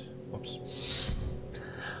saves. Whoops.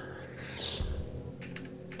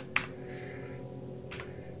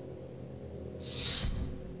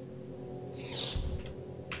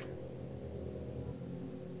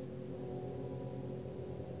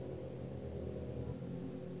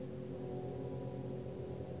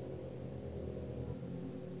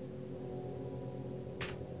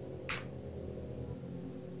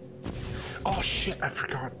 Oh shit, I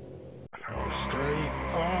forgot. That was straight.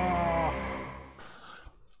 Oh.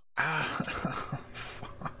 Ah.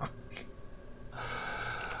 Fuck.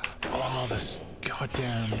 Oh, this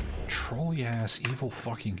goddamn trolly ass evil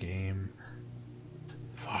fucking game.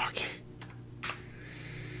 Fuck.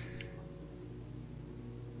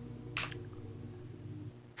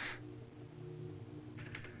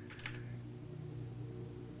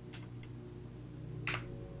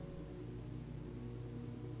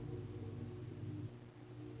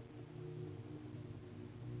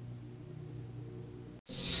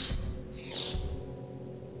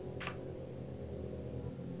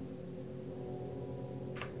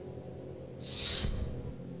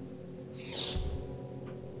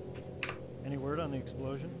 Any word on the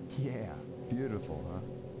explosion? Yeah, beautiful, huh?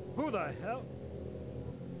 Who the hell?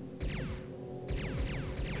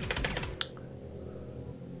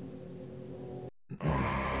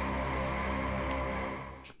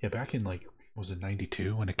 Yeah, back in, like, was it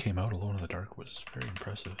 92 when it came out, Alone in the Dark was very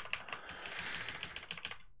impressive.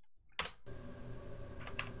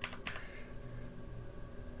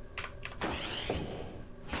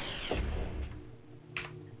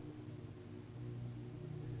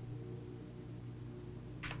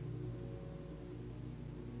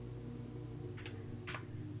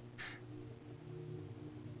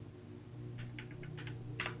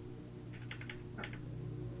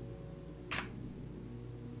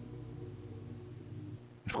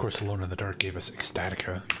 Of course, Alone in the Dark gave us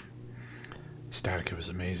Ecstatica. Ecstatica was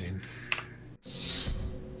amazing.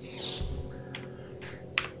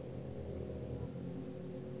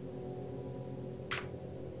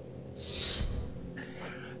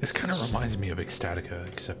 This kind of reminds me of Ecstatica,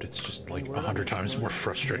 except it's just like 100 times more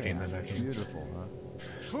frustrating than that game. Beautiful,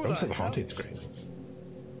 huh? Rose of the Haunted's great.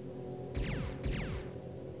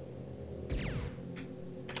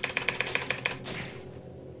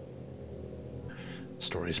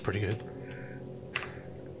 Story is pretty good.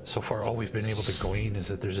 So far, all we've been able to glean is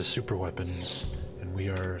that there's a super weapon, and we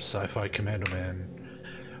are Sci-Fi Commando Man,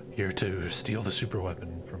 here to steal the super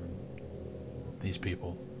weapon from these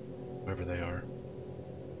people, whoever they are.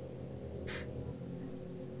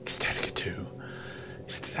 Ecstatica 2.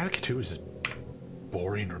 Ecstatica 2 is just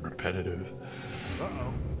boring and repetitive.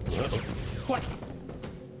 Uh-oh. Uh-oh. What?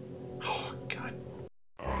 Oh, God.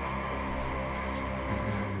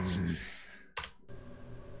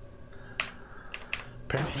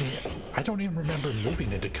 Apparently, I don't even remember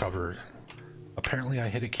moving into cover. Apparently I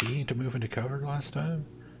hit a key to move into cover last time.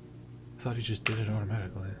 I thought he just did it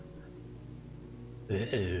automatically.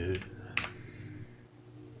 Uh-oh.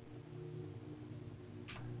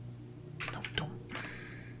 No, don't.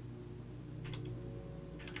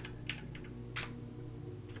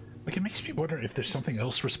 Like, it makes me wonder if there's something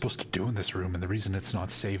else we're supposed to do in this room, and the reason it's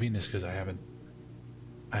not saving is because I haven't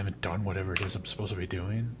done whatever it is I'm supposed to be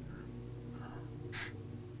doing.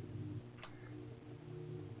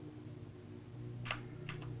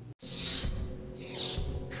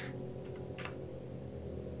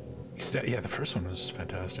 Yeah, the first one was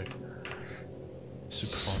fantastic.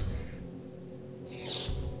 Super fun.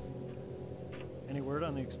 Any word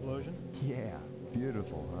on the explosion? Yeah,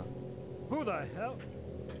 beautiful, huh? Who the hell?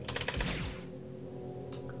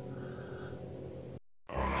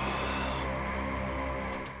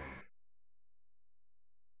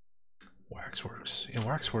 Waxworks. Yeah,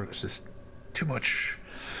 Waxworks is too much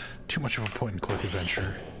of a point and click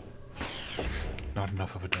adventure. Not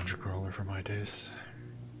enough of a dungeon crawler for my taste.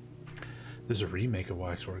 There's a remake of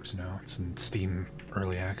Waxworks now. It's in Steam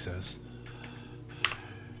Early Access.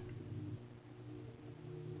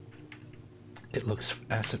 It looks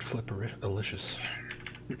acid flipper-delicious.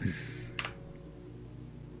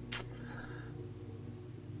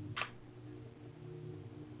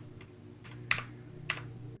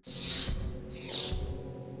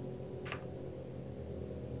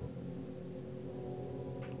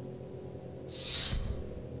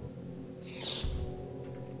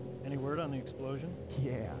 Any word on the explosion?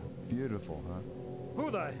 Yeah, beautiful, huh? Who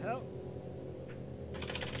the hell?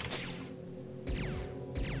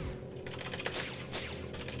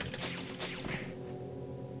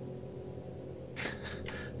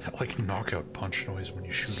 like knockout punch noise when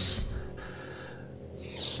you shoot him.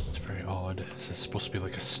 It's very odd. Is this supposed to be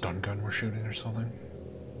like a stun gun we're shooting or something?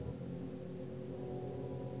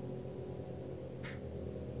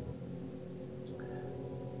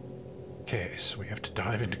 Okay, so we have to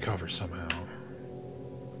dive into cover somehow.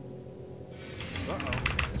 Uh-oh.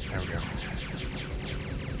 There we go.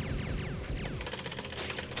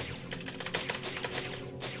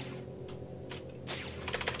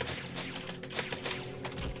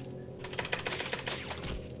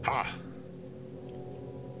 Ha!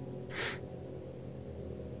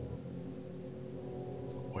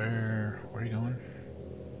 Where are you going?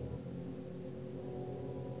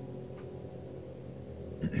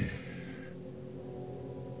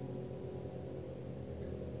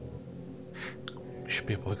 We should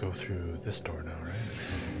be able to go through this door now, right?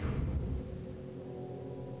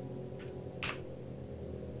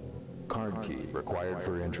 Card key required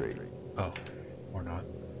for entry. Oh, or not.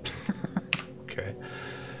 Okay.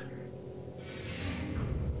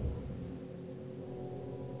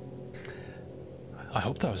 I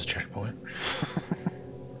hope that was a checkpoint.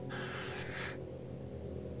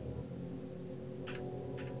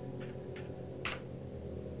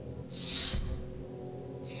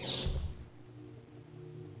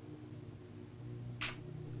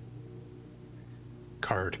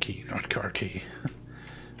 Card key, not car key.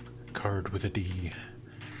 Card with a D.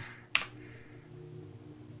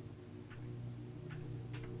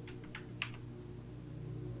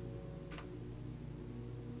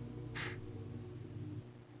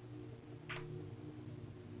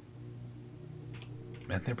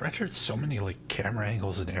 Man, they rendered so many like camera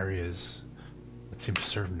angles and areas that seem to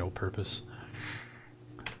serve no purpose.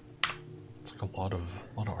 It's like a lot of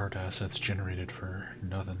art assets generated for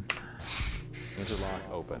nothing. Interlock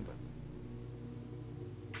opened.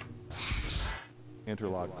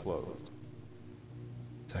 Interlock closed.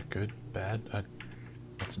 Is that good? Bad?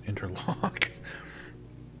 That's an interlock.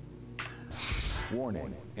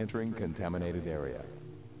 Warning, entering contaminated area.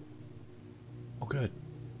 Oh, good.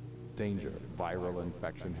 Danger, viral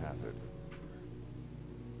infection hazard.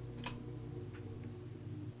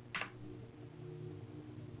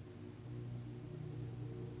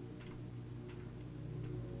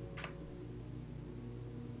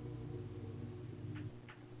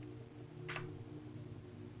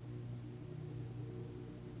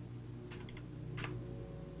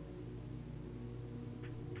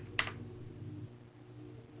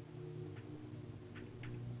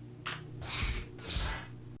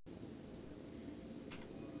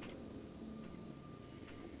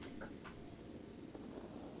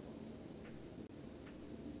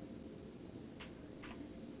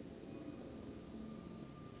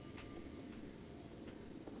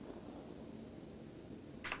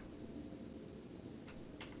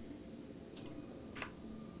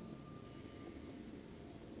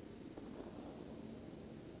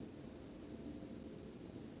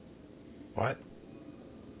 What?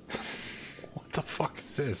 What the fuck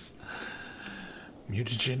is this?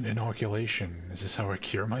 Mutagen inoculation. Is this how I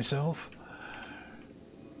cure myself?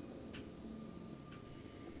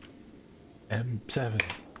 M7.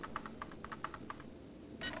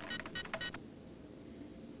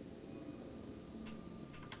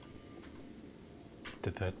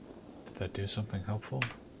 Did that do something helpful?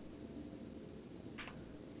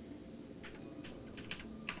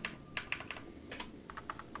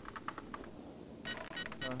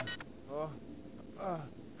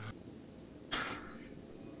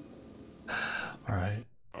 Alright.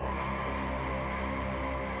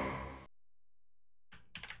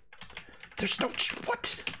 There's no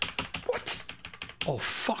what? What? Oh,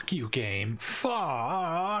 fuck you, game.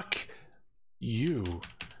 Fuck you.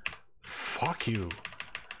 Fuck you.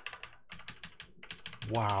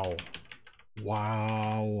 Wow.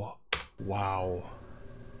 Wow. Wow.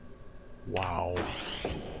 Wow.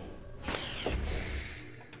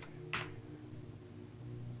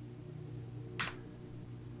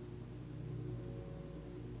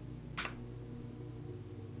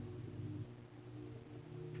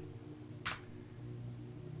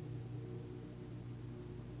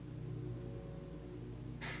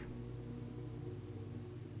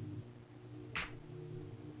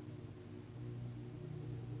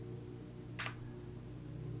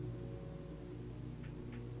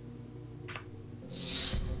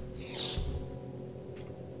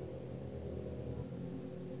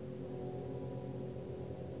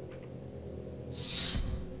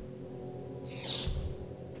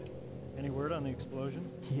 Any word on the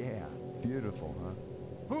explosion? Yeah, beautiful, huh?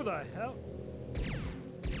 Who the hell?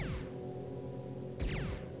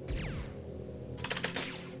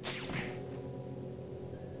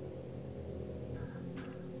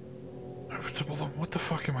 What the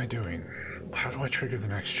fuck am I doing? How do I trigger the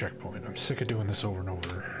next checkpoint? I'm sick of doing this over and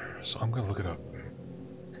over, so I'm gonna look it up.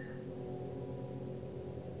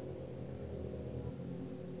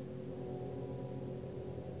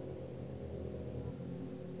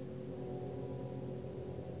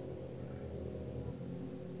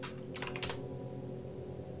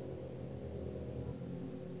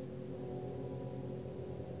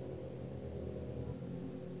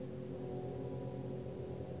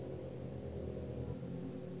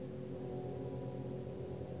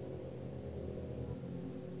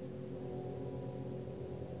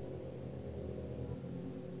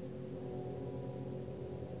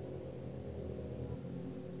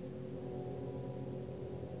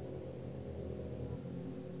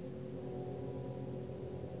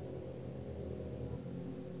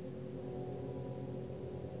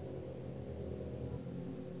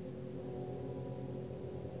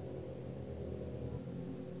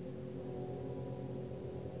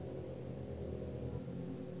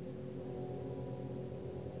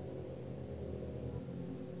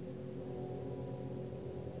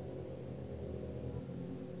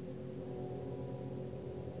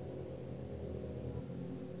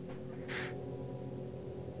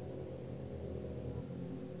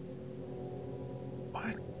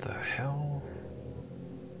 What the hell?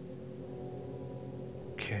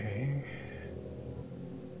 Okay.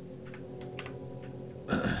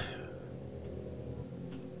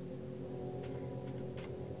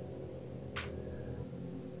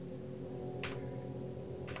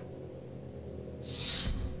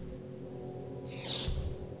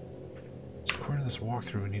 According to this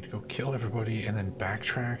walkthrough, we need to go kill everybody and then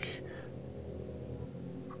backtrack.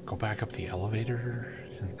 Go back up the elevator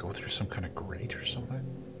and go through some kind of grate or something.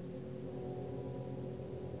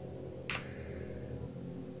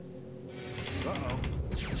 Uh-oh.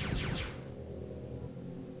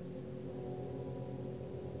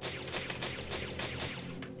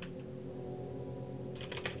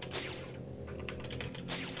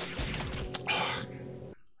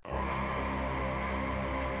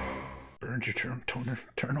 Burned your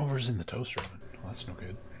turnovers in the toaster oven. Well, that's no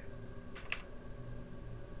good.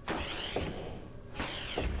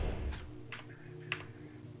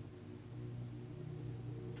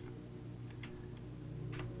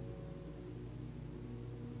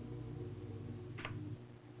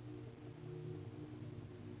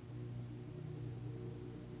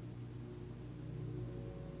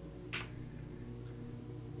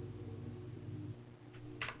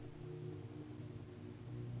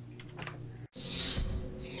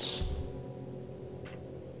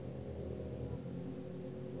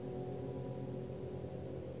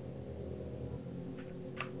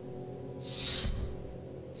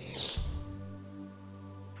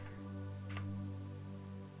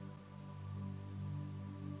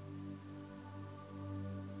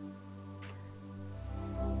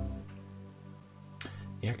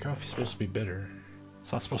 Yeah, coffee's supposed to be bitter.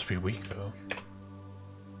 It's not supposed to be weak, though.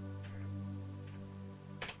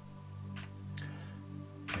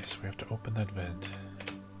 Okay, so we have to open that vent.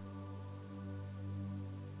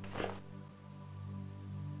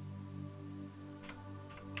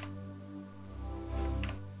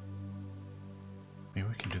 Maybe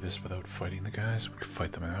we can do this without fighting the guys. We can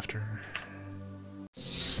fight them after.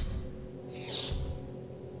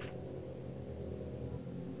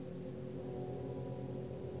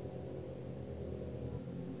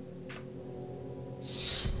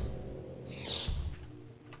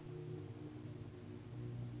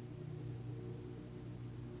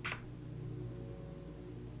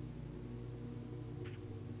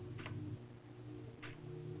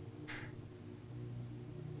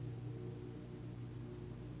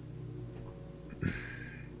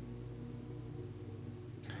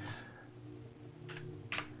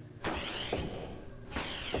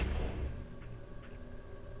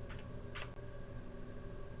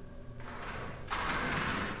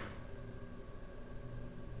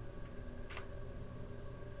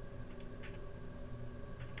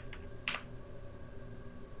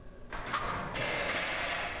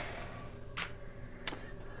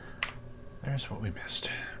 There's what we missed.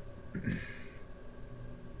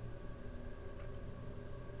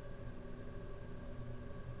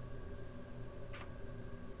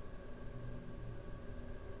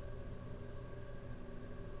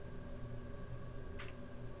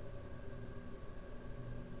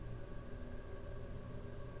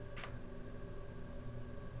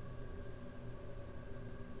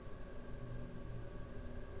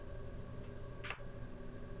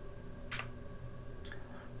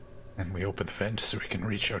 And we open the vent so we can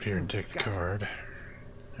reach out here and take the card.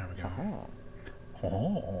 There we go.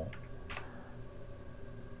 Oh.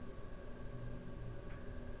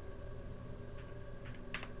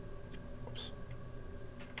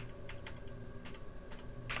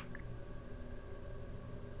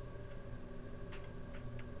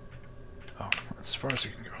 far as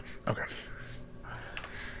you can go. Okay.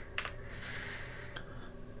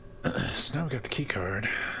 So now we got the key card,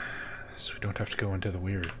 so we don't have to go into the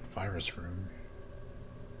weird virus room.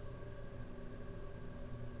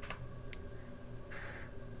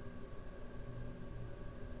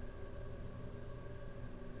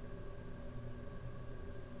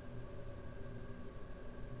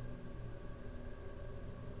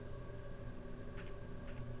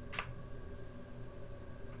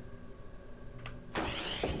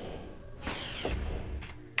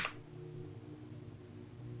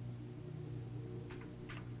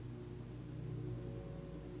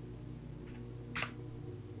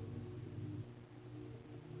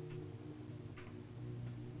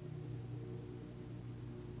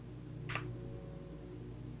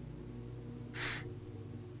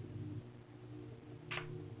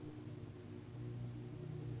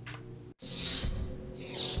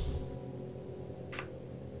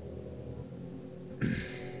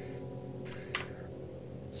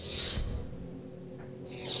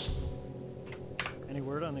 Any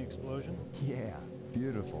word on the explosion? Yeah,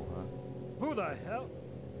 beautiful, huh? Who the hell?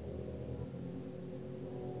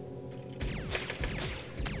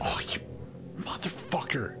 Oh, you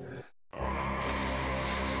motherfucker!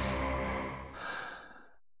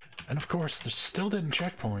 And of course, there still didn't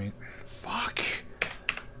checkpoint. Fuck.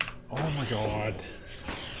 Oh my god.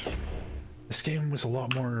 This game was a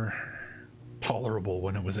lot more tolerable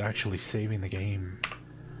when it was actually saving the game.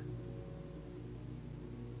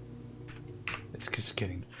 It's just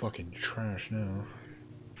getting fucking trash now.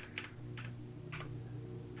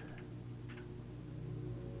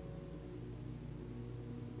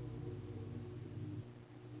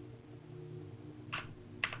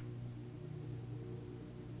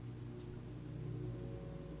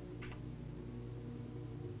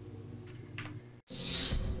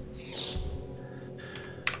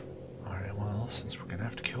 Alright, well, since we're gonna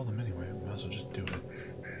have to kill them anyway, we might as well just do it.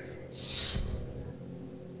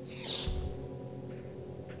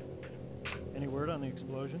 Any word on the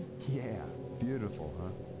explosion? Yeah, beautiful,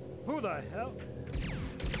 huh? Who the hell?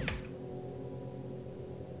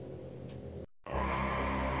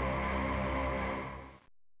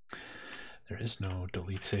 There is no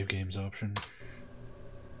delete save games option.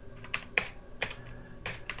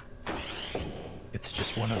 It's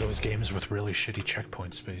just one of those games with really shitty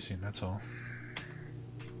checkpoint spacing, that's all.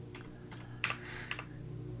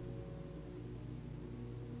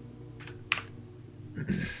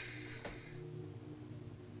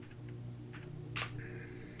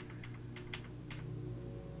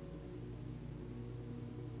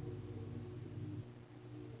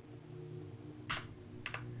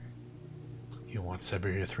 You want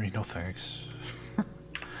Cyberia 3? No thanks.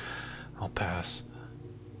 I'll pass.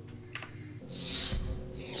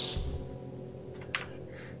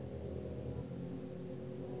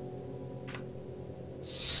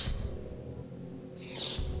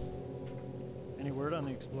 Any word on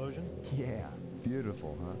the explosion? Yeah,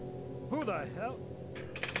 beautiful, huh? Who the hell?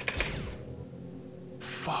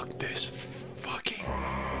 Fuck this fucking...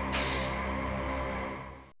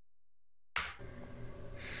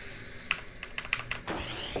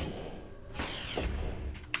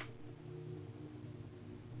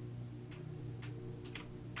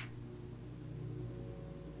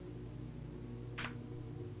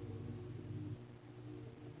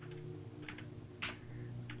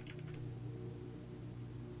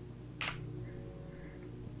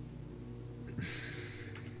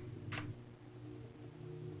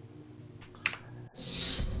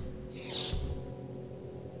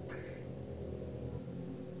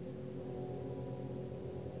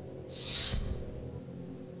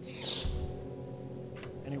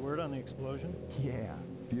 Any word on the explosion? Yeah,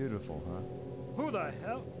 beautiful, huh? Who the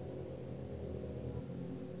hell?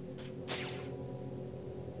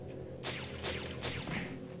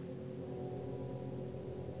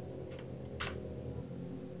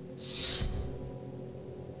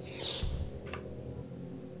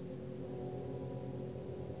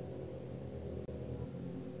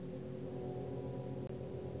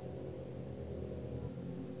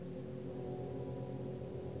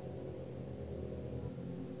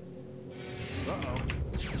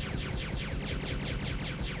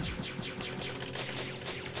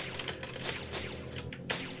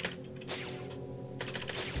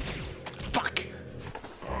 Fuck!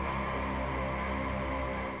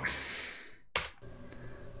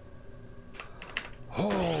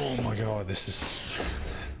 Oh my god, this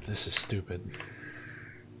is stupid.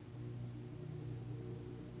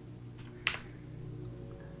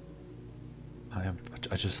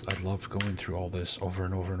 I love going through all this over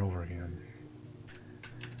and over and over again.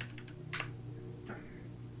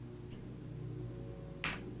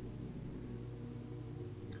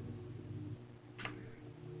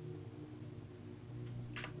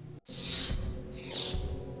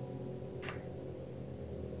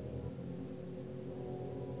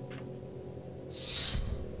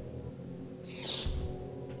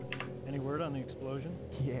 explosion?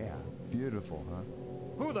 Yeah, beautiful, huh?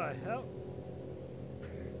 Who the hell?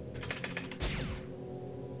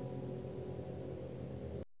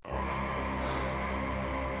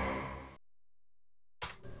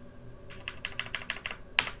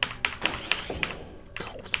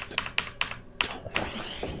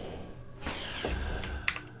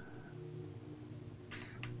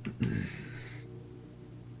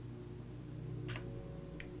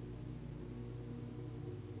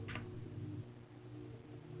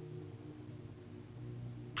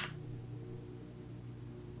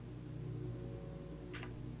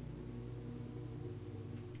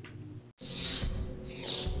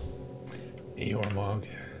 Eormog.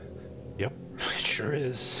 Yep, it sure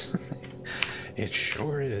is. It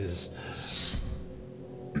sure is.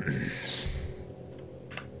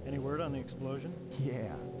 Any word on the explosion?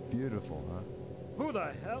 Yeah, beautiful, huh? Who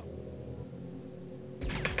the hell?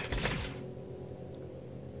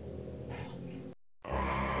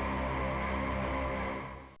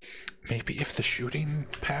 Maybe if the shooting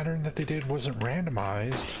pattern that they did wasn't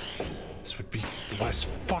randomized, this would be less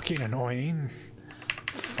fucking annoying.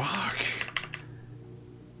 Fuck.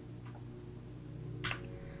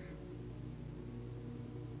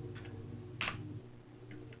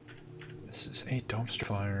 This is a dumpster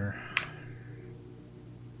fire.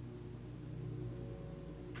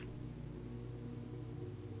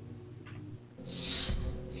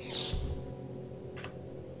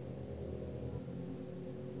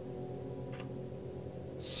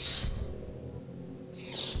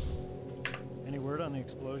 Any word on the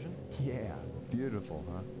explosion? Yeah, beautiful,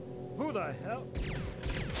 huh? Who the hell?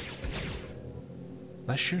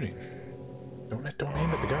 Less shooting. Don't aim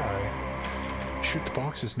at the guy. Shoot the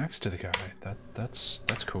boxes next to the guy. That's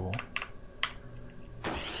cool.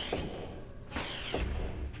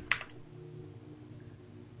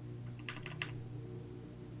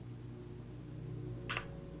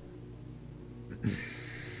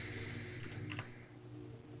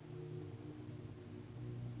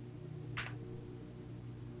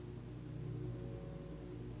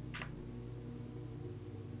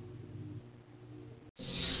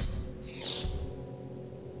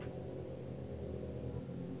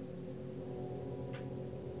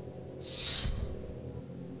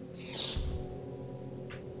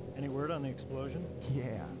 Any word on the explosion?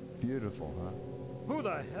 Yeah, beautiful, huh? Who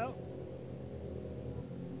the hell?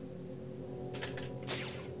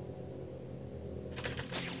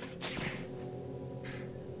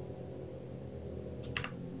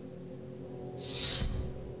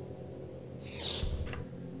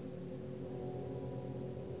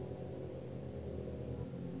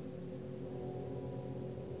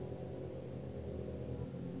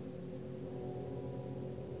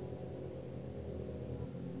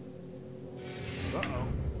 Uh-oh.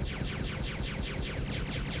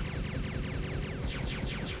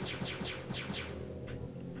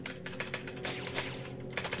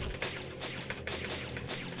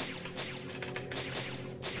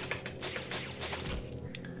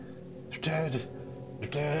 They're dead. They're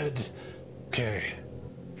dead. Okay.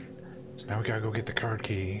 So now we gotta go get the card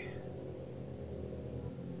key.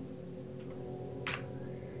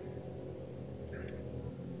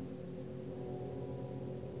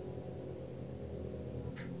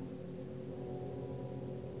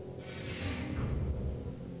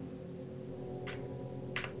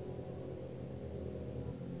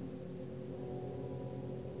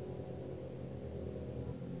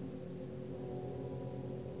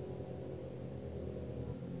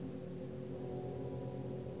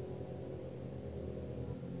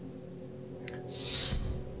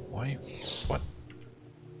 Why? What?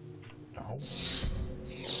 No.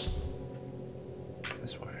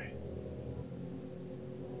 This way.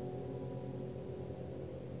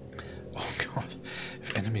 Oh god.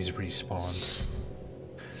 If enemies respawned,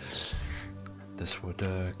 this would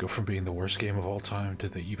go from being the worst game of all time to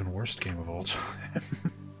the even worst game of all time.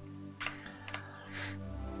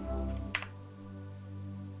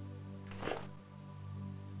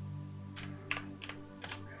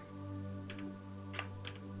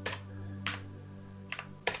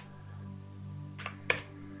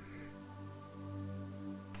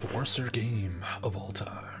 The worst game of all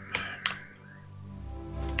time.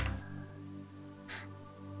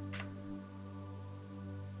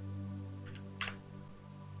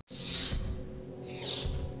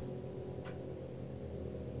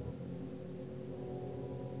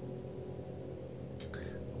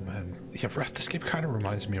 Man, yeah, this game kind of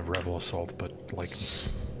reminds me of Rebel Assault, but like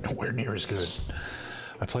nowhere near as good.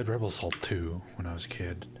 I played Rebel Assault 2 when I was a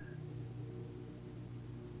kid.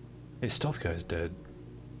 Hey, Stealth Guy's dead.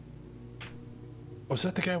 Oh, is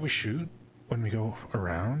that the guy we shoot? when we go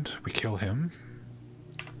around, we kill him.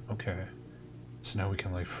 Okay. So now we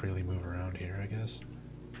can like freely move around here, I guess.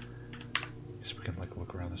 Guess we can like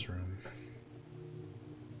look around this room.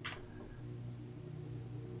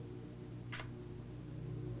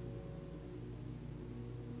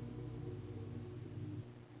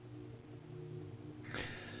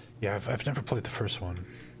 Yeah, I've never played the first one,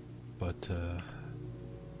 but the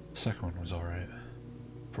second one was alright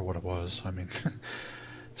for what it was. I mean,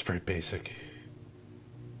 it's very basic.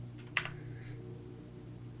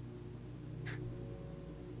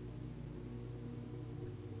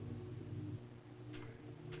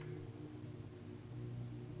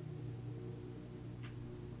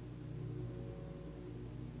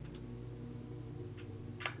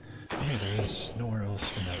 Yeah, there is nowhere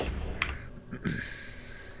else in that.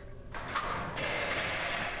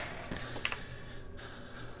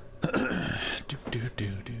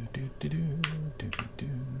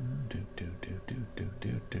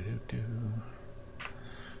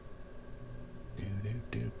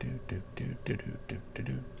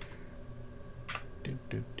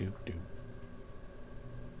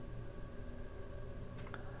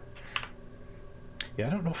 Yeah, I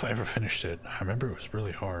don't know if I ever finished it. I remember it was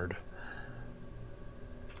really hard.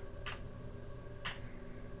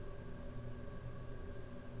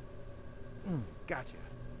 Gotcha.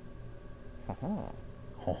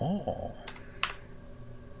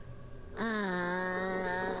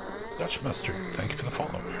 Dutch Mustard, thank you for the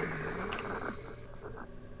follow.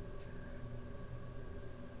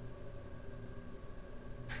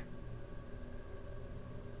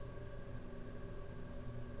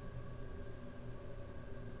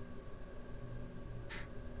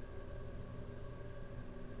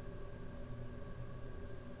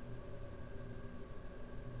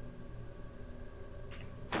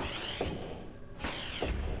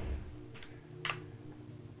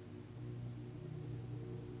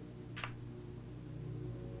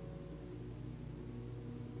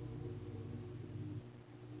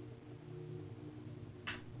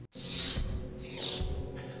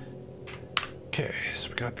 Okay, so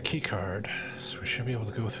we got the key card, so we should be able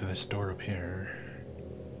to go through this door up here.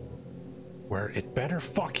 Where it better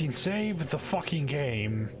fucking save the fucking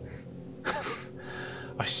game.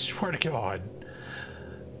 I swear to God.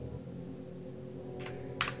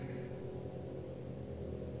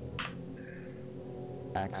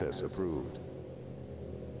 Access approved.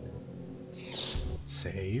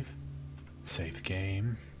 Save. Save the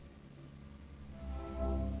game.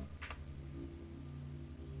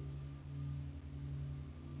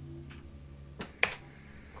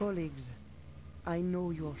 Colleagues, I know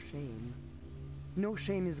your shame. No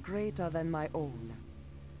shame is greater than my own.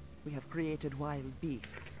 We have created wild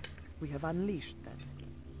beasts. We have unleashed them.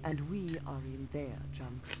 And we are in their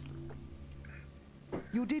jungle.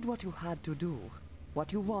 You did what you had to do.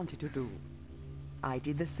 What you wanted to do. I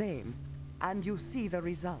did the same. And you see the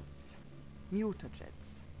results.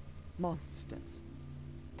 Mutagens. Monsters.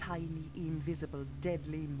 Tiny, invisible,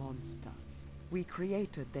 deadly monsters. We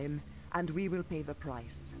created them, and we will pay the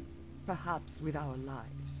price. Perhaps with our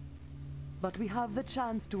lives. But we have the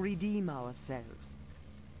chance to redeem ourselves.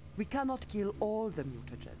 We cannot kill all the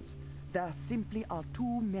mutagens. There simply are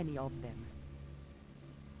too many of them.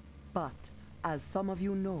 But, as some of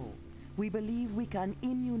you know, we believe we can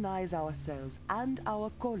immunize ourselves and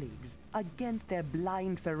our colleagues against their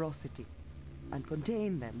blind ferocity and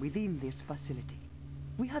contain them within this facility.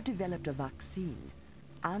 We have developed a vaccine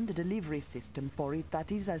and a delivery system for it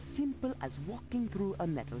that is as simple as walking through a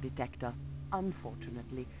metal detector.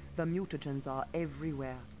 Unfortunately, the mutagens are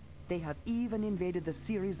everywhere. They have even invaded the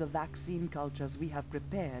series of vaccine cultures we have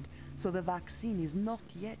prepared, so the vaccine is not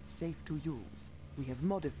yet safe to use. We have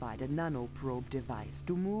modified a nanoprobe device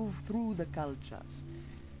to move through the cultures.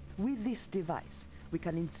 With this device, we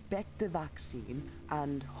can inspect the vaccine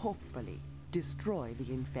and, hopefully, destroy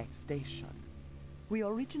the infestation. We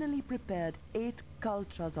originally prepared 8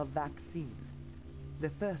 cultures of vaccine. The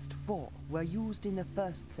first 4 were used in the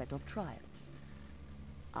first set of trials.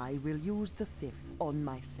 I will use the 5th on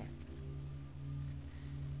myself.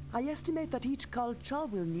 I estimate that each culture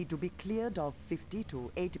will need to be cleared of 50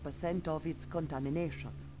 to 80% of its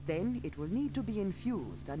contamination. Then it will need to be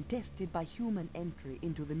infused and tested by human entry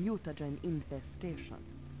into the mutagen infestation.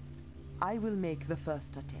 I will make the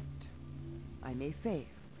first attempt. I may fail.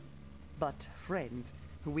 But, friends,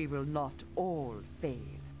 we will not all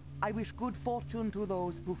fail. I wish good fortune to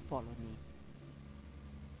those who follow me.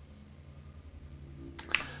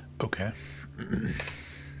 Okay.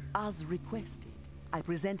 As requested, I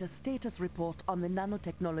present a status report on the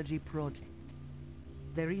nanotechnology project.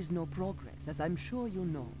 There is no progress, as I'm sure you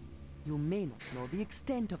know. You may not know the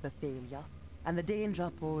extent of the failure, and the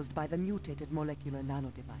danger posed by the mutated molecular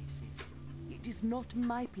nanodevices. It is not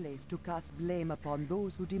my place to cast blame upon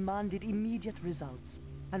those who demanded immediate results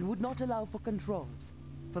and would not allow for controls,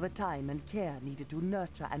 for the time and care needed to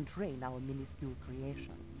nurture and train our minuscule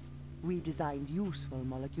creations. We designed useful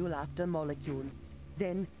molecule after molecule,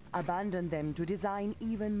 then abandoned them to design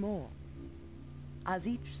even more. As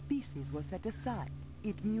each species was set aside,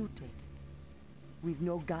 it mutated. With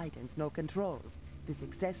no guidance, no controls, the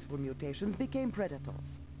successful mutations became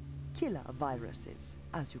predators. Killer viruses,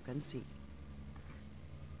 as you can see.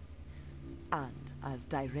 And, as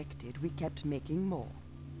directed, we kept making more.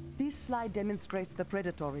 This slide demonstrates the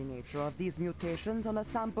predatory nature of these mutations on a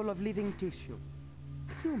sample of living tissue.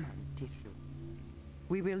 Human tissue.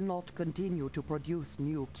 We will not continue to produce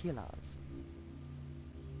new killers.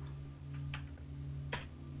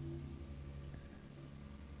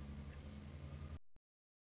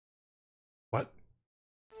 What?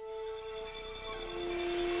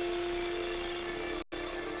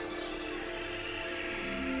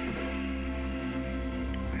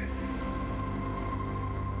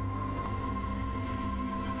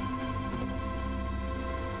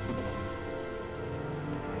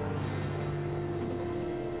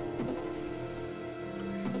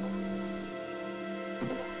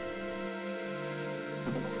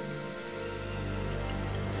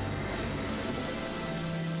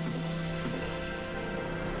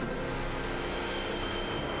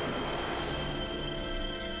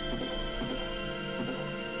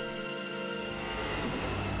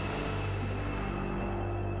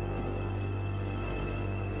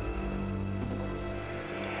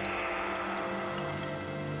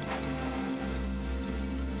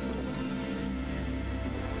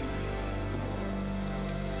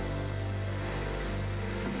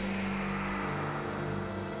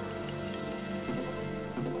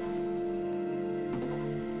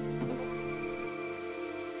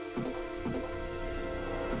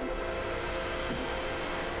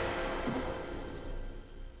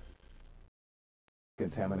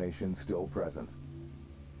 Contamination still present.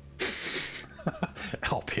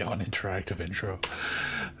 Alpion interactive intro.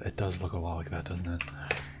 It does look a lot like that, doesn't it?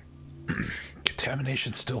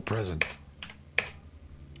 Contamination still present.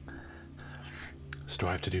 So do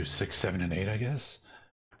I have to do 6, 7, and 8, I guess?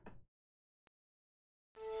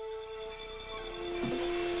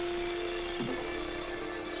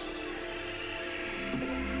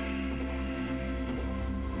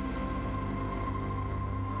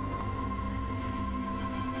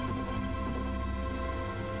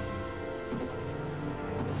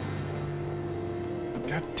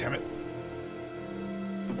 God damn it.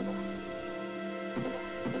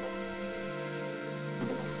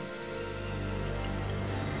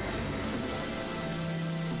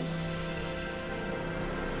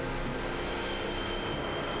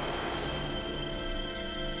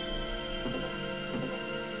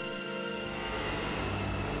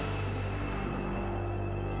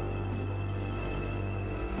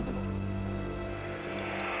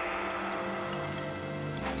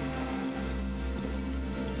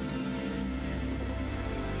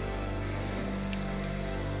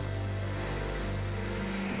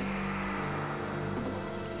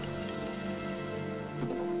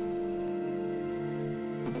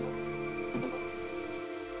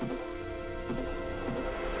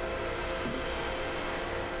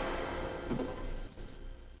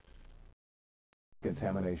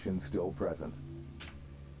 Contamination still present.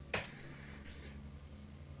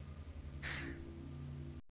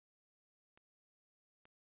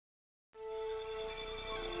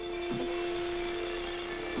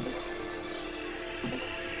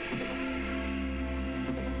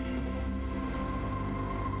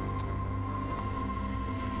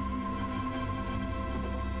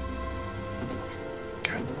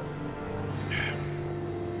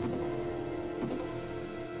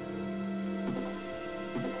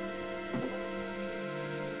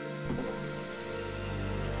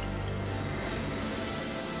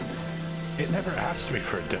 It never asked me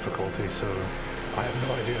for a difficulty, so I have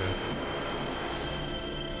no idea.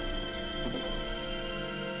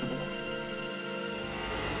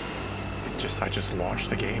 I just launched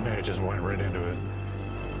the game and it just went right into it.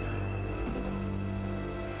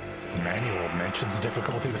 The manual mentions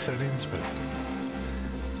difficulty settings, but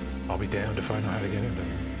I'll be damned if I know how to get into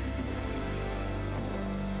them.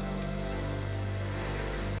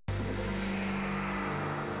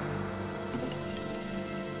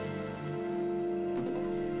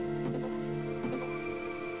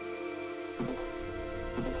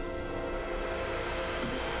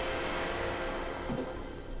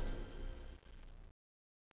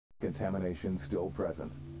 Contamination still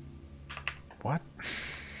present. What?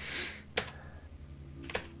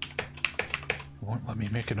 won't let me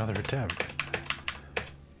make another attempt.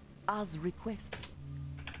 As requested.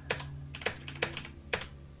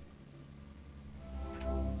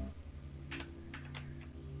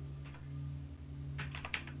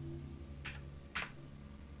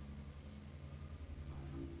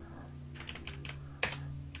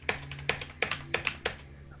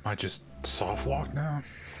 Am I just soft locked now?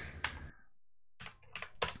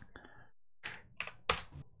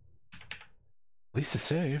 At least it's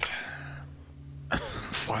saved.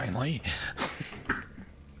 Finally.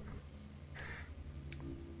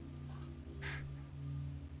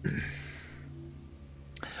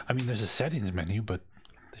 I mean, there's a settings menu, but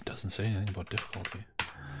it doesn't say anything about difficulty.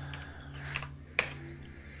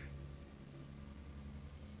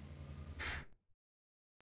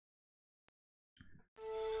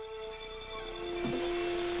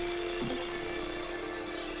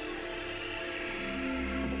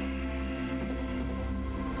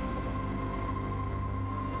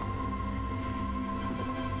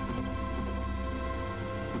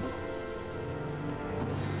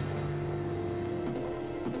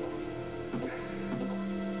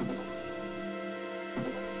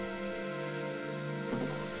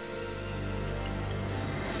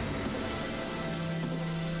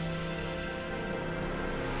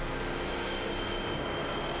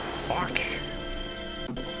 Fuck.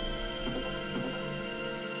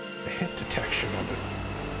 The hit detection on this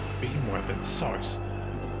beam weapon sucks.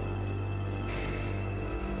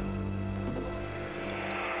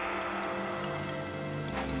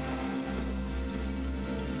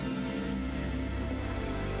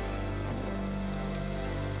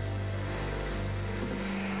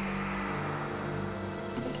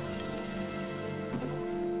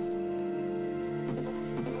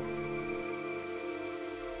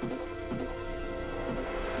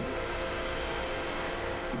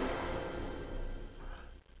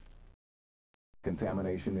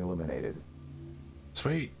 Contamination eliminated.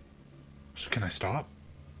 Sweet. So can I stop?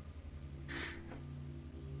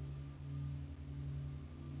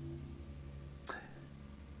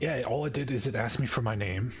 Yeah, all it did is it asked me for my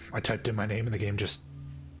name. I typed in my name and the game just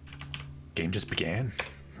began.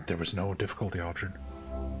 There was no difficulty option.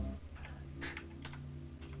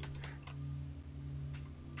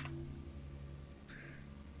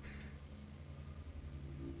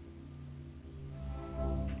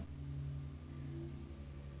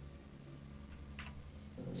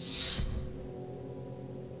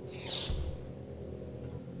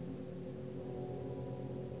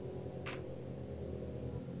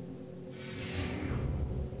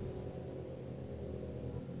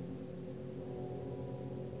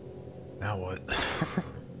 Now what?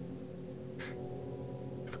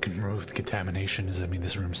 If I can remove the contamination, does that mean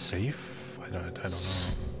this room's safe? I don't know.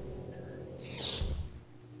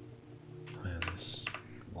 This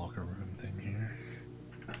locker room thing here.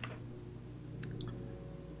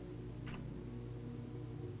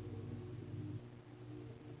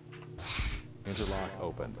 Interlock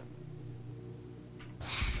opened.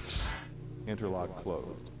 Interlock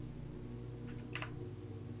closed.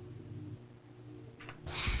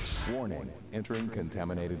 Warning, entering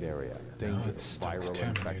contaminated area. Danger, it's still viral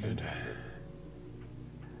infection contaminated. hazard.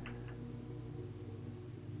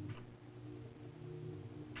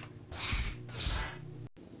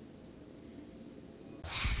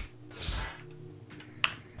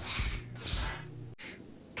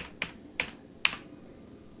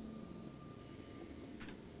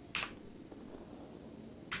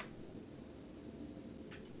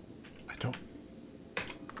 I don't.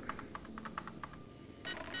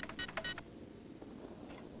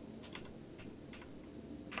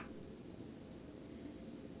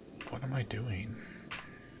 What am I doing?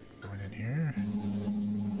 Going in here?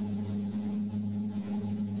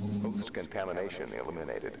 Host contamination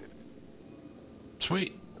eliminated.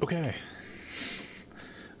 Sweet. Okay.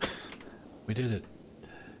 We did it.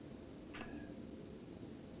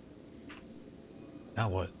 Now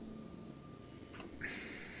what?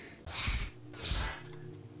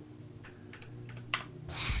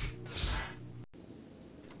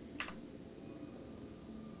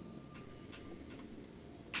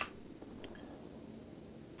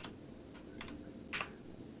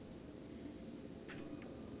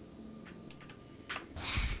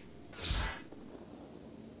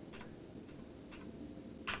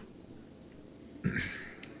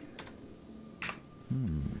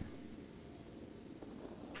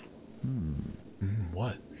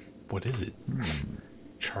 What? What is it?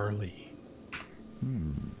 Charlie.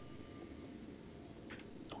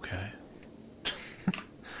 Okay.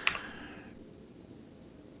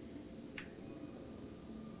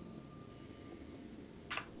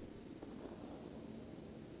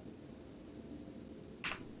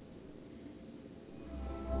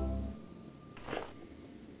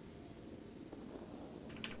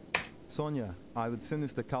 Sonia, I would send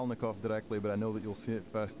this to Kalnikov directly, but I know that you'll see it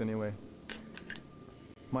first anyway.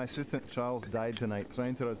 My assistant Charles died tonight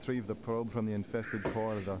trying to retrieve the probe from the infested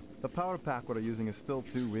corridor. The power pack we're using is still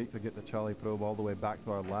too weak to get the Charlie probe all the way back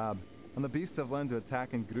to our lab. And the beasts have learned to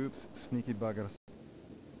attack in groups, sneaky buggers.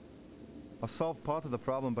 I'll solve part of the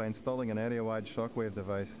problem by installing an area-wide shockwave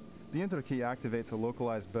device. The interkey activates a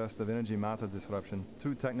localized burst of energy matter disruption.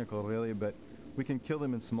 Too technical really, but we can kill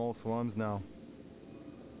them in small swarms now.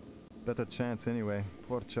 Better chance anyway.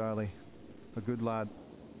 Poor Charlie. A good lad.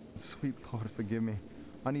 Sweet Lord, forgive me.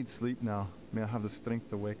 I need sleep now. May I have the strength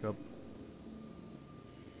to wake up.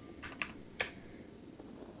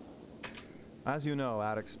 As you know,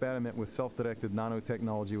 our experiment with self-directed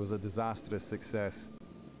nanotechnology was a disastrous success.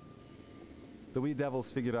 The wee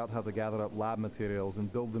devils figured out how to gather up lab materials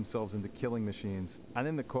and build themselves into killing machines. And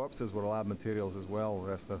then the corpses were lab materials as well,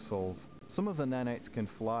 rest their souls. Some of the nanites can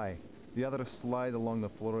fly. The others slide along the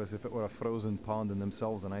floor as if it were a frozen pond and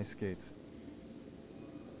themselves on ice skates.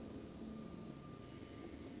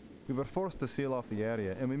 We were forced to seal off the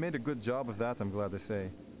area, and we made a good job of that, I'm glad to say.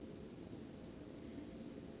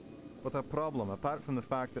 But our problem, apart from the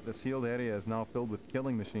fact that the sealed area is now filled with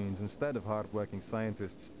killing machines instead of hard-working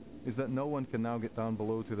scientists, is that no one can now get down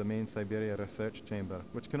below to the main Cyberia research chamber,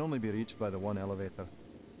 which can only be reached by the one elevator.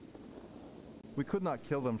 We could not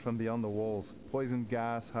kill them from beyond the walls. Poison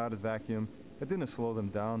gas, hard vacuum, it didn't slow them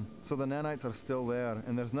down. So the nanites are still there,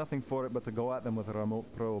 and there's nothing for it but to go at them with a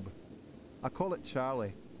remote probe. I call it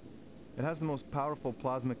Charlie. It has the most powerful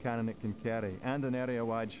plasma cannon it can carry, and an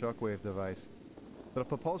area-wide shockwave device. The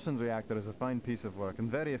propulsion reactor is a fine piece of work, and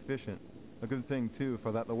very efficient. A good thing too,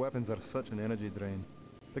 for that the weapons are such an energy drain.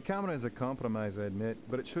 The camera is a compromise, I admit,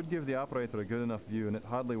 but it should give the operator a good enough view, and it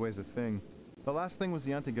hardly weighs a thing. The last thing was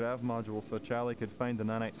the anti-grav module, so Charlie could find the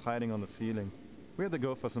nanites hiding on the ceiling. We had to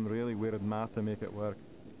go for some really weird math to make it work.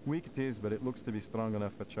 Weak it is, but it looks to be strong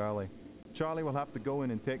enough for Charlie. Charlie will have to go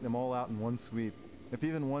in and take them all out in one sweep. If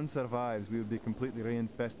even one survives, we would be completely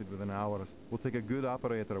reinfested within hours. We'll take a good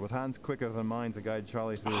operator with hands quicker than mine to guide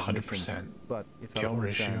Charlie through his 100%. mission. But it's Kill our only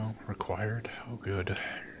ratio chance. required. Oh, good.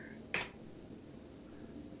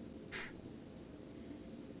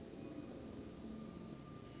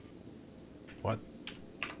 What?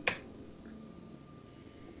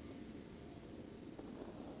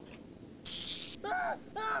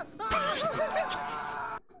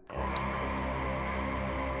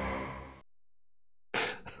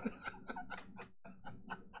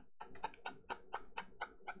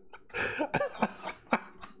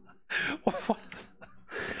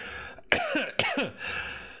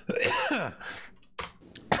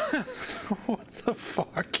 What the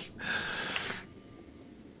fuck?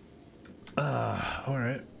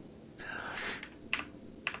 Alright.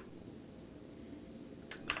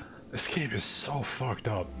 This game is so fucked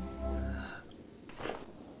up.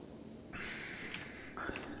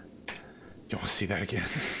 You wanna see that again?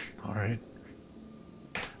 Alright.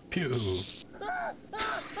 Pew!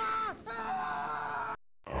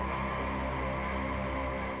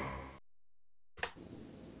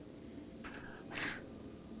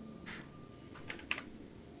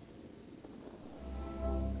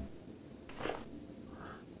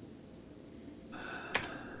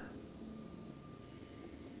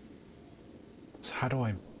 So how do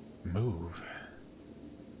I move?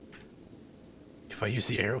 If I use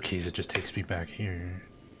the arrow keys, it just takes me back here.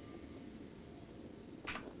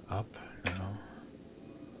 Up? No.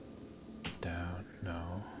 Down?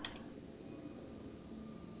 No.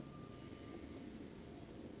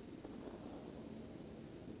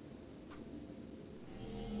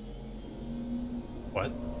 What?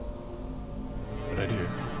 What did I do?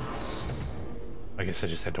 I guess I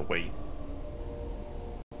just had to wait.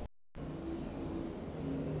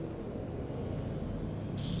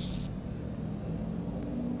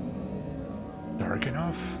 Dark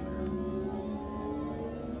enough?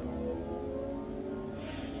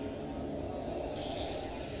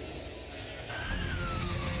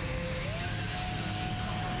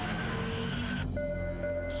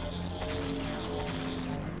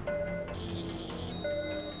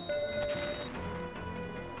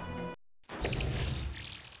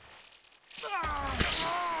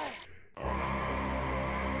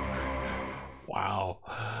 Wow,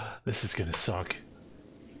 this is gonna suck.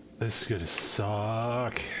 This is gonna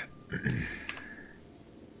suck.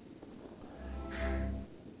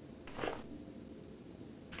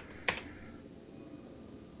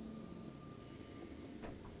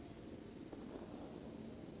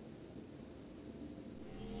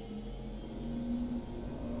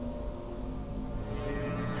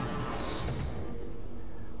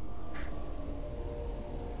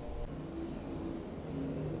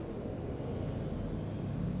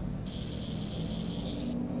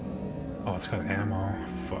 it's got ammo.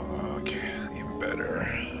 Fuck. Even better.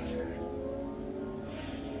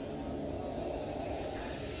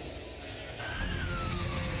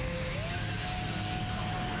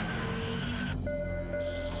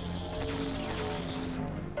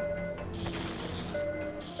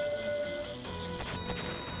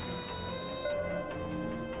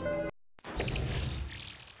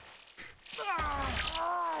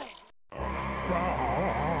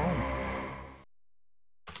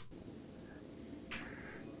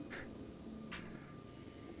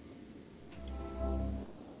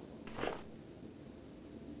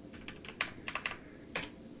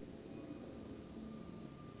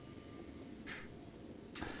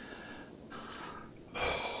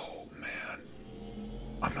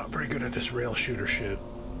 I'm not very good at this rail shooter shit.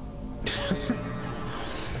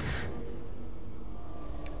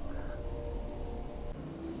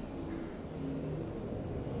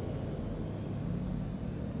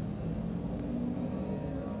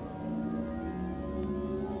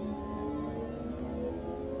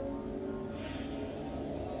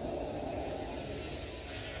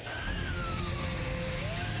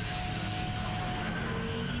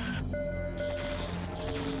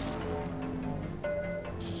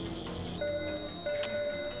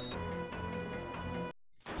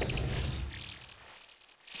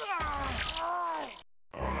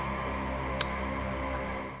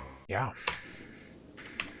 Yeah.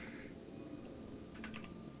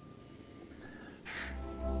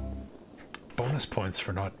 Bonus points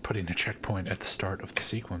for not putting a checkpoint at the start of the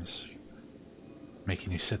sequence,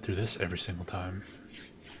 making you sit through this every single time.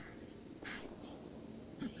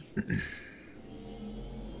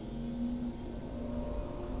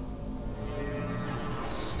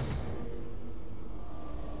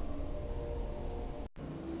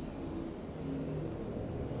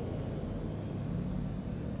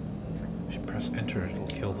 If you press enter, it'll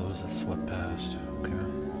kill those that slip past. Okay.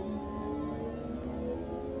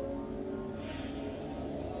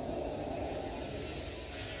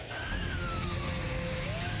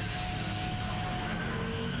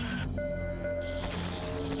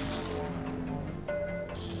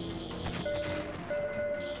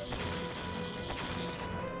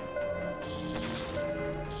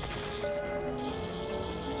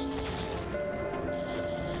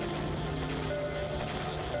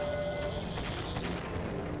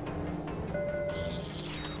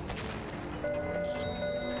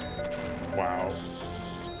 Wow.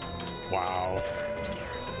 Wow.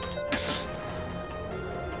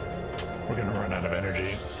 We're gonna run out of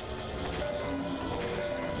energy.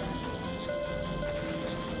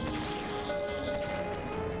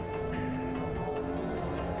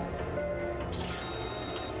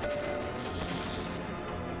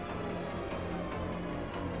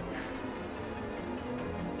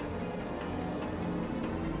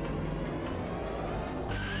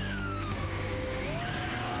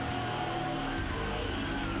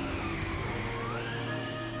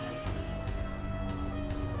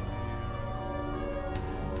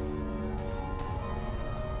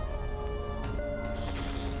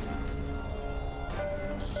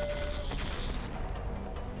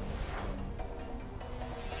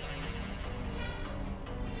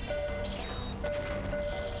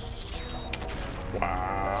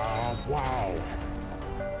 Wow. Wow.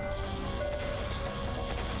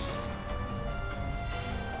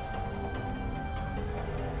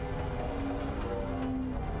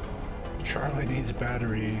 Charlie needs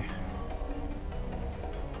battery.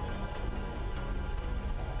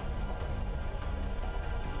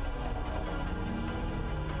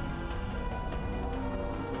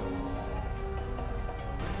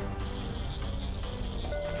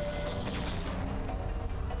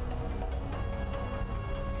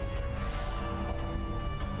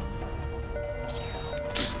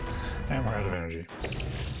 And we're out of energy.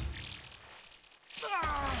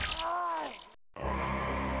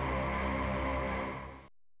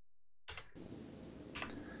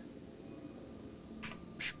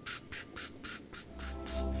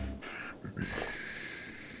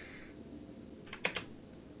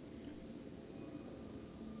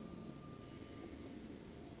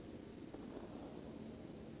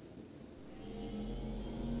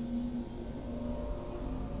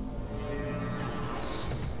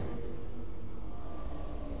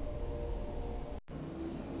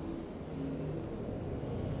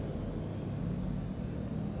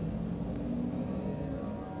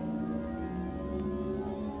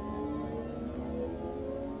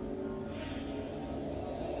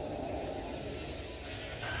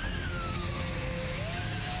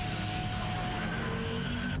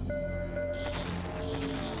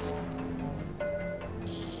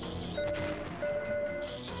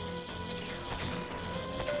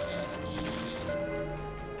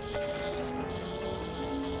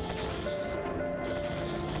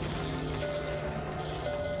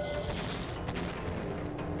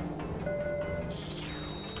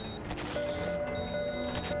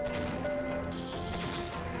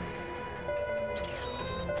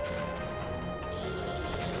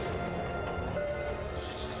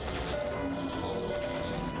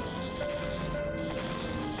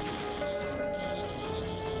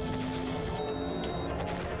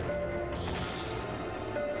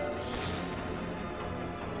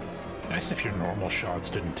 nice if your normal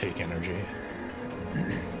shots didn't take energy.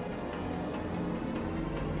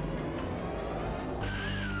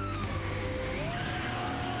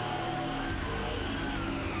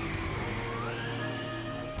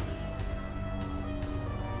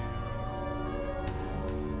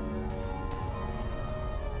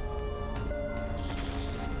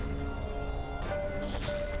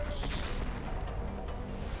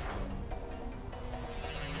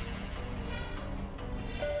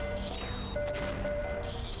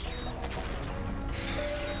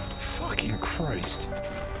 Fucking Christ.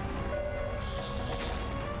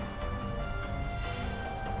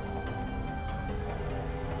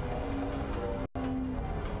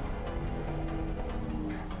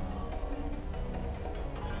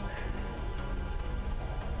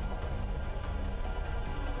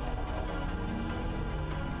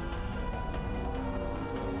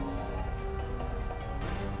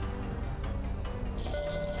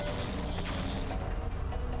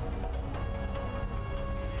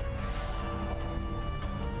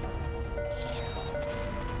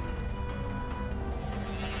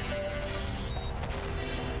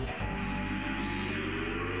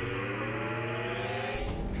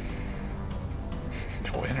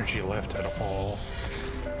 No energy left at all.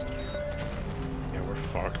 Yeah, we're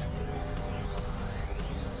fucked.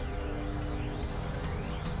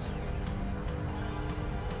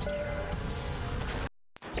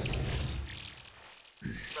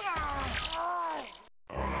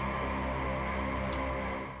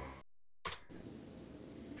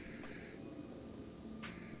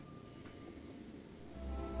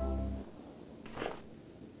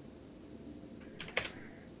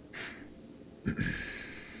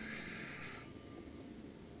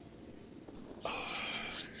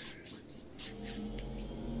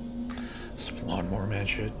 Some lawnmower man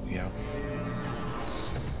shit, yeah.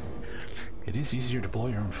 It is easier to blow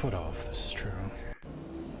your own foot off, this is true.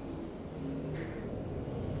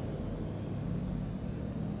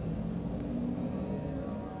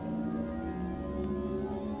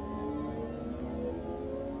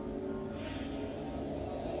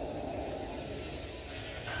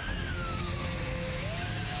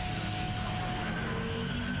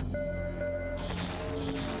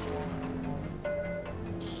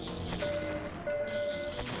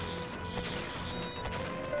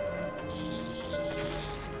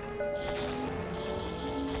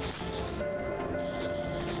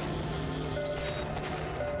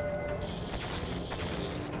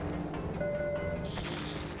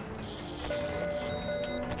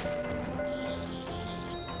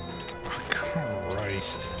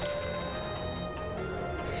 Christ.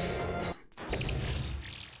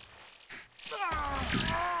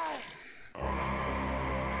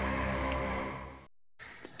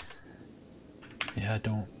 Yeah,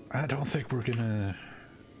 I don't think we're gonna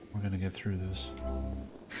get through this.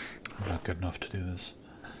 I'm not good enough to do this.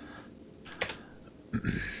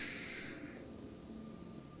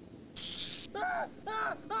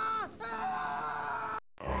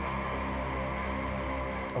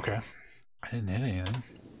 Okay. I didn't hit anything.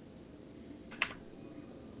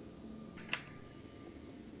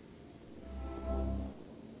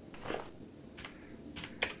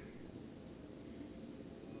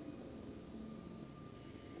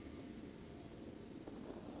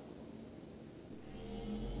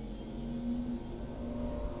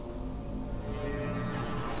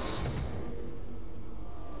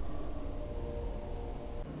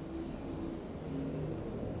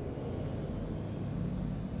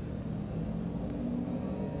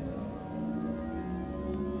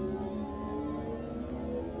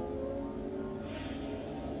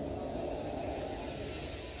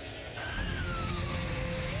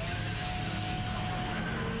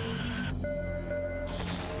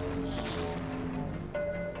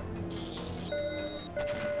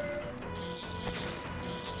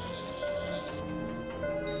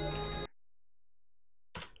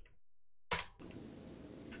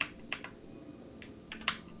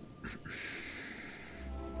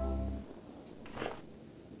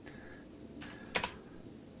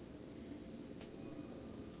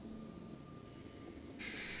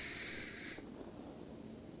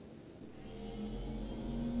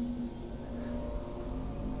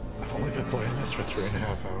 I've only been playing this for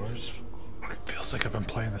 3.5 hours. It feels like I've been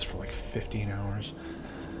playing this for like 15 hours.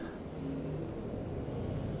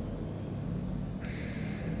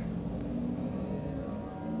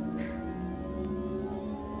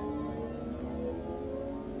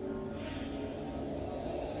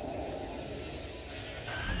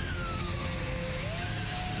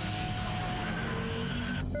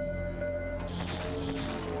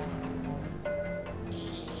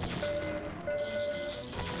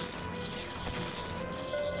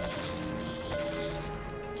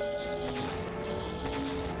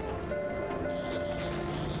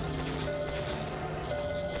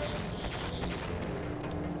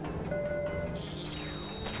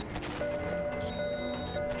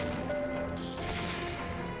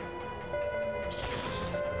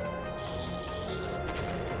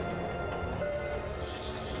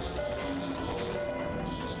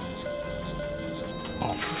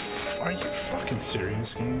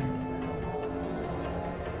 serious game?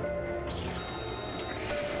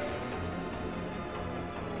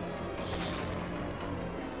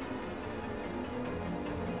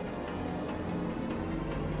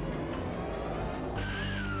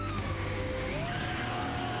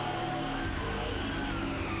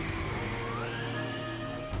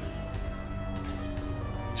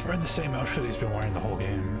 He's wearing the same outfit he's been wearing the whole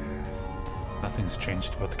game. Nothing's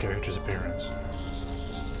changed about the character's appearance.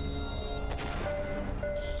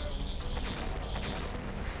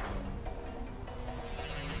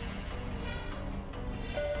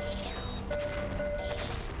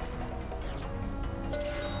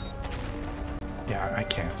 Yeah, I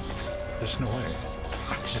can't. There's no way.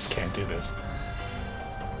 I just can't do this.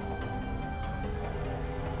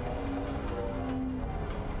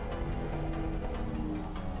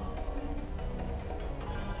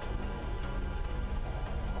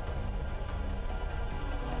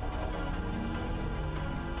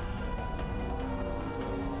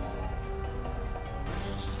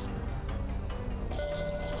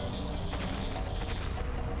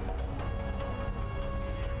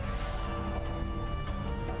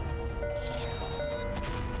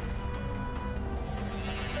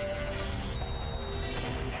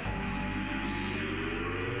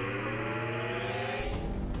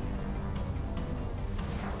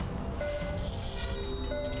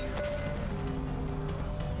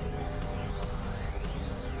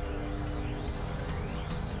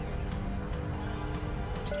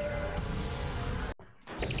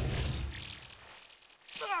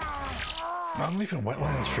 I'm leaving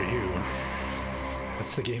Wetlands for you.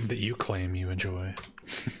 That's the game that you claim you enjoy.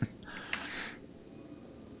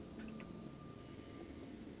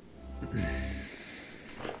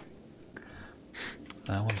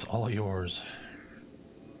 That one's all yours.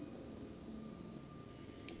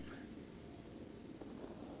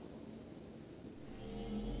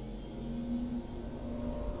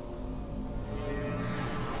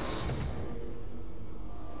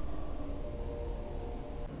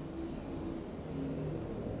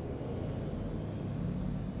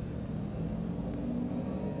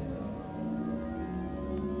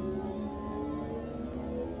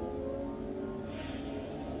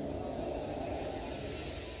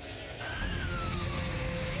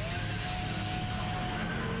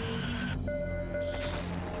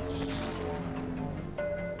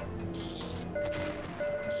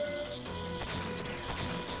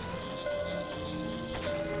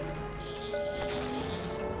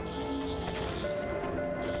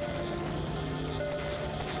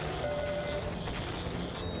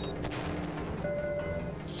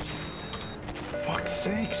 Fuck's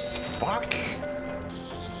sakes, fuck!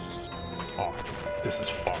 Oh, this is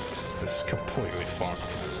fucked. This is completely fucked.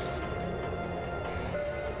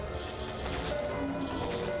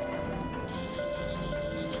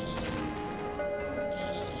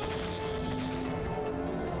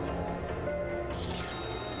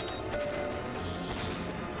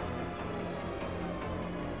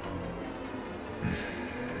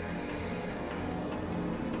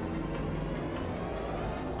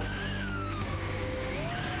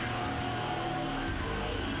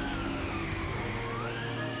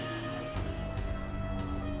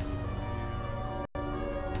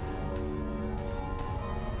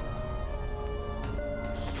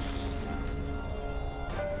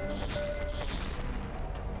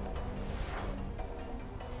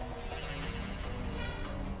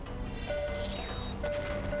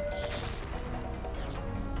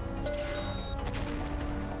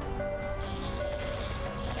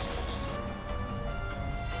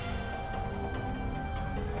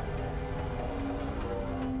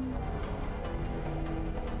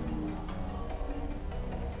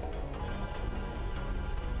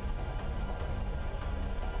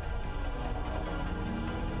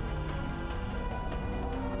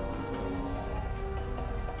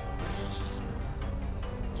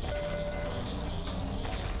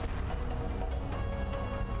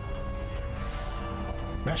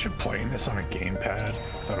 Imagine playing this on a gamepad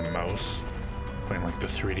without a mouse, playing like the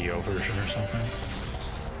 3DO version or something.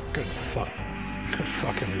 Good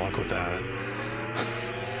fucking luck with that.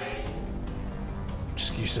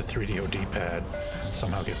 Just use the 3DO D-pad and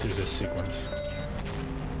somehow get through this sequence.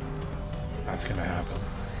 That's gonna happen.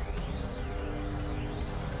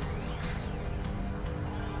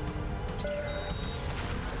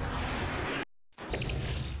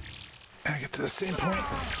 I get to the same point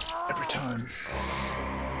every time.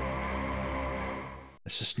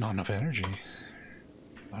 It's just not enough energy.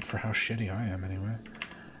 Not for how shitty I am, anyway.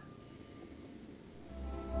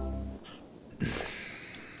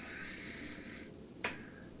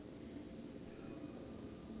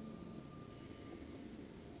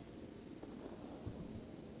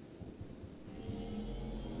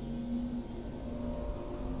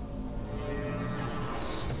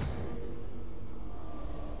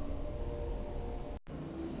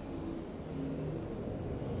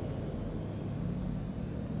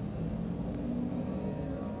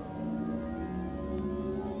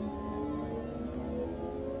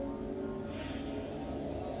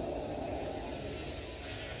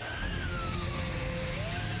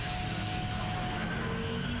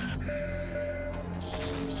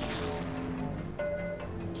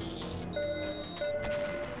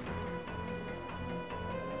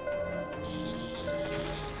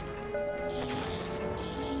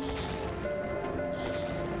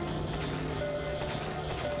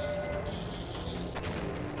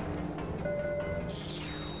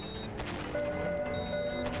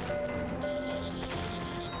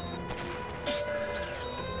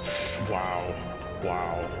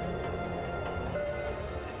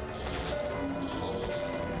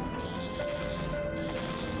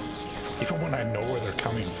 Even when I know where they're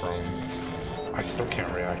coming from, I still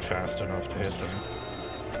can't react fast enough to hit them.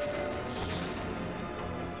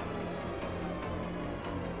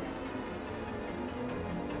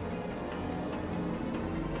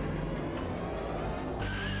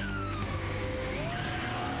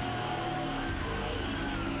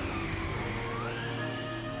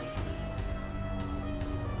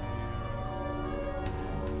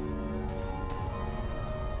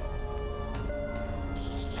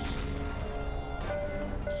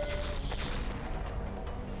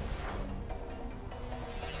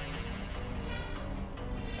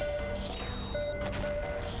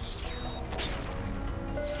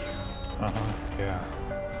 Yeah.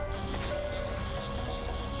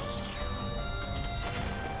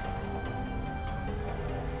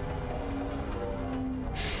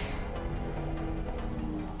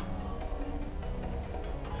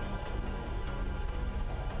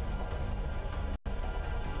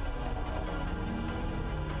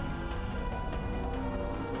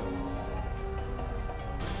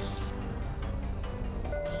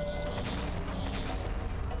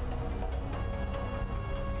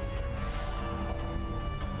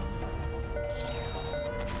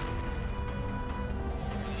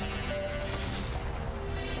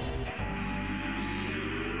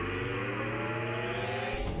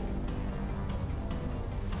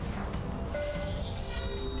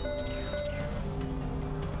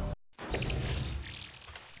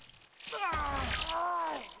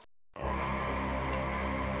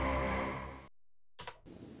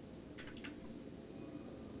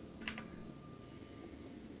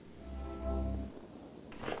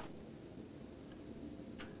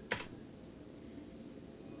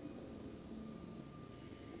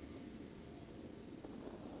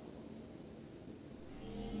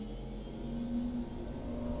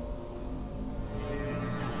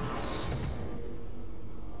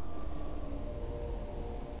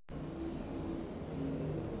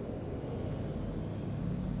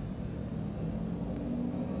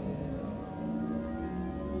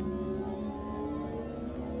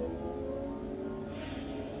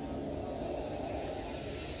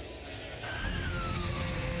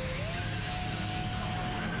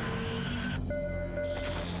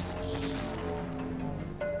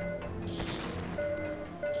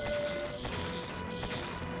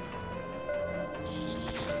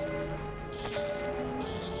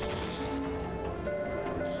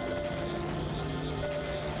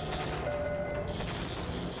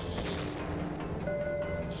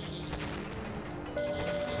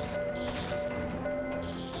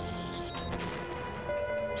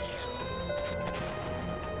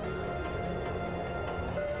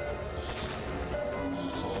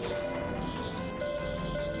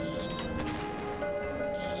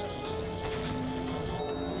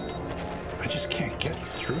 I just can't get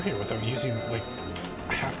through here without using, like,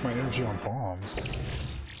 half my energy on bombs.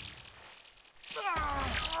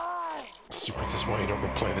 Sequence is why you don't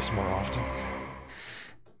replay this more often.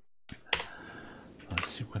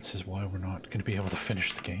 Sequence is why we're not going to be able to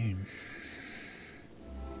finish the game.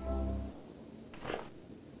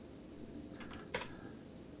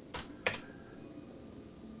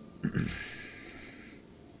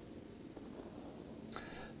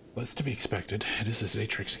 But it's to be expected. It is a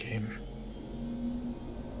Zatrix game.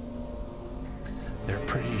 They're a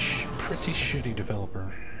pretty shitty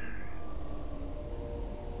developer,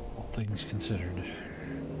 all things considered.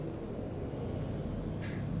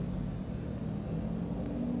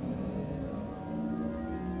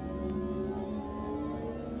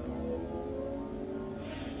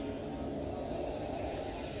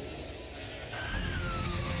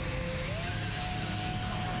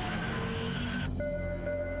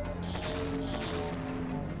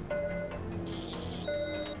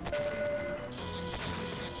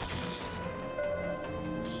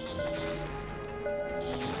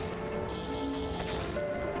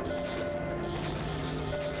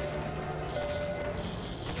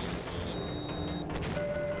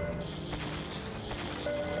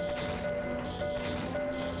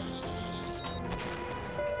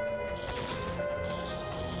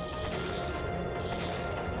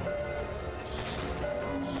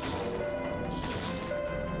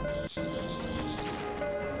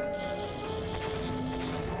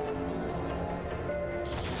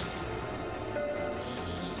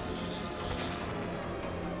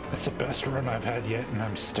 That's the best run I've had yet, and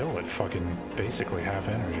I'm still at fucking basically half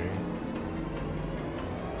energy.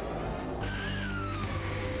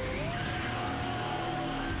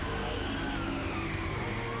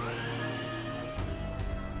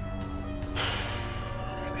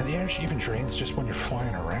 And the energy even drains just when you're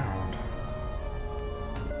flying around.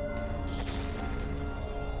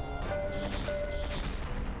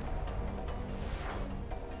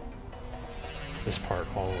 This part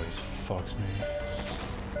always fucks me.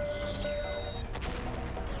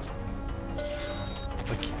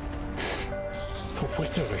 Like, the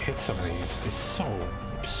window to hit some of these is so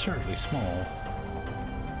absurdly small.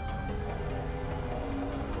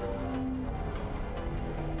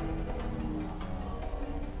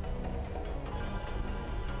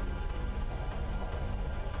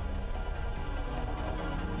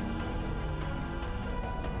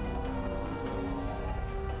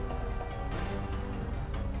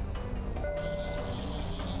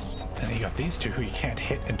 And you got these two who you can't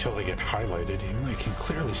hit until they get highlighted, even though you can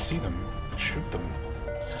clearly see them. Shoot them.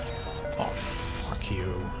 Oh, fuck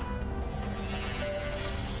you.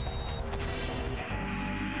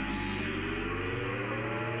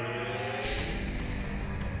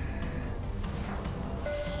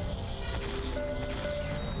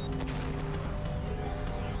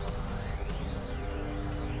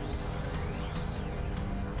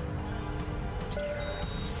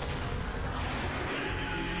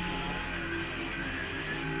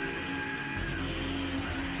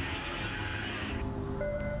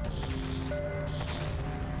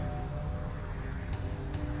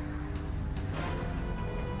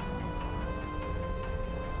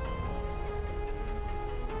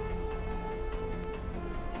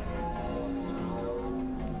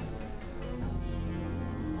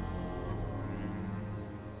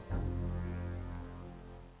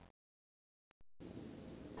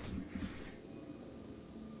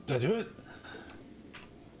 Did I do it?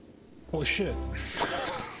 Holy shit.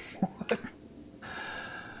 What?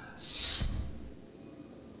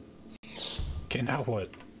 Okay, now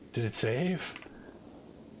what? Did it save?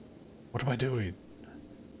 What am I doing?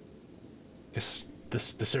 Guess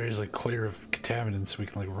this area is like clear of contaminants, so we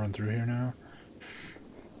can like run through here now.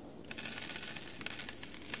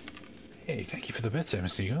 Hey, thank you for the bits,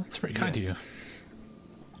 Amigo. That's very kind of you.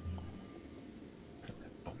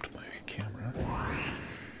 Bumped my camera.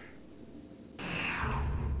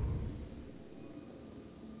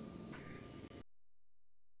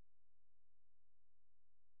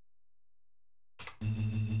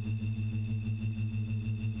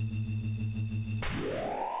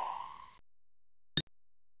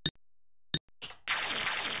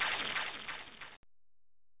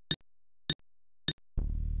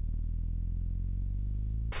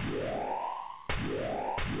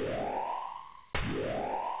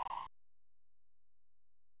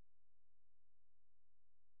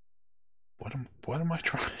 What am I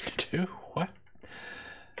trying to do? What?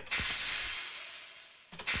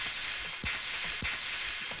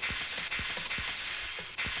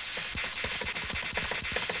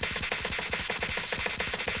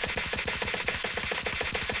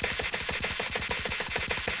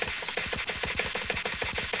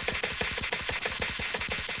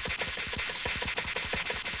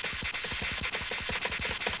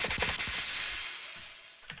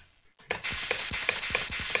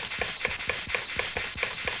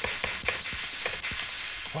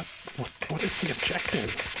 What is the objective?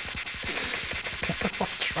 What am I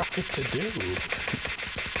trying to do?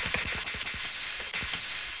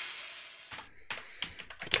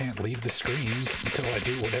 I can't leave the screens until I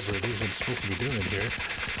do whatever it is I'm supposed to be doing here.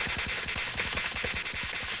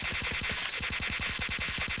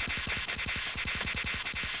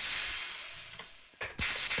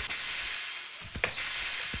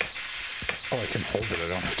 Oh, I can hold it, I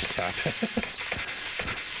don't have to tap it.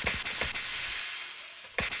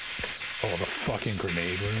 Oh, the fucking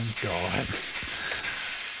grenade room? God.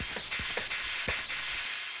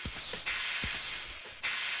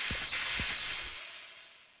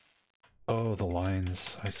 Oh, the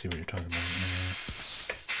lines. I see what you're talking about.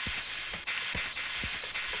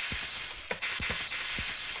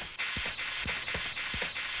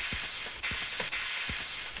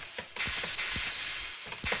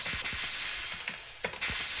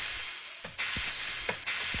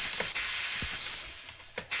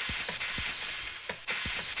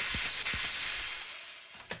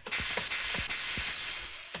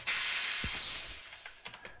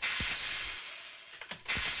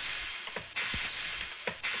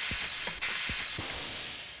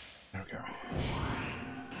 Yeah.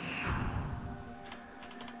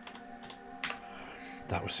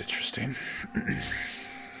 That was interesting.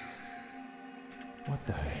 What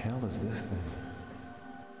the hell is this thing?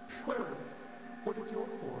 What is your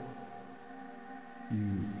form?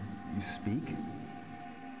 You speak?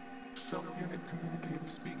 Self-unit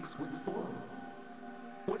communicates, speaks with form.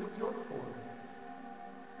 What is your form?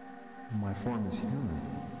 My form is human.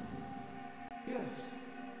 Yes,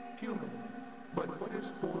 human. But what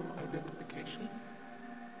is form identification?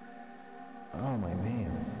 Oh, my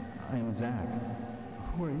name. I am Zach.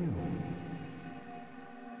 Who are you?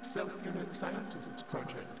 Self-Unit Scientists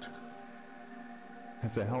Project.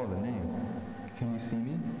 That's a hell of a name. Can you see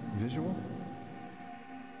me? Visual?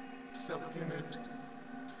 Self-Unit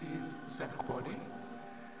sees Zack Body.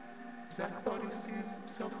 Zack Body sees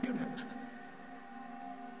Self-Unit.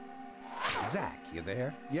 Zack, you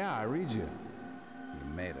there? Yeah, I read you.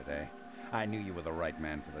 You made it, eh? I knew you were the right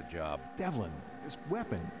man for the job. Devlin, this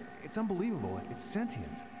weapon, it's unbelievable. It's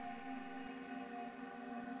sentient.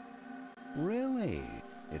 Really?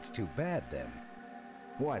 It's too bad then.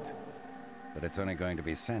 What? But it's only going to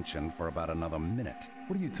be sentient for about another minute.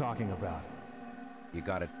 What are you talking about? You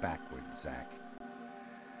got it backwards, Zack.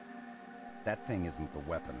 That thing isn't the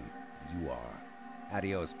weapon. You are.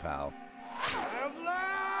 Adios, pal.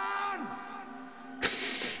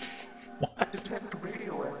 Detect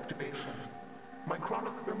radio activation.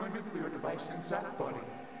 Micronic thermonuclear device in Zack Body.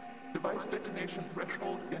 Device detonation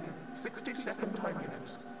threshold in 60-second time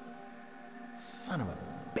units. Son of a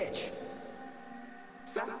bitch!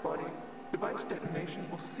 Zack Body, device detonation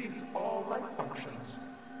will cease all life functions.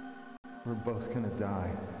 We're both gonna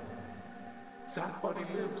die. Zack Body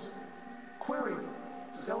lives. Query,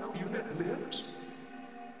 Self-Unit lives?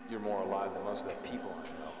 You're more alive than most of the people I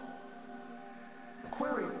know.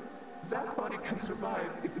 Query, Zack Body can survive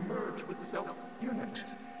if merged with Self-Unit.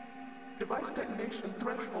 Device detonation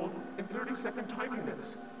threshold in 30-second time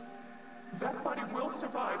units. Zack Body will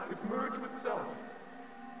survive if merged with Self.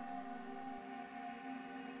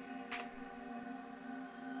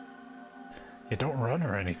 You don't run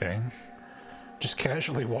or anything. Just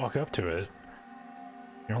casually walk up to it.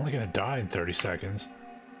 You're only gonna die in 30 seconds.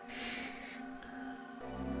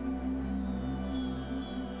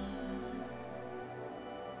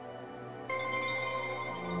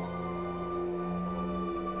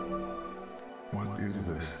 What is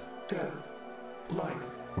this? Death. Life.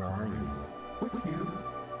 Where are you? With you.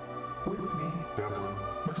 With me. Devlin.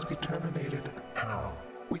 Must be terminated. How?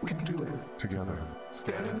 We can do it. Together.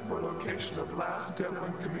 Scanning for location of last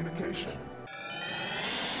Devlin communication.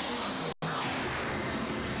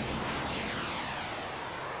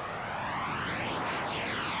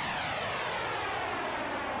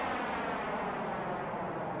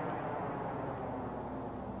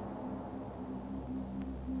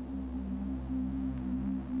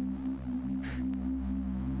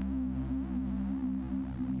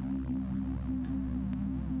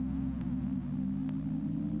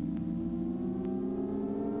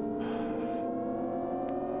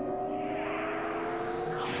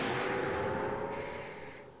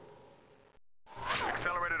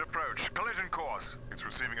 It's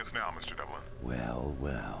receiving us now, Mr. Devlin. Well,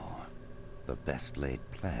 well. The best laid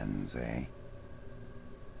plans, eh?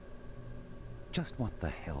 Just what the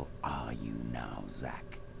hell are you now,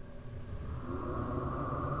 Zack?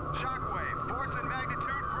 Shockwave, force and magnitude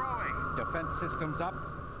growing. Defense systems up.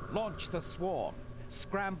 Launch the swarm.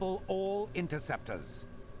 Scramble all interceptors.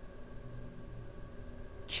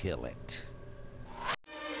 Kill it.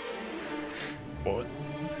 What?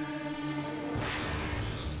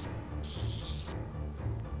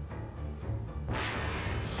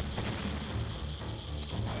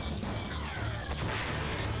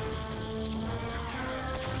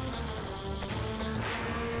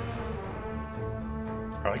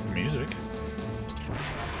 I like the music.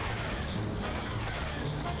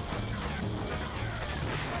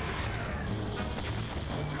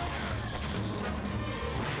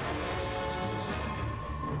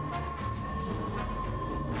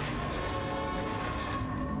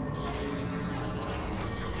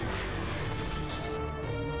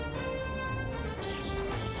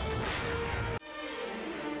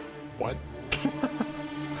 What?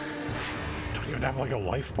 Don't even have like a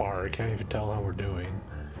life bar. I can't even tell how we're doing.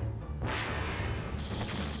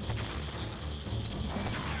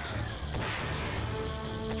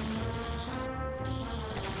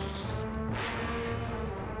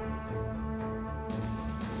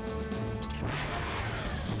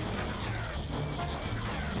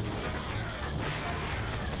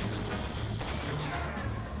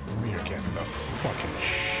 We are getting the fucking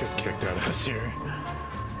shit kicked out of us here.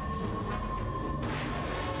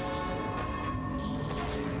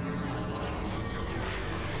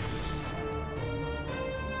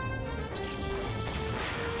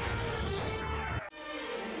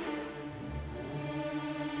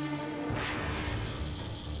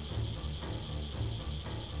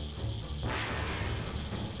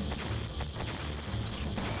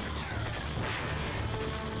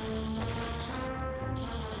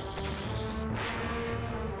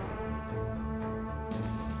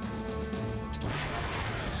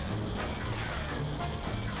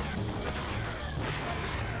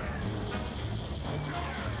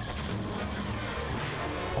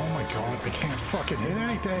 I can't fucking hit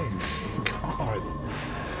anything. God.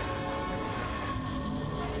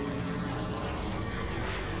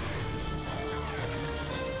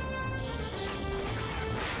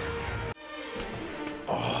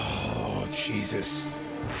 Oh, Jesus.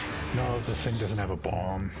 No, this thing doesn't have a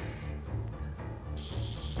bomb.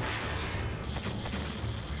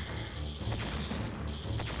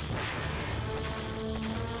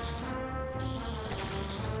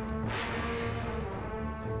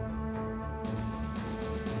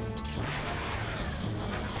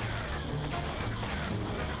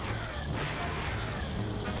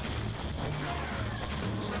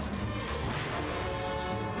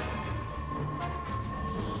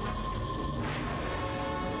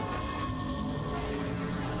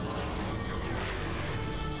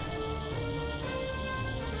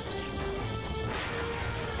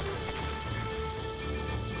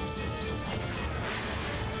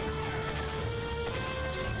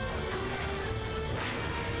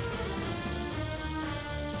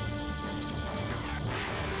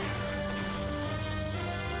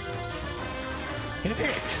 Hit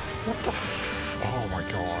it! What the f... Oh my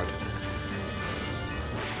god.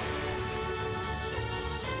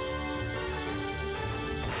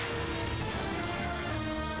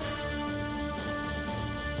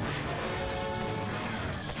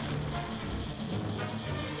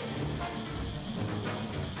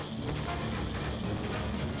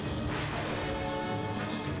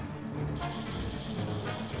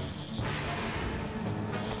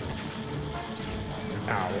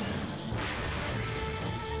 Ow.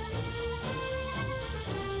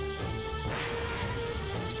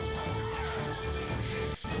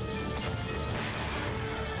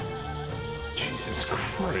 Jesus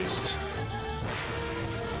Christ.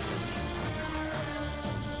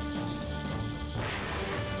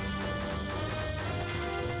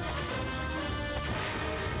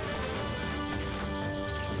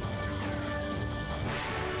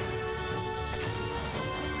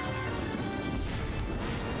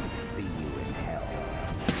 See you in hell.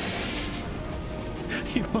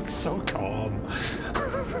 He looks so calm.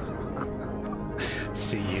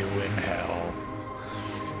 See you in hell.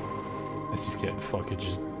 As he's getting fucking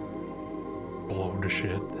just blown to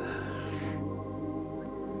shit.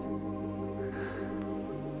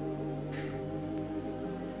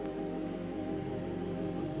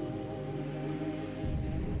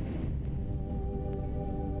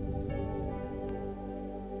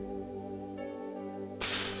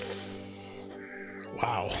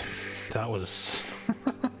 Wow, that was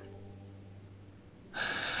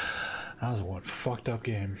that was one fucked up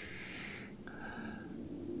game.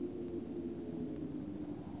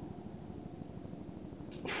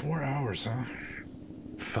 Four hours, huh?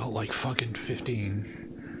 Felt like fucking 15.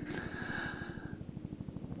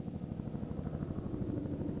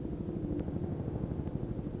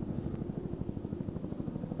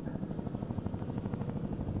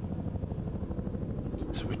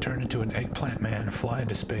 So we turn into an eggplant man, fly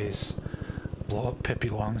into space, blow up Pippi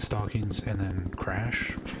Longstockings, and then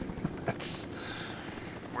crash. That's...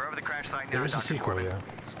 Wherever the crash site now, There is a Dr. sequel, Corbin. yeah.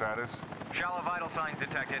 Status? Shallow vital signs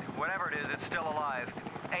detected. Whatever it is, it's still alive.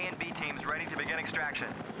 A and B teams ready to begin extraction.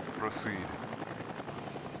 Proceed.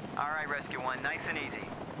 All right, Rescue 1, nice and easy.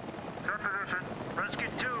 Set position. Rescue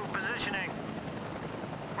 2, positioning.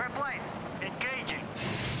 We're in place. Engaging.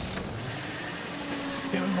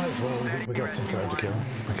 Yeah, we might as well. We got some time to kill.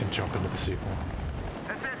 We can jump into the sequel.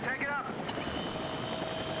 That's it, take it up.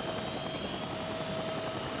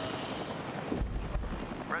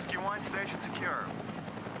 Rescue 1, station secure.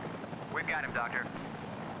 We've got him, Doctor.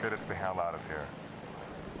 Get us the hell out of here.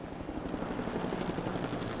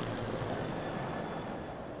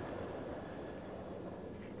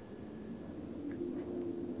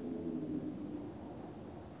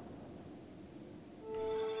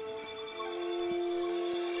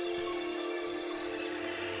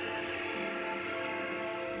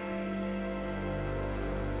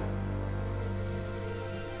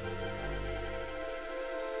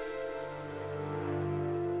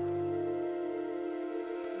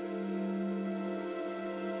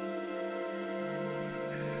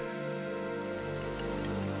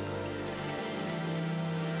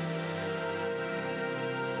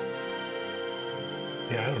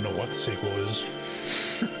 Yeah, I don't know what the sequel is.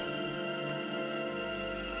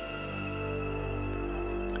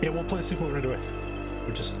 Yeah, we'll play a sequel right away.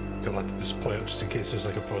 We're just gonna let this play out just in case there's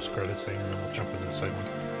like a post-credits thing, and then we'll jump into the segment.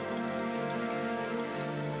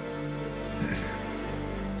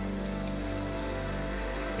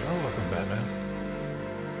 You're welcome, Batman.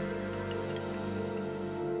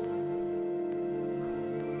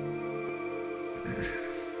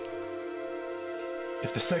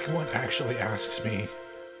 If the second one actually asks me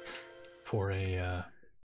for a,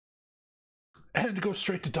 and go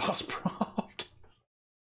straight to DOS prompt.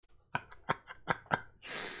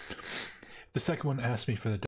 The second one asked me for the